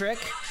parlor trick.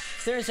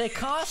 There's a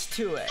cost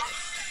to it.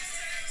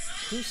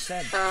 Who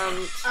said that?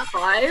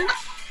 5?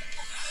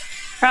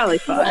 Probably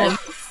 5.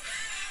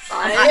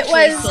 5? It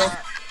was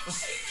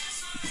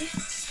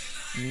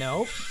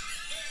Nope.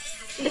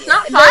 It's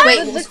not 5? Wait,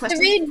 what was the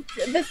question?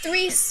 the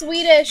three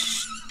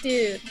Swedish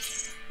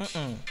dudes.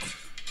 Mm-mm.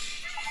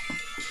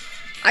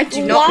 I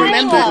do not Wow.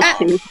 remember.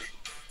 Allison.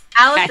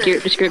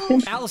 Accurate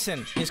description.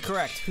 Allison is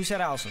correct. Who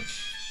said Allison?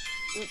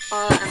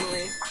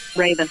 Emily.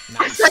 Raven.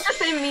 I tried to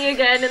say me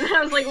again, and then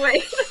I was like,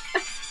 wait.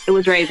 It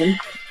was Raven.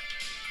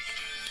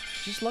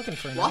 Just looking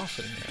for an What?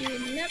 Allison here.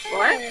 You never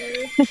What?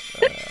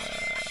 know.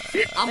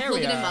 I'm There we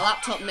plugging in are. my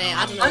laptop, mate.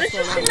 I don't know I'm what's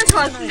just going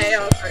gonna on. cause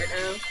chaos right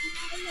now.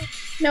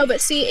 No,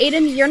 but see,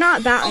 Aiden, you're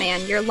not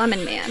Batman. You're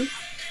Lemon Man.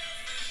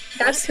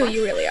 That's who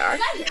you really are.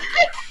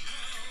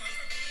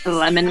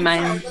 Lemon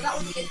Man.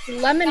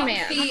 Lemon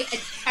Man. Be a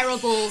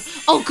terrible.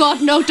 Oh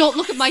God, no! Don't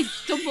look at my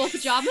Dumbo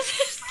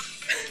pajamas.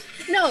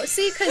 No,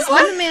 see, because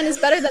Lemon Man is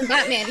better than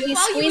Batman. He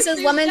Well, you would squeezes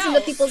do lemons into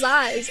that. people's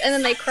eyes, and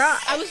then they cry.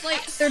 I was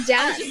like, They're I was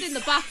dead. just in the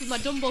bath with my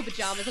Dumbo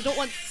pajamas. I don't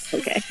want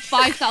Okay.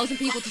 5,000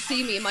 people to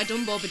see me in my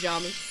Dumbo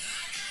pajamas.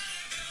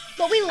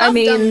 But we love I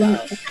mean,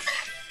 Dumbo.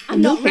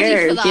 I'm not Who ready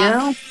cares, for that. you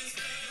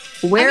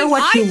know? Wear I mean,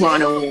 what I you do.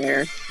 want to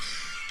wear.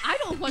 I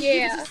don't want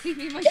Yeah. people to see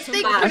me in my If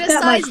they Dumbo I've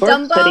criticize got my twerk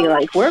Dumbo- study,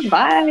 like, we're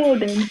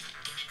vibing.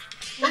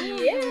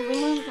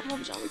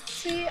 pajamas.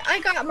 See, I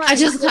got my. I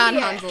just can't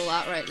Zodiac. handle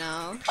that right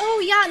now. Oh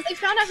yeah, and they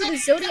found out who the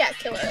Zodiac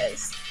killer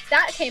is.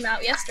 That came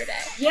out yesterday.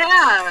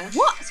 Yeah.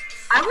 What?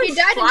 I was He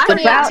died in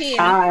flabbergasted. It's about 2018.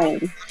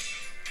 time.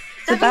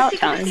 It's about Have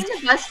time. you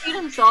seen the BuzzFeed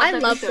Unsolved I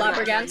love episode about him?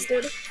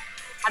 Flabbergasted.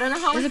 I don't know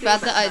how Is I it feel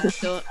bad that about I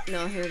don't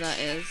know who that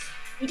is?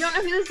 You don't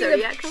know who the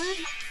Zodiac killer is?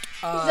 He's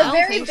Uh, a don't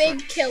very think so.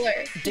 big killer.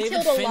 He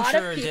David killed a lot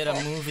Fincher of did people.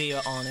 a movie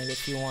on it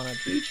if you want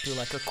to do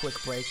like a quick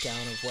breakdown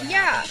of what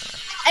Yeah. happened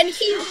And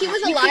he was You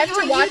alive can do to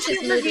a watch his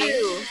YouTube movie.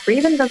 review.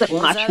 Raven doesn't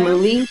What was watch that, Em?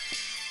 movies.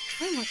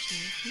 I'm watching.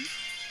 there.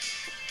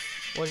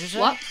 What'd you say?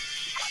 What?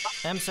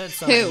 Em said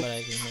something, Who? but I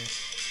didn't hear.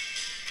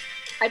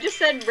 I just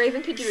said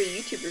Raven could do a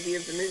YouTube review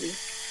of the movie.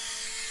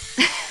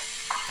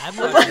 I'd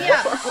watch that.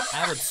 Yeah.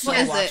 I would so What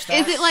is watch it?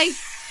 that.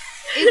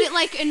 Is it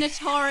like a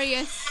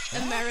notorious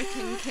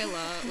American killer?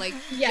 Like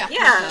Yeah. Jack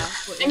Yeah. Ripper?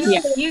 What And is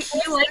it? Yeah.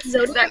 you like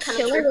Zodiac that kind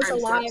of killer true was crime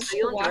alive stuff, so to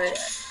you'll watch enjoy it.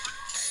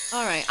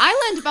 Alright,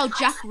 I learned about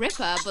Jack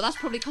Ripper, but that's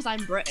probably because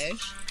I'm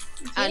British.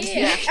 And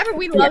Yeah.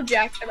 We love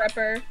Jack the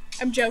Ripper.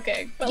 I'm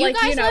joking, but you like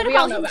guys you know, learned we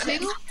all about know him about him.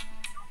 too?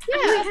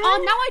 Yeah.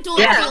 Oh, now I don't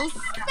Yeah. feel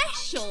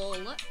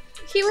special.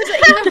 He's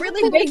a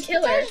really big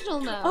killer. Special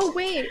now. Oh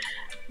wait.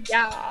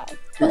 Yeah.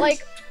 But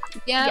like,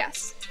 yeah.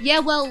 yes. Yeah,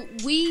 well,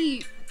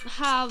 we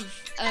have,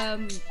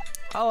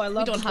 Oh, I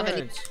love don't the have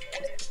any- birds.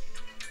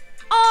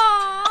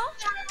 Aww.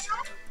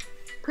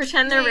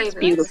 Pretend they're Wait, ravens.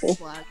 Beautiful.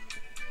 Swag.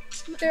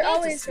 They're Birds are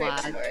always swag.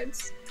 raven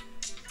birds.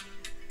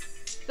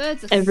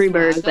 Birds are Every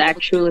bird swag. is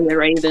actually a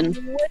raven.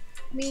 Would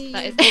we?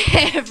 That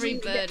is every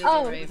bird is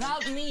Oh. a raven.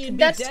 Without me, you'd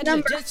be That's dead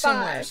number to ditch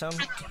somewhere.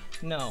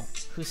 5. No.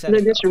 Who said They're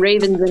it? just though?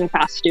 ravens in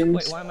costumes.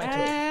 Wait, why am I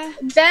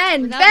talking?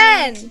 Ben. Without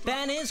Ben.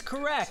 Ben is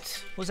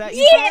correct. Was that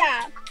you?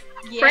 Yeah.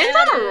 Friends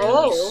on a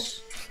roll.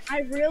 Nice. I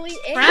really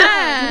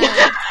am.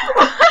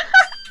 Fran.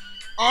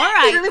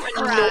 Alright, Really went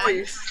Fran.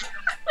 noise.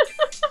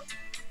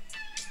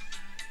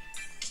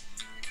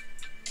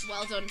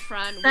 Well done,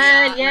 Fran. We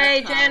Fran, are yay,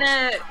 in the car.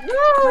 Janet!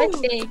 Why,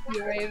 Woo! thank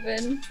you,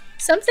 Raven.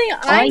 Something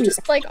I'm I-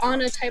 just like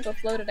on a type of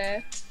flow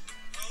today.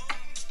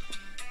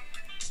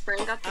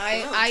 Fran got the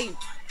flow.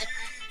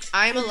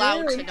 I'm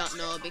allowed Really? to not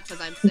know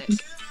because I'm sick.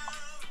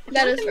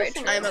 That is very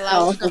true. I'm Oh,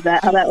 allowed to is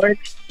that how that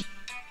works?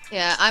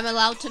 Yeah, I'm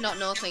allowed to not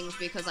know things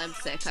because I'm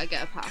sick. I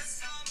get a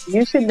pass.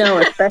 You should know,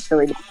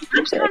 especially because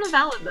you're That's sick. kind of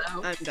valid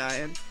though. I'm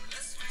dying.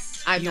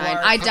 I'm You dying.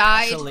 are I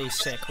died. perpetually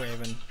sick,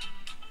 Raven.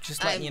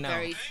 Just letting I'm you know.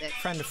 very sick.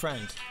 Friend to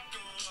friend.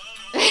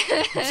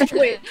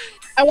 Wait,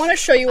 I want to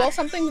show you all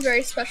something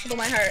very special to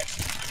my heart.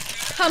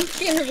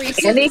 Pumpkin Reese's.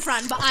 Candy?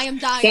 Fran, but I am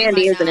dying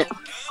Candy, right isn't now.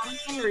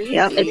 it?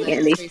 Yep, it's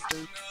candy.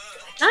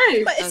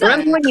 Nice. But it's Okay. not.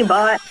 Remember when you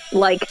bought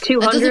like That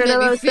 200 doesn't of make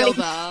me those feel things?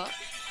 bad.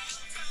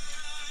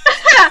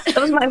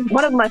 That was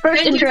one of my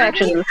first Thank you,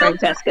 interactions Brittany. with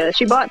Francesca.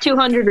 She bought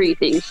 200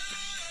 Reese's.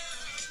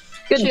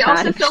 Good She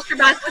also times. filled her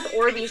back with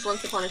Orbeez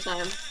once upon a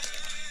time.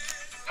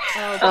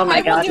 Oh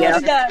my god, yeah.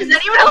 Does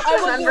anyone else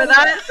remember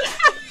that?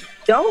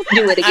 Don't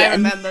do it I again.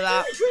 remember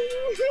that.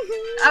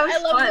 That was I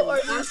love fun. the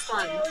That was Orbeez.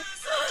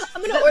 fun.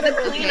 I'm gonna order the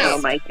the clean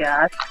Oh my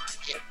god.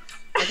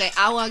 Okay,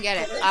 I will get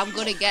it. I'm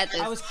gonna get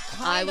this. I was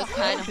I was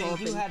kinda hoping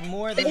hoping. you had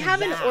more than They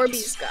have an that.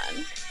 Orbeez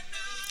gun.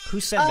 Who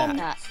said that?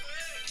 That.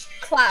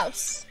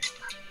 Klaus.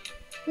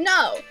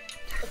 No.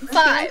 I'm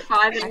 5. feeling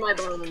 5 in my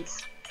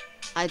bones.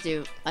 I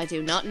do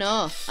not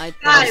know. I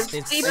Five.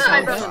 It's Deep so in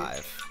my bones.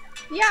 5.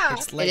 Yeah.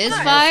 It's like is the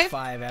most 5?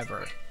 5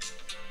 ever.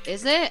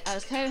 Is it? I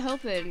was kind of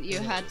hoping you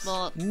had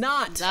more.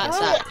 Not That-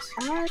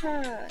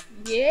 that.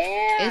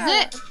 Yeah.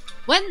 Is it?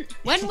 When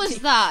was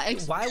that?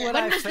 Why would when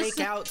I was fake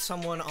this- out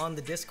someone on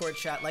the Discord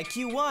chat like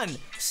you won?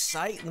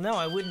 Sight? No,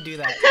 I wouldn't do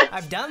that.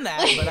 I've done that,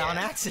 but on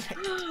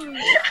accident.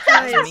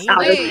 Guys, That's mean. I'll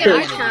but just you do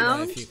don't it.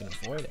 wanna do that if you can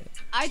avoid it.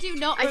 I do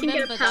not I can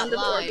remember get a pound that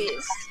of line.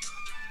 Orbeez.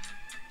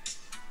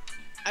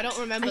 I don't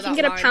remember I that can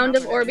get a line pound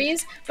of happening.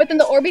 Orbeez, but then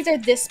the Orbeez are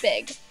this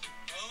big.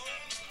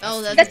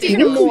 Oh, That's big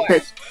even one. more.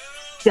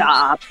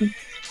 Stop.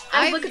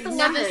 Look at the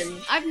never,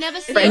 lemon. I've never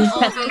seen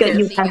Francesca, Orbeez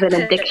you in have an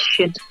secret.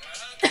 addiction.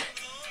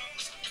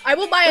 I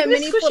will buy a Look at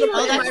mini this pool to squishy put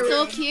Oh, in my that's room.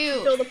 so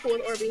cute. Fill the pool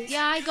with Orbeez.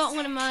 Yeah, I got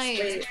one of mine.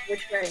 Wait,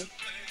 which way?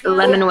 The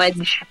lemon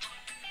wedge.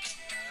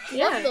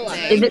 Love the Nice.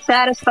 lemon. Is it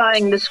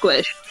satisfying to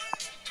squish?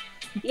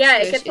 Yeah,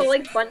 it Squish gets all is-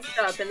 like bunched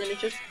up and then it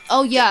just.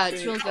 Oh yeah,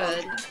 it's real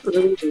good.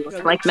 Ooh,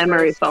 like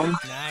memory foam.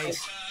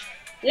 Nice.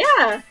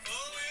 Yeah.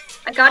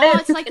 I got Oh, it.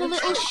 it's like a in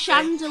little Christmas.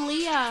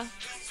 chandelier.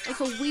 Like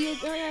a weird,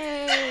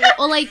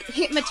 or like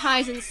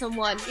hypnotizing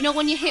someone. You know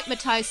when you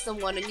hypnotize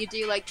someone and you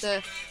do like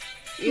the,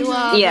 you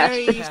are Yeah.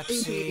 very Pepsi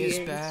is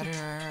sleepy.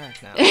 better.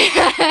 No,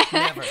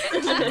 never.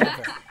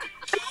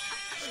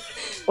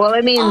 Well,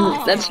 I mean,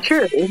 Oh. that's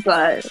true,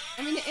 but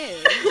I mean it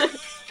is.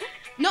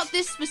 Not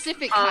this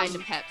specific kind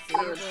of Pepsi.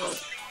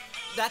 But...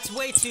 That's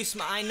way too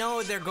small. I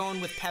know they're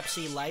going with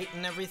Pepsi Light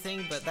and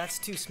everything, but that's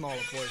too small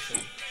a portion.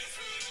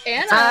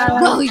 Anna.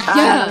 Well,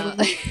 yeah.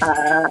 That's a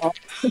shot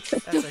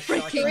freaking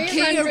glass.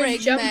 Keurig,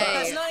 Jumbo.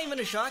 That's mate. not even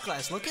a shot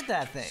glass. Look at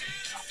that thing.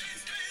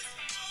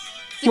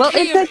 well,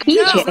 it's a No, it's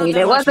not keychain.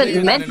 that It much bigger wasn't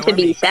than meant an to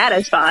be Orbeez.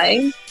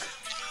 satisfying.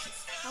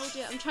 Oh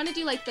dear, I'm trying to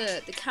do like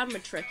the camera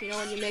trick, you know,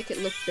 when you make it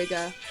look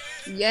bigger.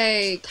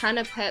 Yay, can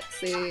of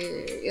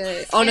Pepsi.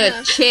 Yay. On Yeah.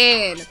 a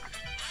chain.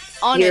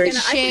 On You're- a And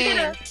I can chain.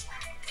 get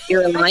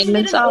Your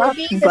alignment's an off,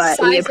 Orbeez the but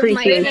we size of my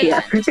appreciate the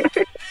hand.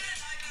 effort.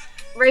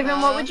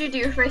 Raven, what would you do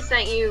if I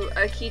sent you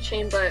a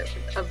keychain but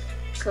of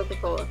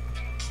Coca-Cola?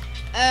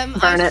 Burn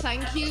I'd it.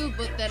 thank you,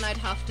 but then I'd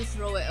have to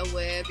throw it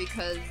away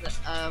because,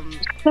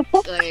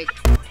 like,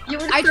 You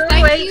would I'd throw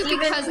thank away you even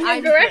because Your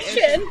I'm direction.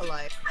 British and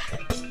polite.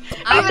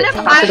 Even if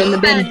Toss it in the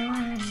I bin.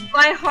 spent my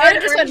I just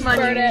hard-earned would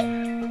burn money,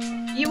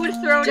 it. you would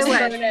throw it Just away.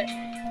 burn it.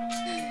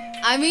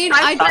 I mean, I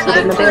I'd spent Toss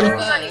it in the bin.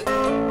 prefer.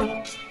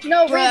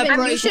 No, Bruh, Raven,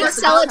 bro, you you should should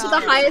sell it to the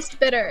stop. highest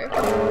bidder.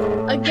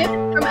 A gift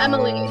from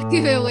Emily.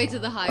 Give it away to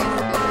the highest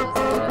bidder.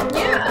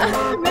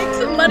 Yeah, make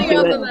some money Do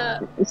off it. of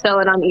that. Sell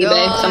it on eBay.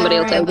 Go, Somebody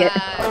will take it.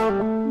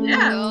 Ray-Ban.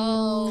 Yeah.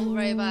 Go,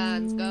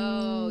 Ray-Bans,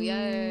 go,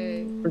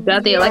 yay. We've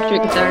got the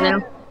electric guitar now.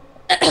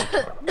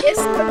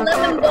 It's the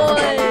lemon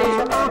boy.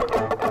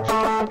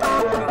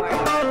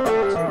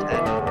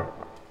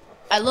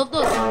 I love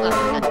those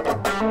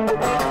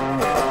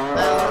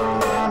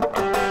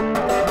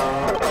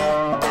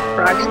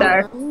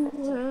Rockstar.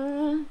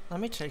 Let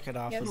me take it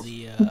off Yes. with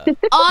the.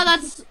 Oh,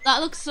 that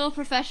looks so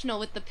professional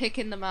with the pick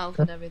in the mouth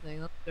and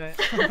everything. That's great.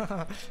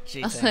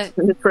 Gee, That's thanks.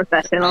 like,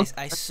 Professional.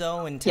 I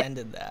so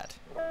intended that.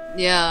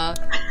 yeah.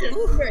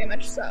 Very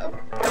much so.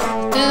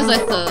 As soon as I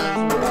saw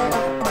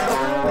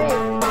Oh, wait.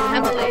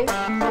 Emily.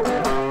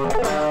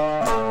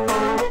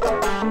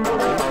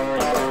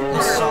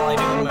 This is all I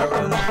do in my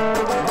room.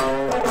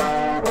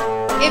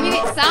 I mean,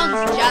 it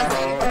sounds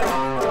jazzy.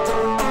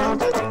 I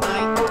give it a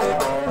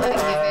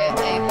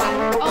happy.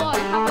 Oh, I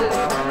have my.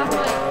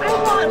 I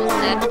want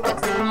one. It's a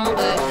small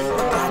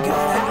version. I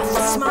got half a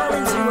smile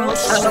and zero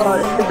shame.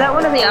 Oh, is that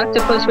one of the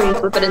octopus where you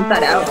flip it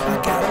inside out? I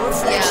got a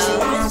reflection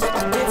Yeah. is a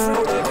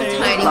different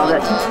thing. Tiny Love one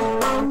it. though.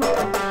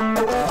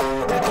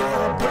 I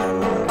got brand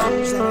new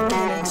news that I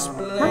can't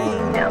explain.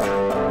 Yeah.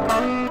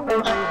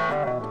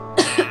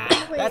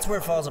 That's where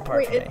it falls apart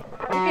Wait, for me. you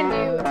can do.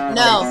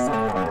 No.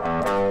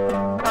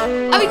 I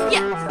mean,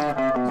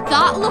 yeah.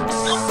 That looks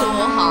so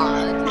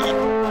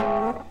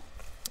hard.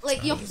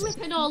 Like you're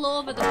flipping all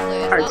over the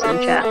place. Hearts That in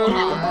looks chat. so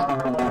hard.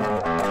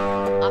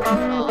 I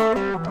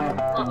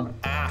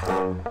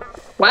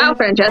forgot. Wow,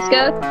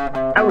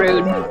 Francesca. How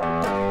rude.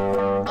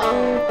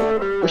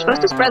 Oh. We're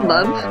supposed to spread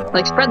love.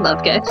 Like, spread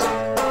love, guys.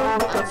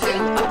 I'm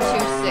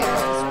too sick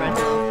to spread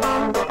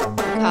love.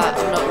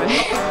 I'm not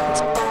ready.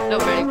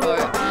 Not ready for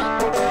it.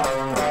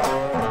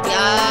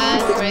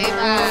 Yes,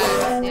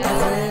 Ray-Ban.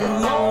 Yes.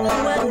 And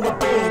morning when the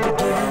day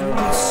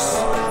begins.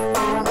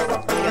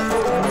 Make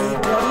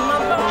up my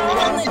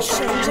mind and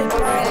change it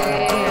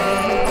back.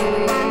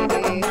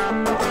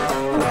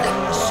 I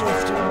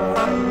shift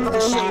around the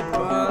shape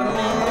I'm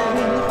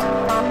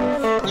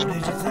in. Who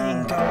did you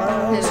think I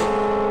was?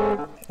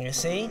 You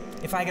see?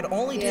 If I could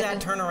only do that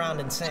turn around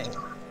and sing,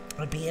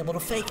 I'd be able to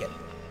fake it.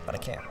 But I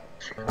can't.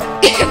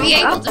 Be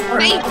able to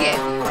fake it.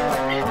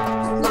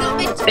 You're not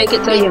meant to Fake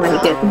it till you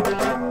make it.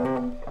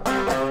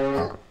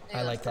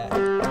 I like that.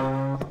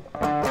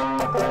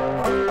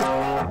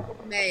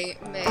 May,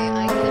 I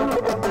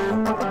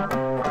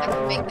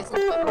can make this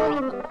into a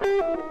proper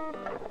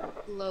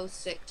glow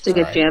stick. It's a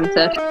good jam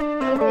session.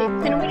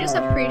 Can we just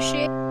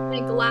appreciate my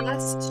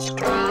glass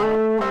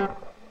straw?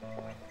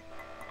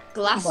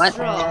 Glass What?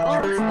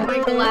 straw. Oh, My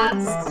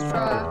glass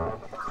straw.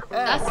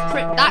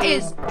 that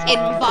is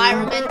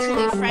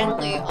environmentally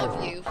friendly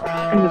of you,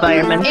 Fran. And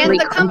Environmentally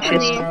the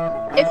company,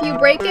 conscious. if you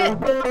break it,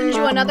 they'll send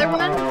you another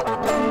one.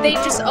 They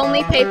just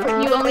only pay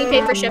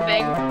for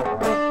shipping.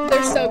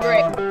 They're so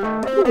great.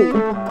 Ooh.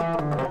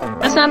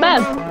 That's not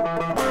bad.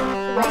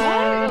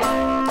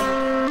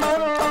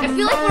 I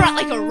feel like we're at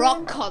like a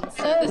rock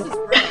concert. This is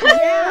great.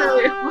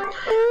 Yeah.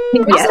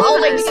 We're Yes. just all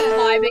like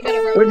vibing at a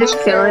road We're just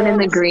concert. chilling in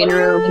the green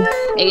room.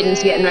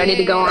 Aiden's getting ready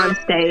to go on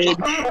stage.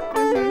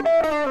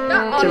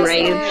 Not to honestly,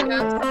 rave.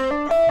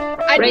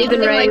 I'd be Rave and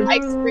eating rave.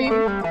 like ice cream.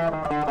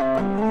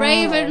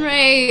 Rave and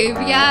rave,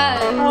 yes.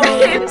 Oh,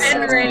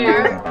 and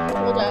rave.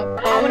 Hold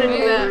up. I wanna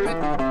do that.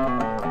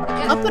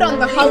 I'll put on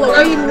the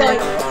Halloween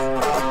lights.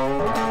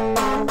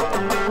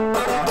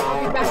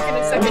 I'll be back in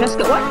a second.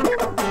 Jessica, what?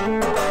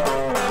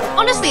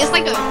 Honestly, it's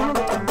like a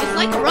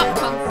rock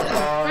concert,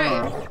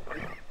 right?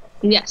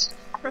 Yes.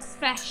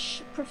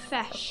 Profesh.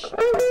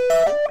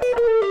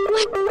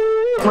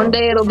 One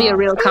day it'll be a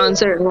real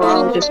concert and we'll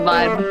all just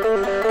vibe.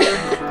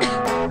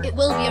 It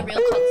will be a real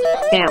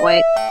concert. Can't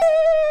wait.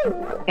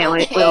 Can't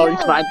wait. We'll all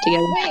just vibe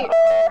together. Wait,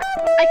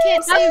 I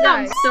can't see you That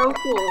guys. sounds so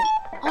cool.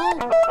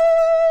 Oh,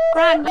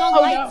 Fran, your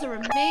Oh, lights no. are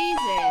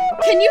amazing.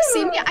 Can you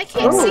see me? I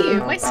can't see you.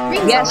 My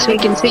screen's Yes, off. we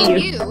can see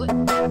you.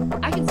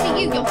 I can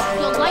see you. Your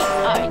lights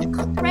are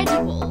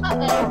incredible.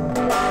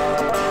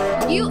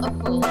 Uh-oh.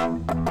 Beautiful.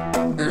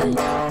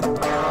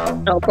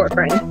 Oh, poor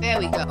Frank. There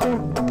we go.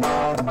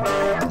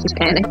 She's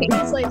panicking.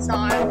 These lights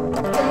on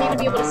for me to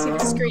be able to see the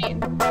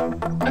screen.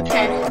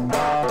 Okay.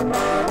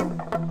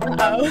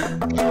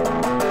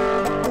 Uh-oh.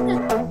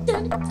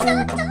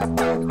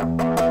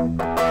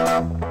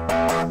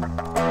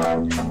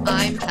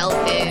 I'm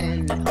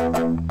helping.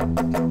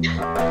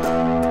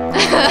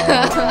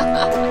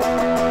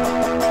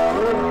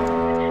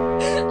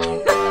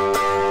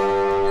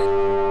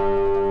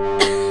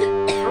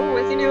 Oh,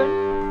 what's he doing?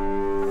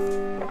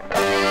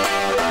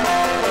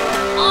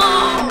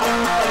 Oh!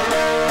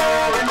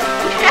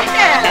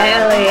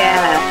 Hell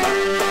yeah.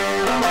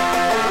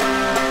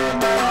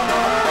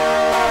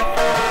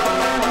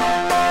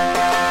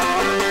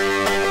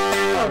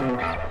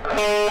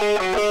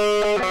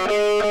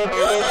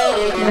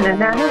 Na, na,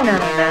 na, na,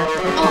 na,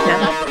 Oh, na.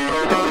 that's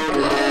so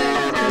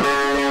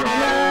good.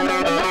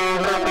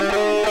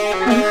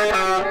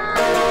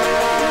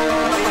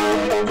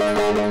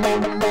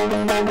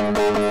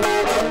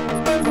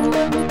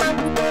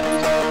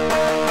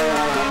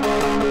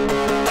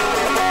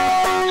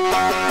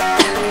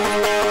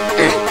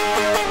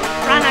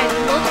 Fran, I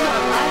love your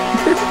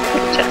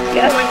lights.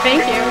 Jessica. Oh,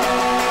 thank you.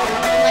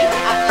 Like,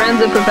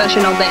 Friend's a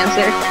professional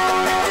dancer.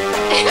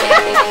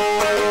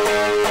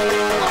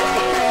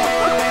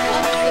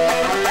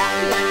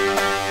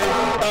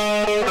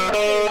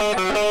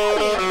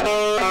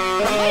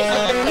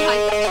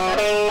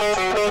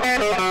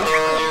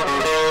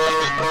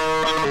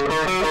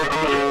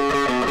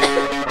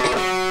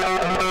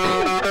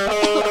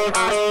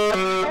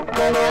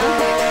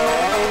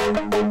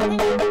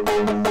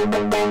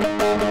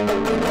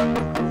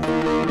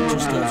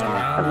 Just goes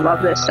I around.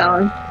 love this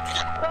song.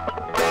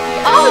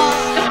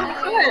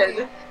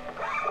 Good.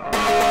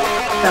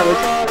 That was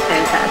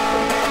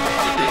fantastic.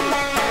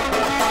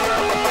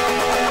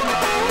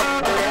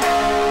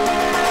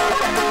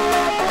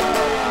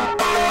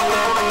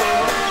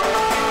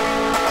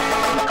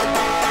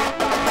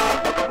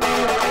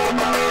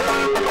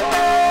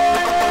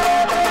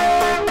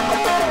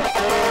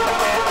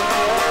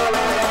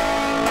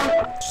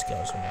 Just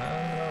goes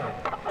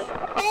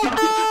around.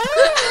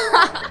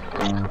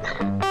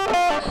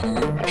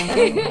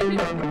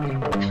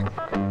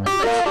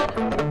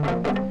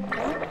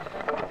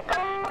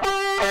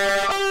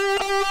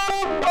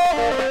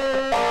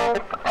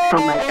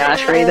 Oh my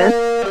gosh, Raven.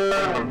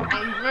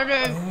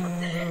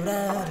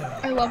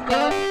 I love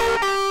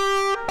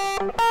that.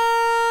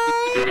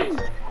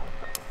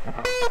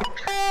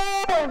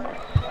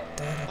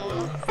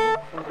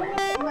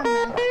 My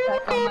mouth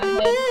back on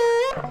my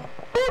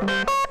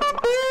head.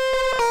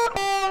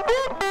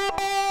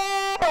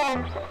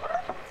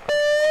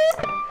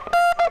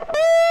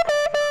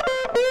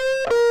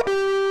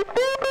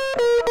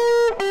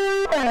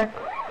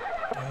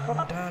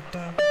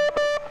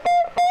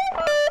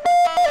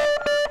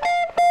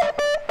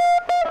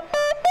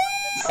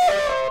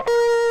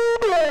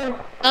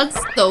 That's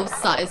so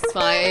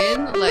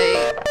satisfying.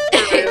 Like,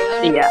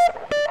 Yeah.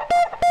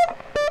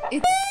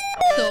 it's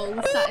so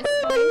satisfying.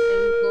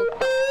 I love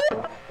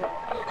that.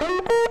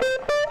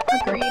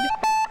 Agreed.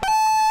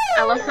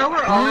 I love how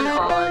we're all in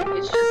on.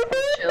 It's just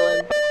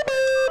chilling.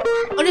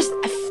 Honest,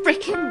 I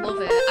freaking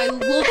love it. I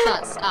love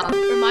that sound.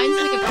 It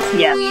reminds me of the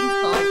Yeah. Queen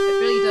song. It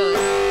really does.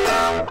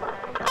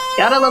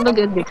 Gotta love a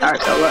good guitar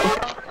solo.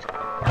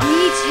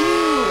 Me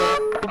too.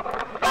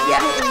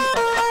 Yeah.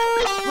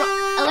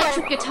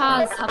 Electric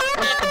guitars have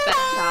like the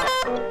best sound.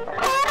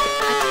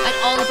 I'm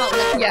all about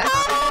electric Yes.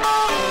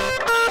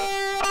 guitars.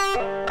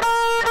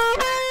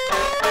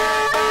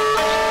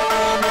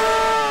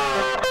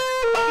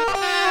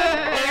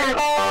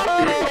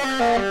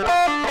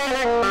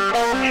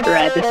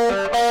 Shred.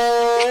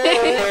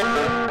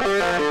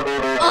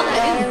 Oh,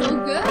 that is so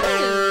good.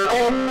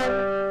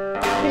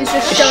 He's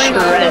just showing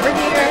off Shred. over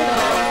here.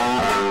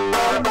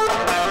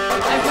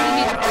 I really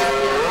need to do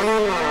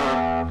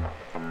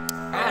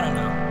I don't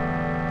know.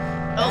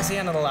 That's the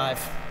end of the live.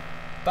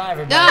 Bye,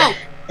 everybody. No!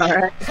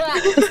 Alright.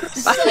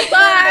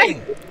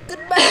 Bye.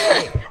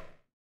 Goodbye.